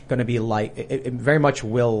much going to be like, it very much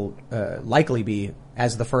will likely be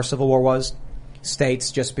as the first Civil War was,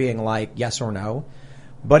 states just being like yes or no.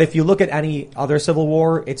 But if you look at any other civil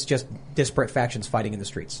war, it's just disparate factions fighting in the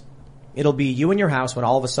streets. It'll be you in your house when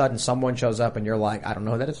all of a sudden someone shows up and you're like, I don't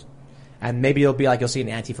know who that is. And maybe it'll be like you'll see an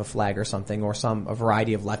Antifa flag or something, or a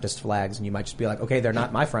variety of leftist flags, and you might just be like, okay, they're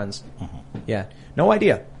not my friends. Yeah. No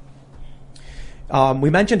idea.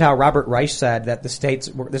 We mentioned how Robert Reich said that the states,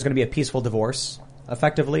 there's going to be a peaceful divorce,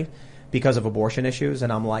 effectively, because of abortion issues.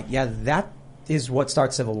 And I'm like, yeah, that is what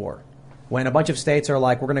starts civil war. When a bunch of states are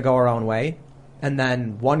like, we're going to go our own way. And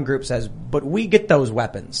then one group says, but we get those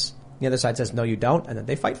weapons. The other side says, no, you don't. And then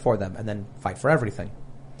they fight for them and then fight for everything.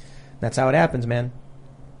 That's how it happens, man.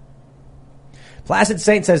 Placid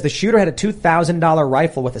Saint says the shooter had a $2,000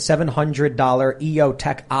 rifle with a $700 EO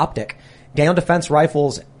Tech optic. Daniel Defense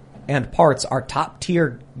rifles and parts are top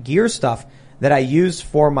tier gear stuff that I use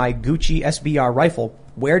for my Gucci SBR rifle.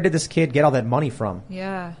 Where did this kid get all that money from?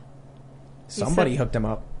 Yeah. Somebody hooked him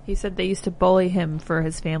up. He said they used to bully him for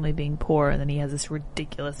his family being poor, and then he has this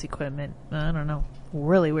ridiculous equipment. I don't know.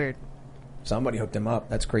 Really weird. Somebody hooked him up.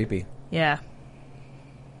 That's creepy. Yeah.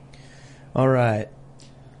 All right.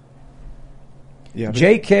 Yeah.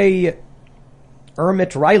 J.K.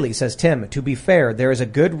 Ermit Riley says, Tim, to be fair, there is a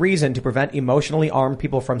good reason to prevent emotionally armed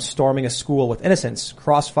people from storming a school with innocence.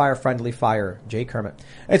 Crossfire, friendly fire. Jay Kermit.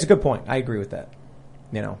 It's a good point. I agree with that.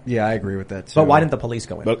 You know. Yeah, I agree with that too. But why didn't the police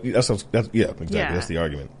go in? But yeah, exactly. Yeah. That's the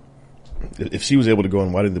argument. If she was able to go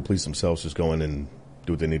in, why didn't the police themselves just go in and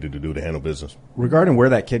do what they needed to do to handle business? Regarding where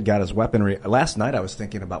that kid got his weaponry, last night I was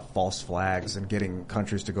thinking about false flags and getting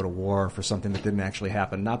countries to go to war for something that didn't actually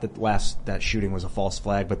happen. Not that that shooting was a false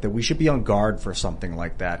flag, but that we should be on guard for something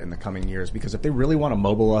like that in the coming years. Because if they really want to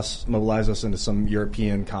mobilize us into some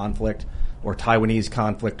European conflict or Taiwanese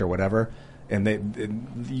conflict or whatever,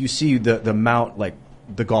 and you see the amount, like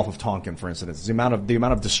the Gulf of Tonkin, for instance, the amount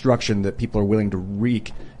of destruction that people are willing to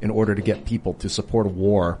wreak in order to get people to support a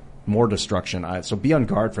war. More destruction. So be on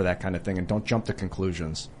guard for that kind of thing and don't jump to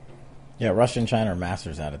conclusions. Yeah, Russia and China are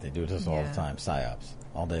masters at it. They do this all the time, psyops,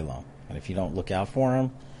 all day long. And if you don't look out for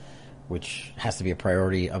them, which has to be a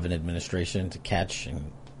priority of an administration to catch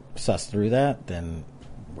and suss through that, then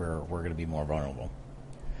we're going to be more vulnerable.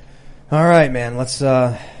 All right, man. Let's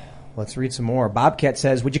read some more. Bobcat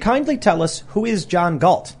says, would you kindly tell us who is John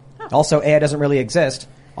Galt? Also, AI doesn't really exist.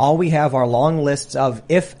 All we have are long lists of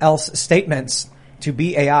if-else statements. To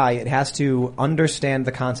be AI, it has to understand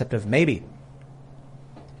the concept of maybe.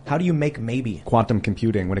 How do you make maybe? Quantum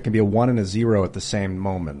computing, when it can be a 1 and a 0 at the same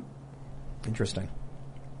moment. Interesting.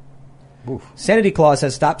 Oof. Sanity Clause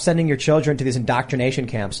says, stop sending your children to these indoctrination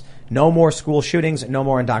camps. No more school shootings, no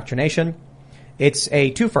more indoctrination. It's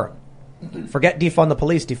a twofer. Forget defund the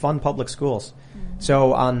police, defund public schools.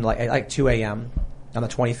 So on like 2 a.m. on the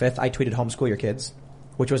 25th, I tweeted homeschool your kids,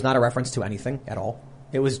 which was not a reference to anything at all.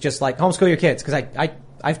 It was just like, homeschool your kids, because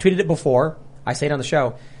I've tweeted it before. I say it on the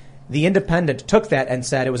show. The Independent took that and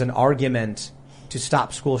said it was an argument to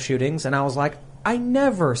stop school shootings, and I was like, I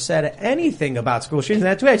never said anything about school shootings in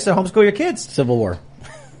that tweet. I said homeschool your kids. Civil War.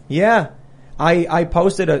 Yeah. I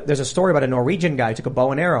posted there's a story about a Norwegian guy who took a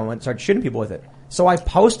bow and arrow and started shooting people with it. So I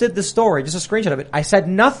posted the story, just a screenshot of it. I said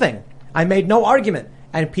nothing. I made no argument.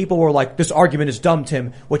 And people were like, this argument is dumb,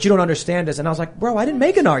 Tim. What you don't understand is, and I was like, bro, I didn't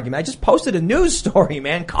make an argument. I just posted a news story,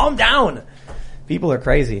 man. Calm down. People are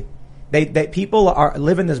crazy. People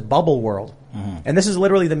live in this bubble world. Mm-hmm. And this is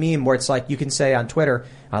literally the meme where it's like, you can say on Twitter,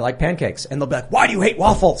 I like pancakes. And they'll be like, why do you hate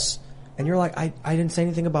waffles? And you're like, I didn't say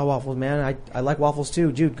anything about waffles, man. I like waffles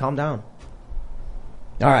too. Jude, calm down.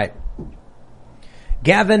 All right.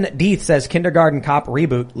 Gavin Deeth says, kindergarten cop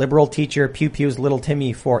reboot, liberal teacher pew-pews little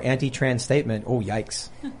Timmy for anti-trans statement. Oh, yikes.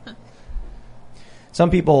 Some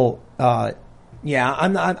people, I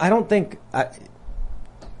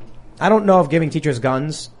don't know if giving teachers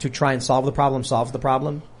guns to try and solve the problem solves the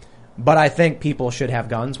problem. But I think people should have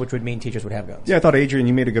guns, which would mean teachers would have guns. Yeah, I thought, Adrian,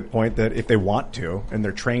 you made a good point that if they want to and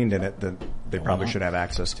they're trained in it, then they probably should have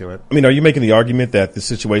access to it. I mean, are you making the argument that the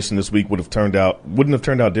situation this week wouldn't have turned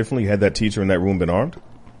out differently had that teacher in that room been armed?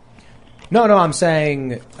 No, I'm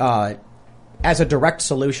saying as a direct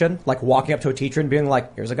solution, like walking up to a teacher and being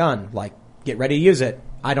like, here's a gun, like, get ready to use it,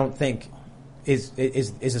 I don't think is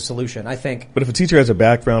a solution. I think. But if a teacher has a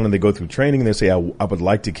background and they go through training and they say, I would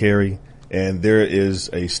like to carry, and there is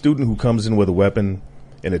a student who comes in with a weapon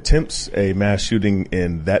and attempts a mass shooting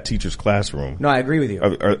in that teacher's classroom. No, I agree with you.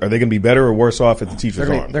 Are they going to be better or worse off if the teacher's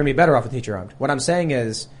armed? They're going to be better off with the teacher armed. What I'm saying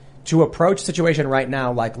is, to approach the situation right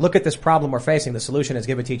now, like, look at this problem we're facing, the solution is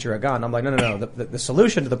give a teacher a gun. I'm like, no. The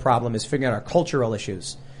solution to the problem is figuring out our cultural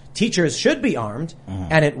issues. Teachers should be armed,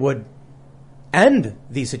 and it would end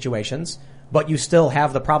these situations, but you still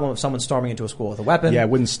have the problem of someone storming into a school with a weapon. Yeah, it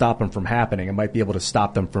wouldn't stop them from happening. It might be able to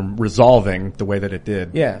stop them from resolving the way that it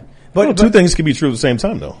did. Yeah. But two things can be true at the same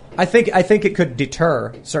time, though. I think it could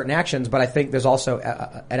deter certain actions, but I think there's also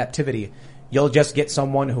adaptivity. You'll just get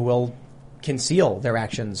someone who will conceal their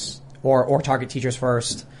actions or target teachers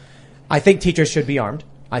first. I think teachers should be armed.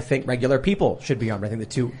 I think regular people should be armed. I think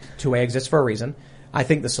the two-way exists for a reason. I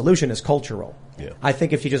think the solution is cultural. Yeah. I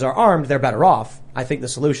think if teachers are armed, they're better off. I think the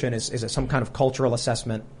solution is some kind of cultural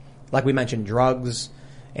assessment, like we mentioned, drugs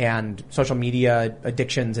and social media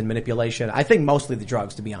addictions and manipulation. I think mostly the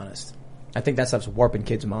drugs, to be honest. I think that stuff's warping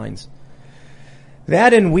kids' minds.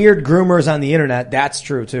 That and weird groomers on the internet, that's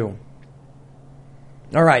true too.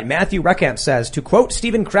 All right, Matthew Reckamp says, to quote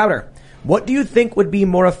Steven Crowder, what do you think would be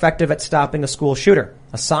more effective at stopping a school shooter?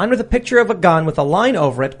 A sign with a picture of a gun with a line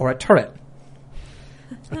over it, or a turret?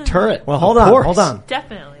 A turret. Well, hold on.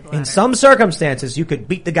 Definitely the latter. In some circumstances, you could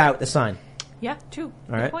beat the guy with the sign. Yeah, true.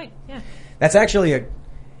 All right. Good point. Yeah. That's actually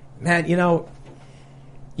man,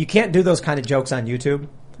 you can't do those kind of jokes on YouTube.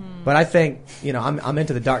 But I think, I'm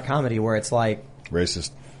into the dark comedy where it's like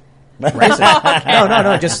Racist.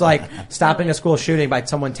 No. Just like stopping a school shooting by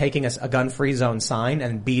someone taking a gun-free zone sign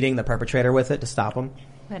and beating the perpetrator with it to stop him.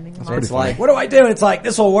 So it's like, what do I do? And it's like,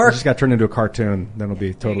 this will work. It just got turned into a cartoon. Then it'll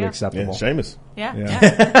be totally acceptable. Yeah, Seamus. Yeah.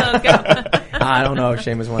 Let's go. I don't know if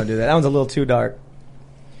Seamus want to do that. That one's a little too dark.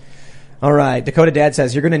 All right. Dakota Dad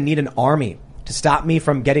says, you're going to need an army to stop me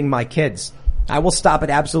from getting my kids. I will stop at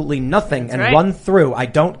absolutely nothing run through. I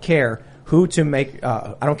don't care who to make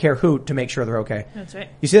sure they're okay. That's right.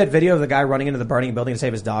 You see that video of the guy running into the burning building to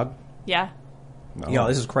save his dog? Yeah. No.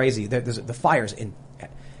 This is crazy. The fire's in.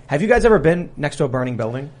 Have you guys ever been next to a burning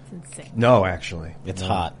building? It's insane. No, actually. It's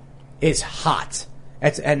hot. It's hot.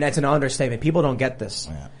 And that's an understatement. People don't get this.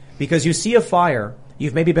 Yeah. Because you see a fire,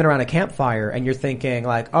 you've maybe been around a campfire, and you're thinking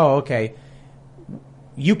like, oh, okay.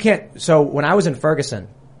 You can't. So when I was in Ferguson,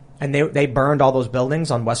 and they burned all those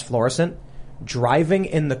buildings on West Florissant, driving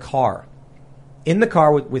in the car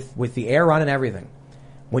with the air on and everything,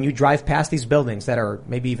 when you drive past these buildings that are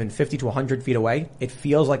maybe even 50 to 100 feet away, it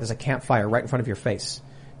feels like there's a campfire right in front of your face.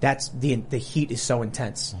 That's the heat is so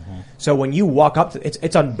intense. Mm-hmm. So when you walk up to,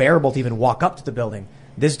 it's unbearable to even walk up to the building.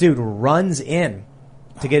 This dude runs in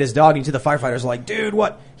to get his dog, and you see the firefighters are like, dude,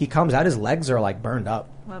 what? He comes out, his legs are like burned up.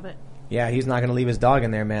 Love it. Yeah, he's not going to leave his dog in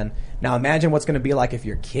there, man. Now imagine what's going to be like if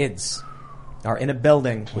your kids are in a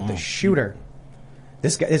building with the shooter.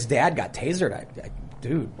 His dad got tasered.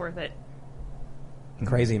 Dude. Worth it.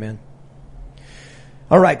 Crazy, man.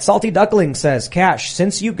 All right, Salty Duckling says, Kash,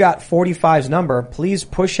 since you got 45's number, please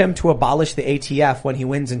push him to abolish the ATF when he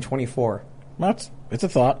wins in 24. It's a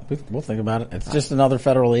thought. We'll think about it. It's just another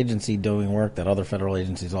federal agency doing work that other federal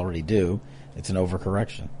agencies already do. It's an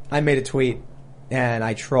overcorrection. I made a tweet, and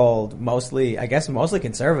I trolled mostly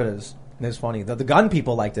conservatives. And it was funny. The gun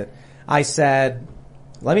people liked it. I said,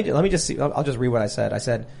 let me just see. I'll just read what I said. I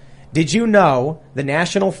said, did you know the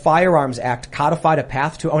National Firearms Act codified a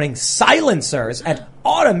path to owning silencers and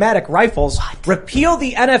automatic rifles? What? Repeal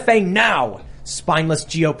the NFA now. Spineless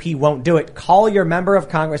GOP won't do it. Call your member of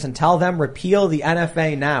Congress and tell them repeal the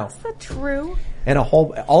NFA now. Is that true? And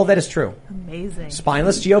all of that is true. Amazing.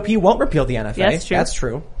 Spineless GOP won't repeal the NFA. Yes, true. That's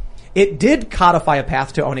true. It did codify a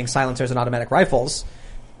path to owning silencers and automatic rifles,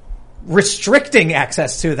 restricting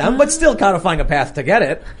access to them, but still codifying a path to get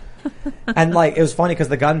it. And it was funny because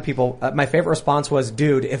the gun people, my favorite response was,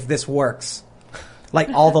 dude, if this works.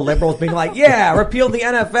 All the liberals being like, yeah, repeal the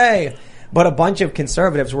NFA. But a bunch of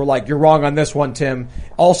conservatives were like, you're wrong on this one, Tim.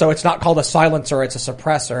 Also, it's not called a silencer, it's a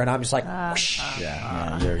suppressor. And I'm just like, whoosh.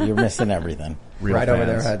 You're missing everything. Right over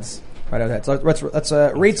their heads. Right over their heads. So let's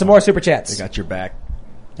read some more super chats. They got your back.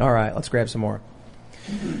 All right, let's grab some more.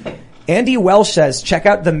 Andy Welsh says, check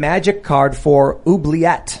out the magic card for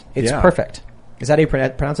oubliette. It's perfect. Is that how you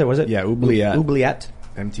pronounce it? Was it? Yeah, oubliette. Oubliette.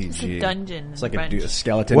 MTG. It's a dungeon. It's like a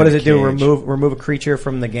skeleton. What does it do? Cage. Remove a creature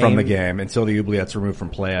from the game? From the game until the oubliette's removed from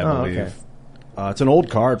play, I believe. Okay. It's an old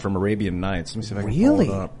card from Arabian Nights. Let me see if I can pull it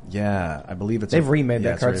up. Yeah, I believe it's... They've remade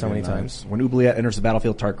that card so many times. When Oubliette enters the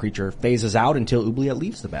battlefield, target creature phases out until Oubliette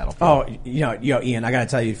leaves the battlefield. Oh, Ian, I gotta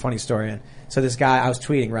tell you a funny story. So this guy, I was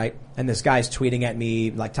tweeting, right? And this guy's tweeting at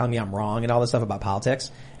me, like telling me I'm wrong and all this stuff about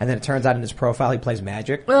politics. And then it turns out in his profile he plays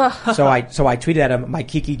Magic. so I tweeted at him, my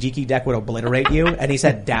Kiki Jiki deck would obliterate you. And he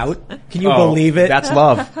said, doubt. Can you believe it? That's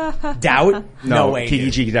love. Doubt? No way. Kiki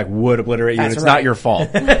Jiki deck would obliterate you, and it's right. not your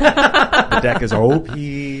fault. The deck is OP.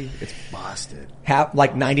 It's busted.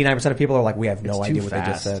 Like 99% of people are like, we have no idea what they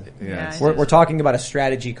just said. Yeah. We're talking about a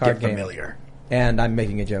strategy card Get game. familiar. And I'm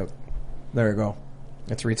making a joke. There you go.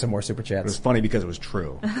 Let's read some more super It chats. was funny because it was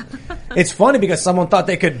true. It's funny because someone thought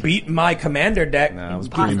they could beat my commander deck. No, it was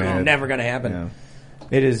pretty mad. Never going to happen.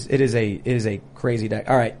 Yeah. It is a crazy deck.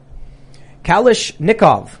 All right.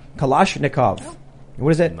 Kalashnikov. Oh. What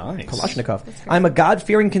is it? Nice. Kalashnikov. I'm a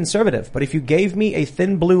God-fearing conservative, but if you gave me a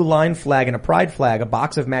thin blue line flag and a pride flag, a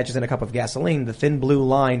box of matches and a cup of gasoline, the thin blue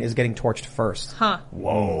line is getting torched first. Huh.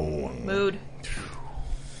 Whoa. Mood.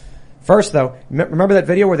 First, though, remember that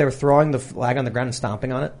video where they were throwing the flag on the ground and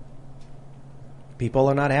stomping on it? People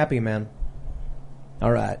are not happy, man.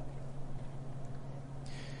 All right.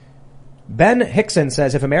 Ben Hickson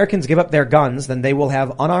says, if Americans give up their guns, then they will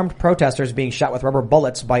have unarmed protesters being shot with rubber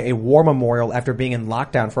bullets by a war memorial after being in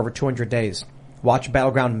lockdown for over 200 days. Watch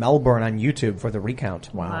Battleground Melbourne on YouTube for the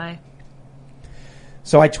recount. Wow. My.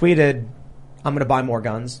 So I tweeted, I'm going to buy more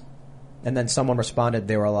guns. And then someone responded,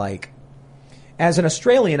 they were like, as an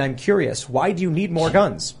Australian, I'm curious, why do you need more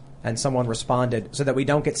guns? And someone responded, so that we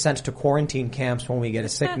don't get sent to quarantine camps when we get a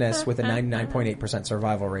sickness with a 99.8%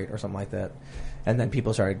 survival rate or something like that. And then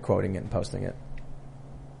people started quoting it and posting it.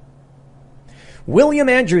 William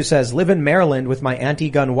Andrews says, live in Maryland with my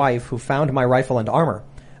anti-gun wife who found my rifle and armor.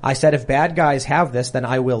 I said, if bad guys have this, then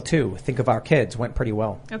I will too. Think of our kids. Went pretty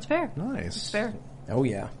well. That's fair. Nice. That's fair. Oh,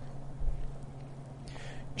 yeah.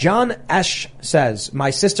 John Esch says, my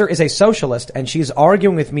sister is a socialist and she's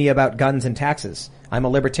arguing with me about guns and taxes. I'm a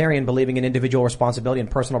libertarian believing in individual responsibility and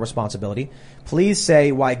personal responsibility. Please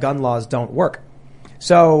say why gun laws don't work.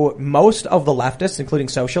 So most of the leftists, including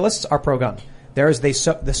socialists, are pro-gun. There is the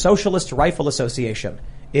Socialist Rifle Association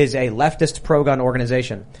is a leftist pro-gun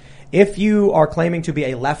organization. If you are claiming to be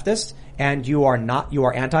a leftist and you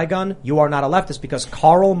are anti-gun, you are not a leftist because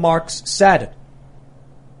Karl Marx said,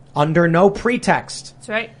 under no pretext, That's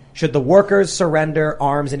right. should the workers surrender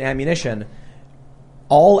arms and ammunition.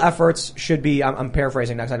 All efforts should be, I'm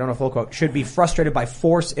paraphrasing next, I don't know full quote, should be frustrated by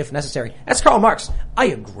force if necessary. That's Karl Marx. I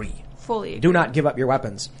agree. Fully agree. Do not give up your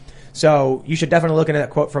weapons. So you should definitely look into that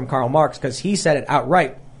quote from Karl Marx because he said it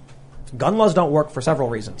outright. Gun laws don't work for several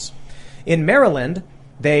reasons. In Maryland,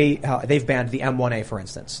 they've banned the M1A, for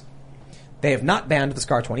instance. They have not banned the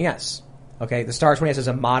SCAR 20S. Okay, the SCAR 20S is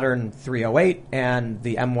a modern 308, and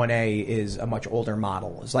the M1A is a much older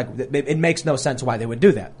model. It's like it makes no sense why they would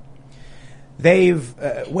do that.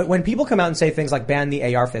 When people come out and say things like ban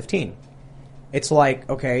the AR-15, it's like,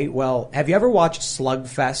 okay, well, have you ever watched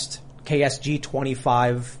Slugfest KSG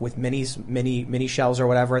 25 with mini shells or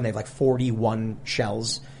whatever, and they have like 41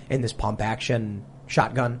 shells in this pump action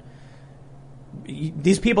shotgun?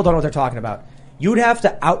 These people don't know what they're talking about. You'd have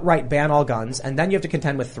to outright ban all guns, and then you have to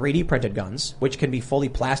contend with 3D printed guns, which can be fully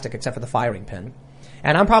plastic except for the firing pin.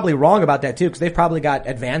 And I'm probably wrong about that too, because they've probably got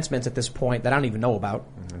advancements at this point that I don't even know about.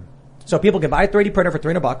 Mm-hmm. So people can buy a 3D printer for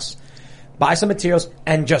 $300, buy some materials,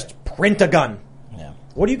 and just print a gun. Yeah.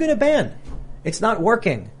 What are you going to ban? It's not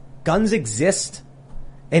working. Guns exist.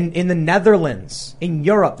 In the Netherlands, in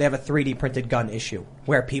Europe, they have a 3D printed gun issue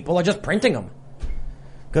where people are just printing them.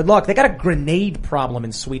 Good luck. They got a grenade problem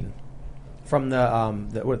in Sweden. From the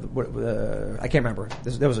I can't remember.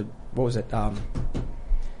 There was what was it?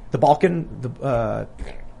 The Balkan,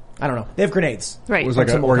 I don't know. They have grenades. Right. It was like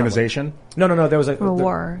an organization? No. There was a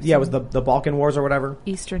war. Yeah, it was the Balkan Wars or whatever.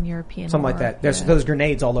 Eastern European Something war. like that. There's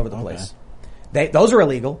grenades all over the place. Those are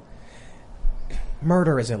illegal.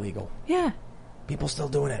 Murder is illegal. Yeah. People still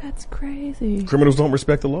doing it. That's crazy. Criminals don't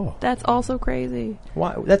respect the law. That's also crazy.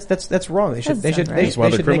 Why? That's wrong. They should make it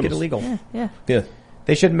illegal. Yeah.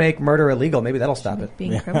 They should make murder illegal. Maybe that'll stop it.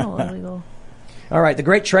 Being criminal illegal. All right. The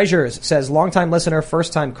Great Treasures says, longtime listener,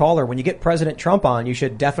 first time caller. When you get President Trump on, you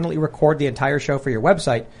should definitely record the entire show for your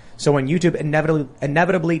website. So when YouTube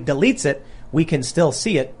inevitably deletes it, we can still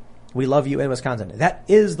see it. We love you in Wisconsin. That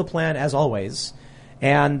is the plan as always.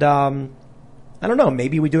 And, I don't know.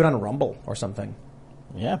 Maybe we do it on Rumble or something.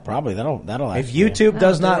 Yeah, probably. That'll If YouTube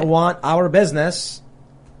does not want our business,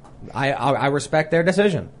 I respect their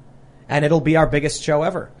decision. And it'll be our biggest show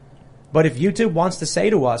ever. But if YouTube wants to say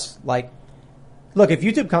to us, like, look, if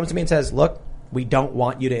YouTube comes to me and says, look, we don't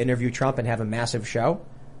want you to interview Trump and have a massive show,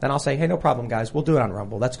 then I'll say, hey, no problem, guys. We'll do it on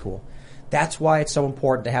Rumble. That's cool. That's why it's so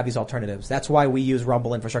important to have these alternatives. That's why we use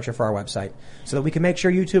Rumble infrastructure for our website, so that we can make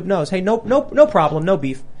sure YouTube knows, hey, no problem, no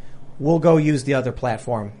beef. We'll go use the other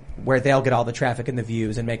platform where they'll get all the traffic and the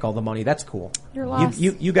views and make all the money. That's cool. You're lost.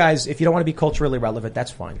 You guys, if you don't want to be culturally relevant,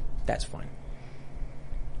 that's fine. That's fine.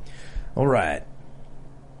 All right.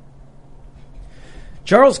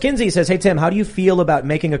 Charles Kinsey says, hey, Tim, how do you feel about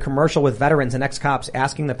making a commercial with veterans and ex-cops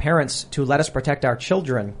asking the parents to let us protect our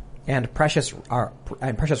children and precious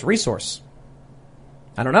resource?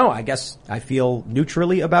 I don't know. I guess I feel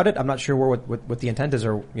neutrally about it. I'm not sure what the intent is,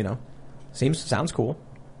 or, sounds cool.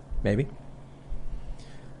 Maybe.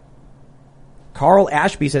 Carl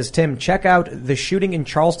Ashby says, Tim, check out the shooting in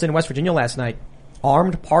Charleston, West Virginia last night.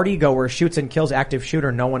 Armed party goer shoots and kills active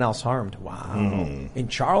shooter, no one else harmed. Wow. In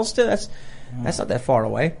Charleston? That's not that far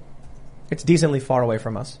away. It's decently far away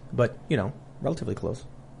from us, but, relatively close.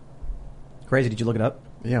 Crazy. Did you look it up?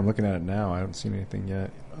 Yeah, I'm looking at it now. I haven't seen anything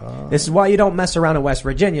yet. This is why you don't mess around in West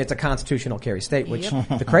Virginia. It's a constitutional carry state, which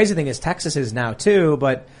the crazy thing is Texas is now too,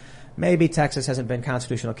 but maybe Texas hasn't been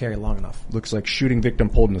constitutional carry long enough. Looks like shooting victim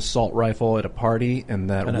pulled an assault rifle at a party, and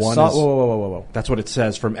that An one assault? is... Whoa. That's what it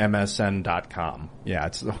says from MSN.com. Yeah,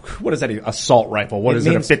 it's... What is that? Assault rifle. What It is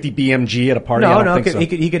it? A means- 50 BMG at a party? I don't think so.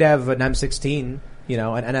 He could have an M16, an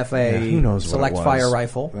NFA Who knows what select it was. fire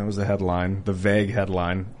rifle. That was the headline, the vague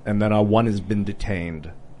headline. And then one has been detained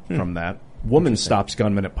from that. Woman stops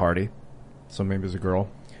gunman at party. So maybe it's a girl.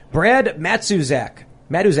 Brad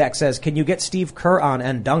Matuzak says, can you get Steve Kerr on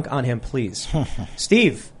and dunk on him, please?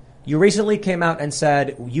 Steve, you recently came out and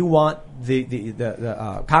said you want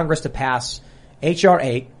the Congress to pass H.R.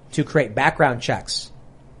 8 to create background checks.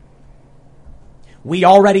 We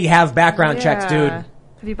already have background checks, dude. Have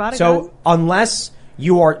you bought a So gun? unless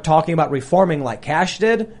you are talking about reforming like Kash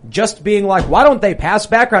did, just being like, why don't they pass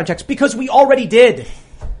background checks? Because we already did.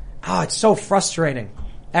 Oh, it's so frustrating.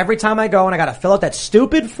 Every time I go and I gotta fill out that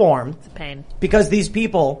stupid form. It's a pain. Because these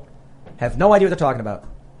people have no idea what they're talking about.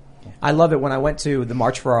 I love it when I went to the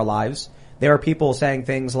March for Our Lives. There were people saying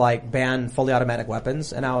things like ban fully automatic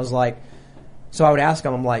weapons. And I was like, so I would ask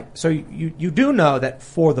them, I'm like, so you do know that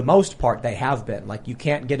for the most part they have been. Like, you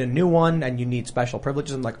can't get a new one and you need special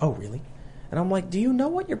privileges. I'm like, oh, really? And I'm like, do you know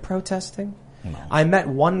what you're protesting? No. I met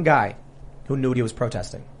one guy who knew what he was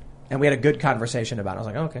protesting. And we had a good conversation about it. I was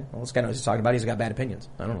like, oh, okay, well, this guy knows what he's talking about. He's got bad opinions.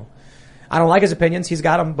 I don't know. I don't like his opinions. He's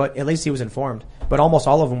got them, but at least he was informed. But almost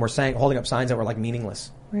all of them were holding up signs that were like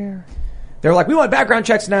meaningless. Where? They were like, we want background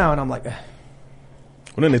checks now. And I'm like, Well,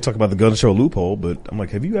 then they talk about the gun show loophole, but I'm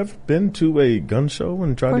like, have you ever been to a gun show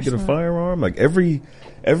and tried to get a firearm? Like every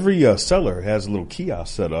seller has a little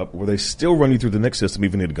kiosk set up where they still run you through the NICS system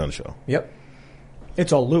even at a gun show. Yep.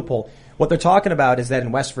 It's a loophole. What they're talking about is that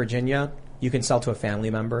in West Virginia, you can sell to a family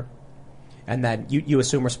member. And that you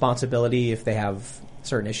assume responsibility if they have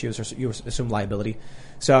certain issues, or you assume liability.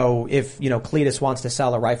 So if, Cletus wants to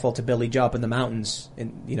sell a rifle to Billy Joe up in the mountains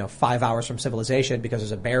in, 5 hours from civilization because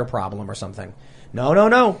there's a bear problem or something.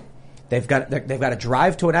 No. They've got to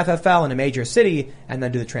drive to an FFL in a major city and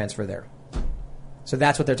then do the transfer there. So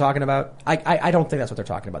that's what they're talking about. I don't think that's what they're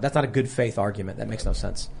talking about. That's not a good faith argument. That makes no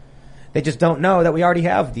sense. They just don't know that we already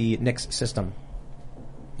have the NICS system.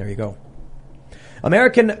 There you go.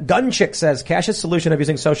 American Gun Chick says Cash's solution of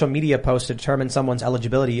using social media posts to determine someone's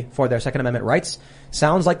eligibility for their Second Amendment rights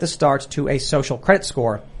sounds like the start to a social credit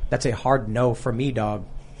score. That's a hard no for me, dog.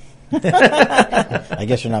 I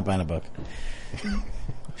guess you're not buying a book.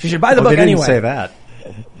 She should buy the book they anyway. Didn't say that.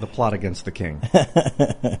 The plot against the king.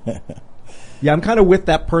 Yeah, I'm kind of with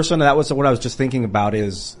that person. That was what I was just thinking about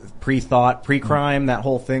is pre-thought, pre-crime, that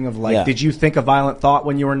whole thing of like, did you think a violent thought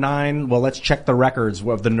when you were 9? Well, let's check the records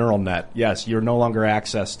of the neural net. Yes, you're no longer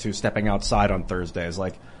access to stepping outside on Thursdays.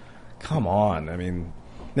 Like, come on. I mean,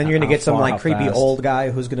 then you're going to get some like creepy fast? Old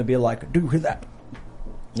guy who's going to be like, do you hear that?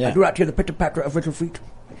 Yeah. I do not hear the pitter-patter of little feet.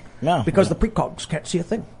 No. Because the precogs can't see a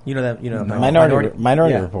thing. You know that,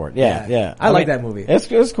 Minority Report. Yeah. I like that movie.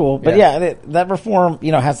 It's cool. But that reform,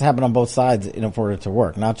 has to happen on both sides for it to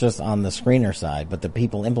work. Not just on the screener side, but the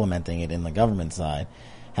people implementing it in the government side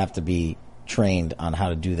have to be trained on how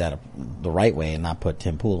to do that the right way and not put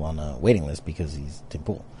Tim Pool on a waiting list because he's Tim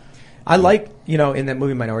Pool. I like, in that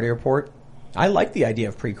movie Minority Report, I like the idea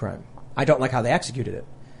of pre-crime. I don't like how they executed it.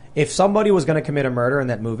 If somebody was going to commit a murder in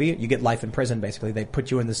that movie, you get life in prison, basically. They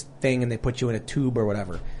put you in this thing and they put you in a tube or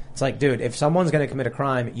whatever. It's like, dude, if someone's going to commit a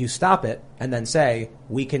crime, you stop it and then say,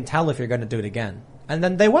 we can tell if you're going to do it again. And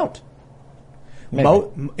then they won't.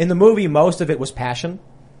 In the movie, most of it was passion.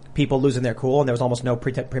 People losing their cool, and there was almost no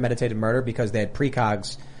premeditated murder because they had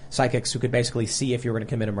precogs psychics who could basically see if you were going to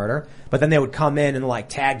commit a murder. But then they would come in and like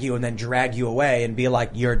tag you and then drag you away and be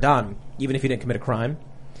like, you're done, even if you didn't commit a crime.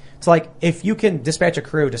 It's like, if you can dispatch a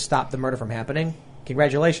crew to stop the murder from happening,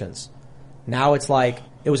 congratulations. Now it's like,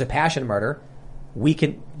 it was a passion murder.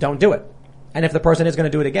 Don't do it. And if the person is going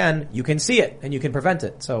to do it again, you can see it and you can prevent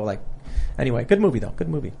it. So like, anyway, good movie though. Good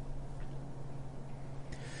movie.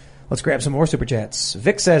 Let's grab some more super chats.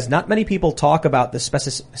 Vic says, not many people talk about the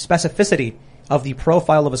specificity of the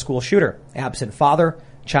profile of a school shooter. Absent father,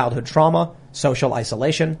 childhood trauma, social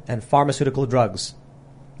isolation, and pharmaceutical drugs.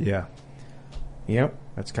 Yeah. Yep.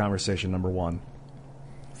 That's conversation number one.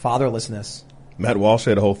 Fatherlessness. Matt Walsh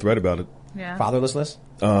had a whole thread about it. Yeah. Fatherlessness?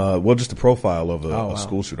 Well, just the profile of a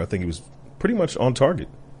school shooter. I think he was pretty much on target.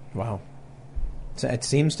 Wow. So it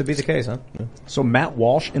seems to be the case, huh? Yeah. So Matt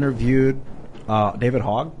Walsh interviewed David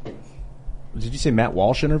Hogg? Did you say Matt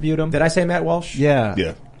Walsh interviewed him? Did I say Matt Walsh? Yeah.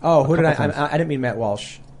 Yeah. Oh, who did I didn't mean Matt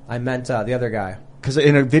Walsh. I meant the other guy. Because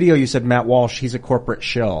in a video you said Matt Walsh, he's a corporate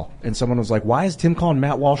shill. And someone was like, why is Tim calling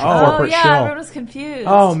Matt Walsh a corporate shill? Everyone was confused.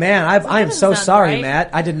 Oh, man. I am so sorry, right. Matt.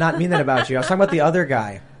 I did not mean that about you. I was talking about the other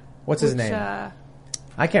guy. What's his name?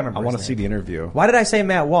 I can't remember. I want to his see name. the interview. Why did I say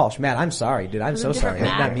Matt Walsh? Matt, I'm sorry, dude. I'm so sorry. I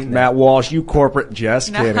did not mean that. Matt Walsh, you corporate.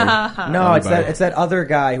 Just kidding. No, it's that other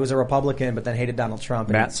guy who was a Republican but then hated Donald Trump.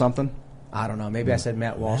 Matt something? I don't know. Maybe I said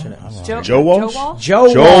Matt Walsh in it. Joe Walsh? Joe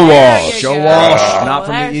Walsh. Joe Walsh, not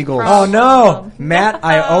from the Eagles. Oh no, Matt!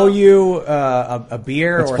 I owe you a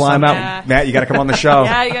beer Let's or fly something. him out. Matt, you got to come on the show.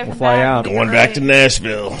 Yeah, you got to we'll fly out. Going back to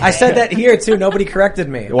Nashville. I said that here too. Nobody corrected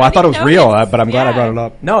me. Well, I thought it was real, but I'm glad I brought it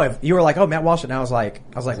up. No, if you were like, "Oh, Matt Walsh," and I was like,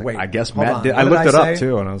 wait. I guess hold Matt on. did. What I looked it up say?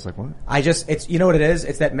 too, and I was like, what? It's you know what it is?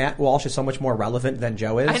 It's that Matt Walsh is so much more relevant than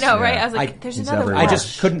Joe is. I know, right? I was like, there's another I Walsh.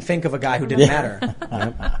 just couldn't think of a guy who didn't matter.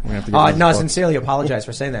 No, sincerely apologize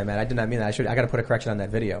for saying that, man. I did not mean that. I got to put a correction on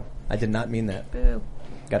that video. I did not mean that. Boo.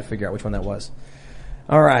 Got to figure out which one that was.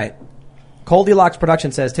 All right. Goldilocks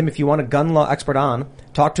Production says, Tim, if you want a gun law expert on,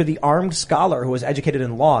 talk to the armed scholar who is educated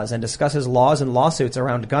in laws and discusses laws and lawsuits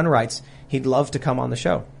around gun rights. He'd love to come on the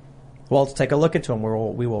show. Well, let's take a look into him.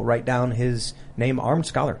 We will write down his name, Armed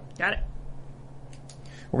Scholar. Got it.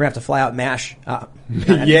 We're going to have to fly out MASH.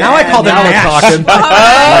 Yeah, now I call them MASH.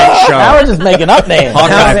 Now we're just making up names.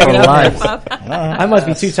 I must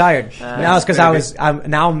be too tired. Now it's because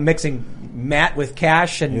I'm mixing Matt with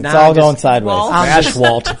Kash, and It's now all going sideways. Mash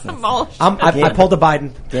Walt. I pulled the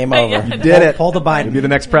Biden. Game over. You did it. Pulled the Biden. You'll be the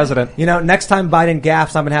next president. You know, next time Biden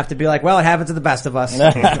gaffes, I'm going to have to be like, well, it happens to the best of us.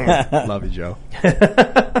 Love you, Joe.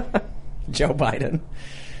 Joe Biden.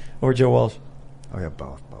 Or Joe Walsh. Oh, yeah,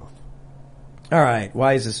 both. All right.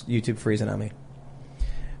 Why is this YouTube freezing on me?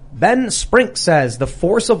 Ben Sprink says the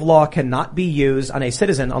force of law cannot be used on a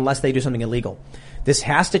citizen unless they do something illegal. This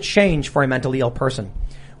has to change for a mentally ill person.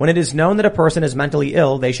 When it is known that a person is mentally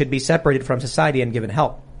ill, they should be separated from society and given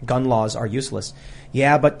help. Gun laws are useless.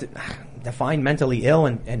 Yeah, but define mentally ill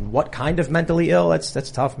and what kind of mentally ill?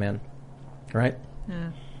 That's tough, man. Right?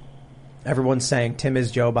 Yeah. Everyone's saying Tim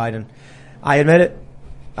is Joe Biden. I admit it.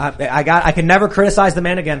 I can never criticize the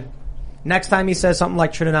man again. Next time he says something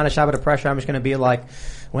like Trinidad a Shabbat of pressure, I'm just going to be like,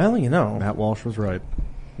 well, you know. Matt Walsh was right.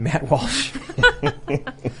 Matt Walsh.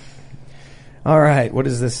 All right. What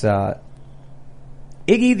is this? Iggy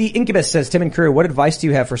the Incubus says, Tim and crew, what advice do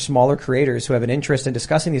you have for smaller creators who have an interest in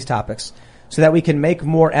discussing these topics so that we can make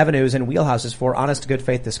more avenues and wheelhouses for honest, good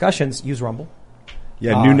faith discussions? Use Rumble.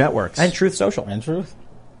 Yeah, new networks. And Truth Social. And Truth.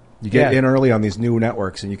 You get in early on these new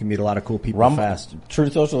networks and you can meet a lot of cool people fast.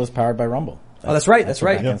 Truth Social is powered by Rumble. That's right. That's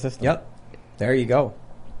right. Yep. There you go.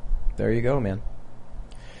 There you go, man.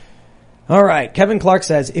 All right. Kevin Clark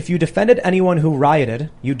says, if you defended anyone who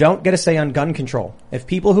rioted, you don't get a say on gun control. If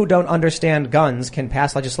people who don't understand guns can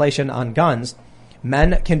pass legislation on guns,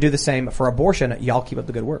 men can do the same for abortion. Y'all keep up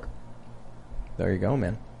the good work. There you go,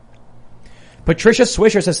 man. Patricia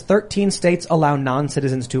Swisher says 13 states allow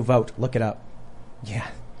non-citizens to vote. Look it up. Yeah.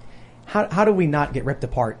 How do we not get ripped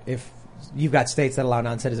apart if you've got states that allow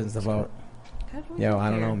non-citizens to vote? Yo,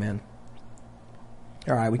 I don't know, man.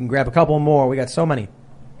 All right, we can grab a couple more. We got so many.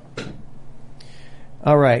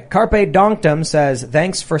 All right. Carpe Donktum says,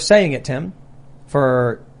 thanks for saying it, Tim.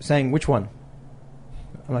 For saying which one?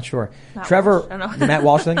 I'm not sure. Matt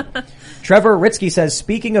Walsh thing? Trevor Ritsky says,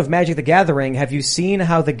 speaking of Magic the Gathering, have you seen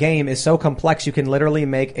how the game is so complex you can literally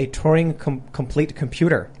make a Turing complete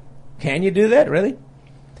computer? Can you do that? Really?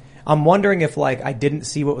 I'm wondering if, I didn't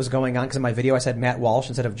see what was going on because in my video I said Matt Walsh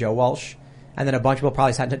instead of Joe Walsh. And then a bunch of people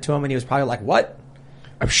probably sent it to him and he was probably like, what?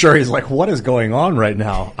 I'm sure he's like, what is going on right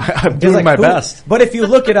now? I'm doing my best. But if you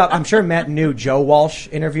look it up, I'm sure Matt knew Joe Walsh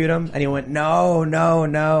interviewed him, and he went, no.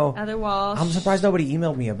 Other Walsh. I'm surprised nobody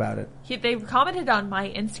emailed me about it. They commented on my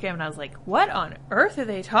Instagram, and I was like, what on earth are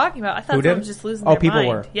they talking about? I thought Who someone did? was just losing their people mind.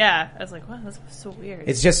 were. Yeah. I was like, wow, that's so weird.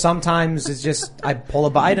 It's just sometimes, I pull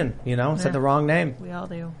a Biden, said the wrong name. We all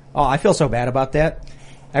do. Oh, I feel so bad about that.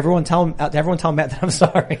 Everyone tell Matt that I'm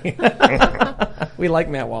sorry. We like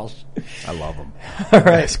Matt Walsh. I love him. All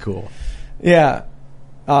right. That's cool. Yeah.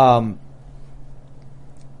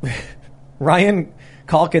 Ryan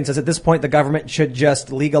Calkin says at this point the government should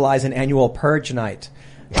just legalize an annual purge night.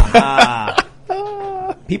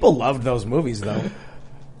 People loved those movies though.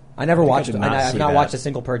 I never watched them. I've not watched a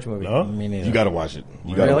single purge movie. No? Me neither. You got to watch it.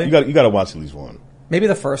 You Really? got to watch at least one. Maybe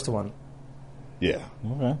the first one. Yeah.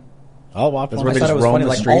 Okay. I'll watch That's one. where they I thought just it was roam funny, the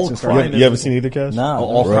like streets all and stuff. crime You haven't seen either, Kash? No.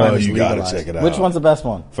 All Bro, crime is you got to legalized. check it out. Which one's the best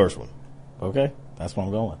one? First one. Okay. That's what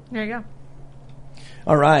I'm going with. There you go.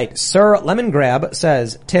 All right. Sir Lemon Grab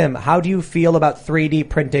says, Tim, how do you feel about 3D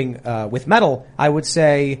printing with metal? I would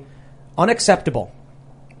say unacceptable.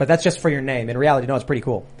 But that's just for your name. In reality, no, it's pretty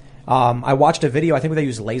cool. I watched a video, I think they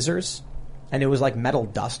used lasers, and it was like metal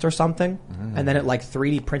dust or something, and then it like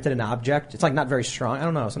 3D printed an object. It's like not very strong. I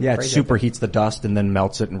don't know. Yeah, it superheats the dust and then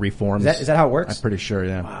melts it and reforms. Is that how it works? I'm pretty sure,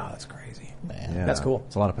 yeah. Wow, that's crazy. Yeah, That's cool.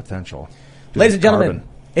 It's a lot of potential. Ladies and gentlemen, Carbon.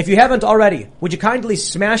 if you haven't already, would you kindly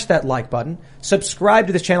smash that like button, subscribe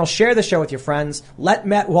to this channel, share the show with your friends, let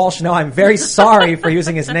Matt Walsh know I'm very sorry for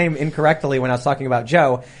using his name incorrectly when I was talking about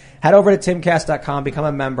Joe. Head over to timcast.com, become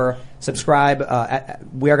a member, subscribe.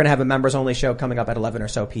 We are going to have a members-only show coming up at 11 or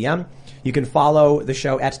so p.m. You can follow the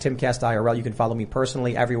show at TimCastIRL. You can follow me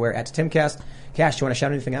personally everywhere at TimCast. Cash, do you want to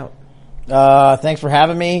shout anything out? Thanks for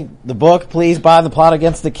having me. The book, please buy The Plot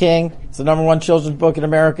Against the King. It's the #1 children's book in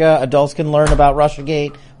America. Adults can learn about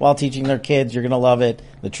Russiagate while teaching their kids. You're going to love it.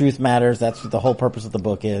 The truth matters. That's what the whole purpose of the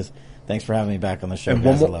book is. Thanks for having me back on the show. And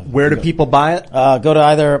guys. I love it. where do people buy it? Go to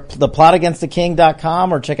either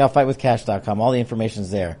theplotaagainsttheking.com or check out fightwithcash.com. All the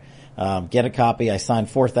information's there. Get a copy. I signed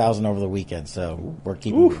 4,000 over the weekend, so we're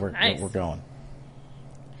keeping, we're going.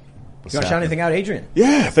 You want to shout anything out, Adrian?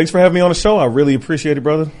 Yeah, thanks for having me on the show. I really appreciate it,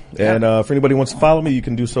 brother. And if anybody wants to follow me, you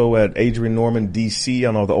can do so at Adrian Norman DC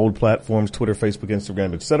on all the old platforms, Twitter, Facebook,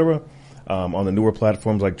 Instagram, etc. On the newer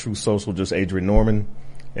platforms like True Social, just Adrian Norman.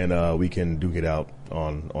 And we can duke it out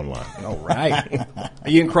online. All right.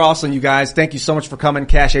 Ian Crossan, you guys, thank you so much for coming.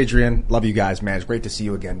 Cash, Adrian, love you guys, man. It's great to see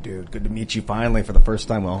you again, dude. Good to meet you finally for the first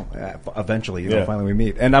time. Well, eventually, finally we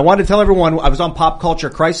meet. And I wanted to tell everyone, I was on Pop Culture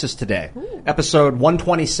Crisis today, episode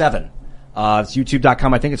 127. It's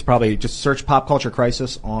youtube.com. I think it's probably just search Pop Culture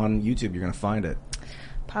Crisis on YouTube. You're going to find it.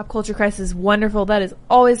 Pop Culture Crisis is wonderful. That is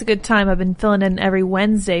always a good time. I've been filling in every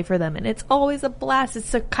Wednesday for them, and it's always a blast.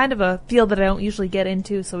 It's a kind of a field that I don't usually get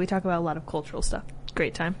into, so we talk about a lot of cultural stuff.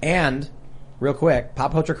 Great time. And real quick,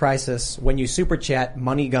 Pop Culture Crisis, when you super chat,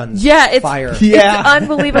 money guns fire. It's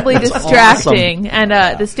unbelievably distracting. Awesome.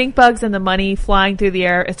 And the stink bugs and the money flying through the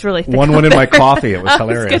air, it's really thick. One went in my coffee. It was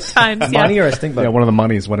hilarious. Good times, Money or a stink bug? Yeah, one of the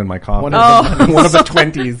monies went in my coffee. One of the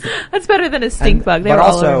 20s. That's better than a stink bug. They were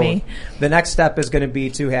all over me. The next step is going to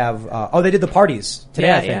be to have, they did the parties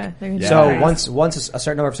today, I think. So once a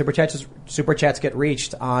certain number of super chats get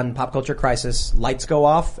reached on Pop Culture Crisis, lights go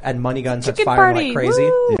off and money guns starts firing like crazy.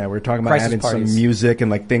 Woo! Yeah, we're talking about Crisis adding parties. some music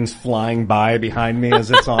and like things flying by behind me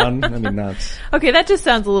as it's on. I mean, nuts. Okay, that just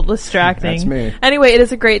sounds a little distracting. That's me. Anyway, it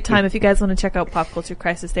is a great time. If you guys want to check out Pop Culture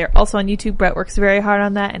Crisis, they're also on YouTube. Brett works very hard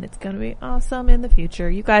on that, and it's going to be awesome in the future.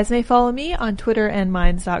 You guys may follow me on Twitter and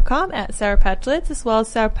Minds.com at SourPatchLids, as well as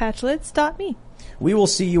SourPatchLids.me. We will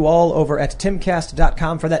see you all over at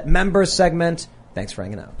timcast.com for that members segment. Thanks for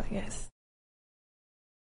hanging out. Bye, guys.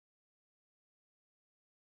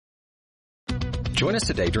 Join us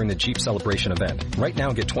today during the Jeep Celebration event. Right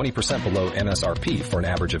now, get 20% below MSRP for an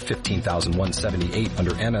average of $15,178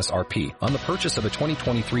 under MSRP on the purchase of a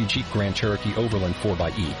 2023 Jeep Grand Cherokee Overland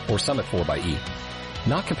 4xE or Summit 4xE.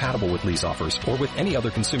 Not compatible with lease offers or with any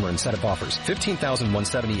other consumer incentive offers.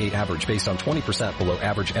 $15,178 average based on 20% below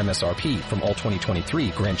average MSRP from all 2023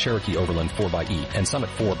 Grand Cherokee Overland 4xE and Summit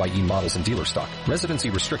 4xE models in dealer stock.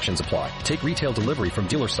 Residency restrictions apply. Take retail delivery from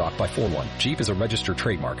dealer stock by 4/1. Jeep is a registered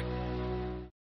trademark.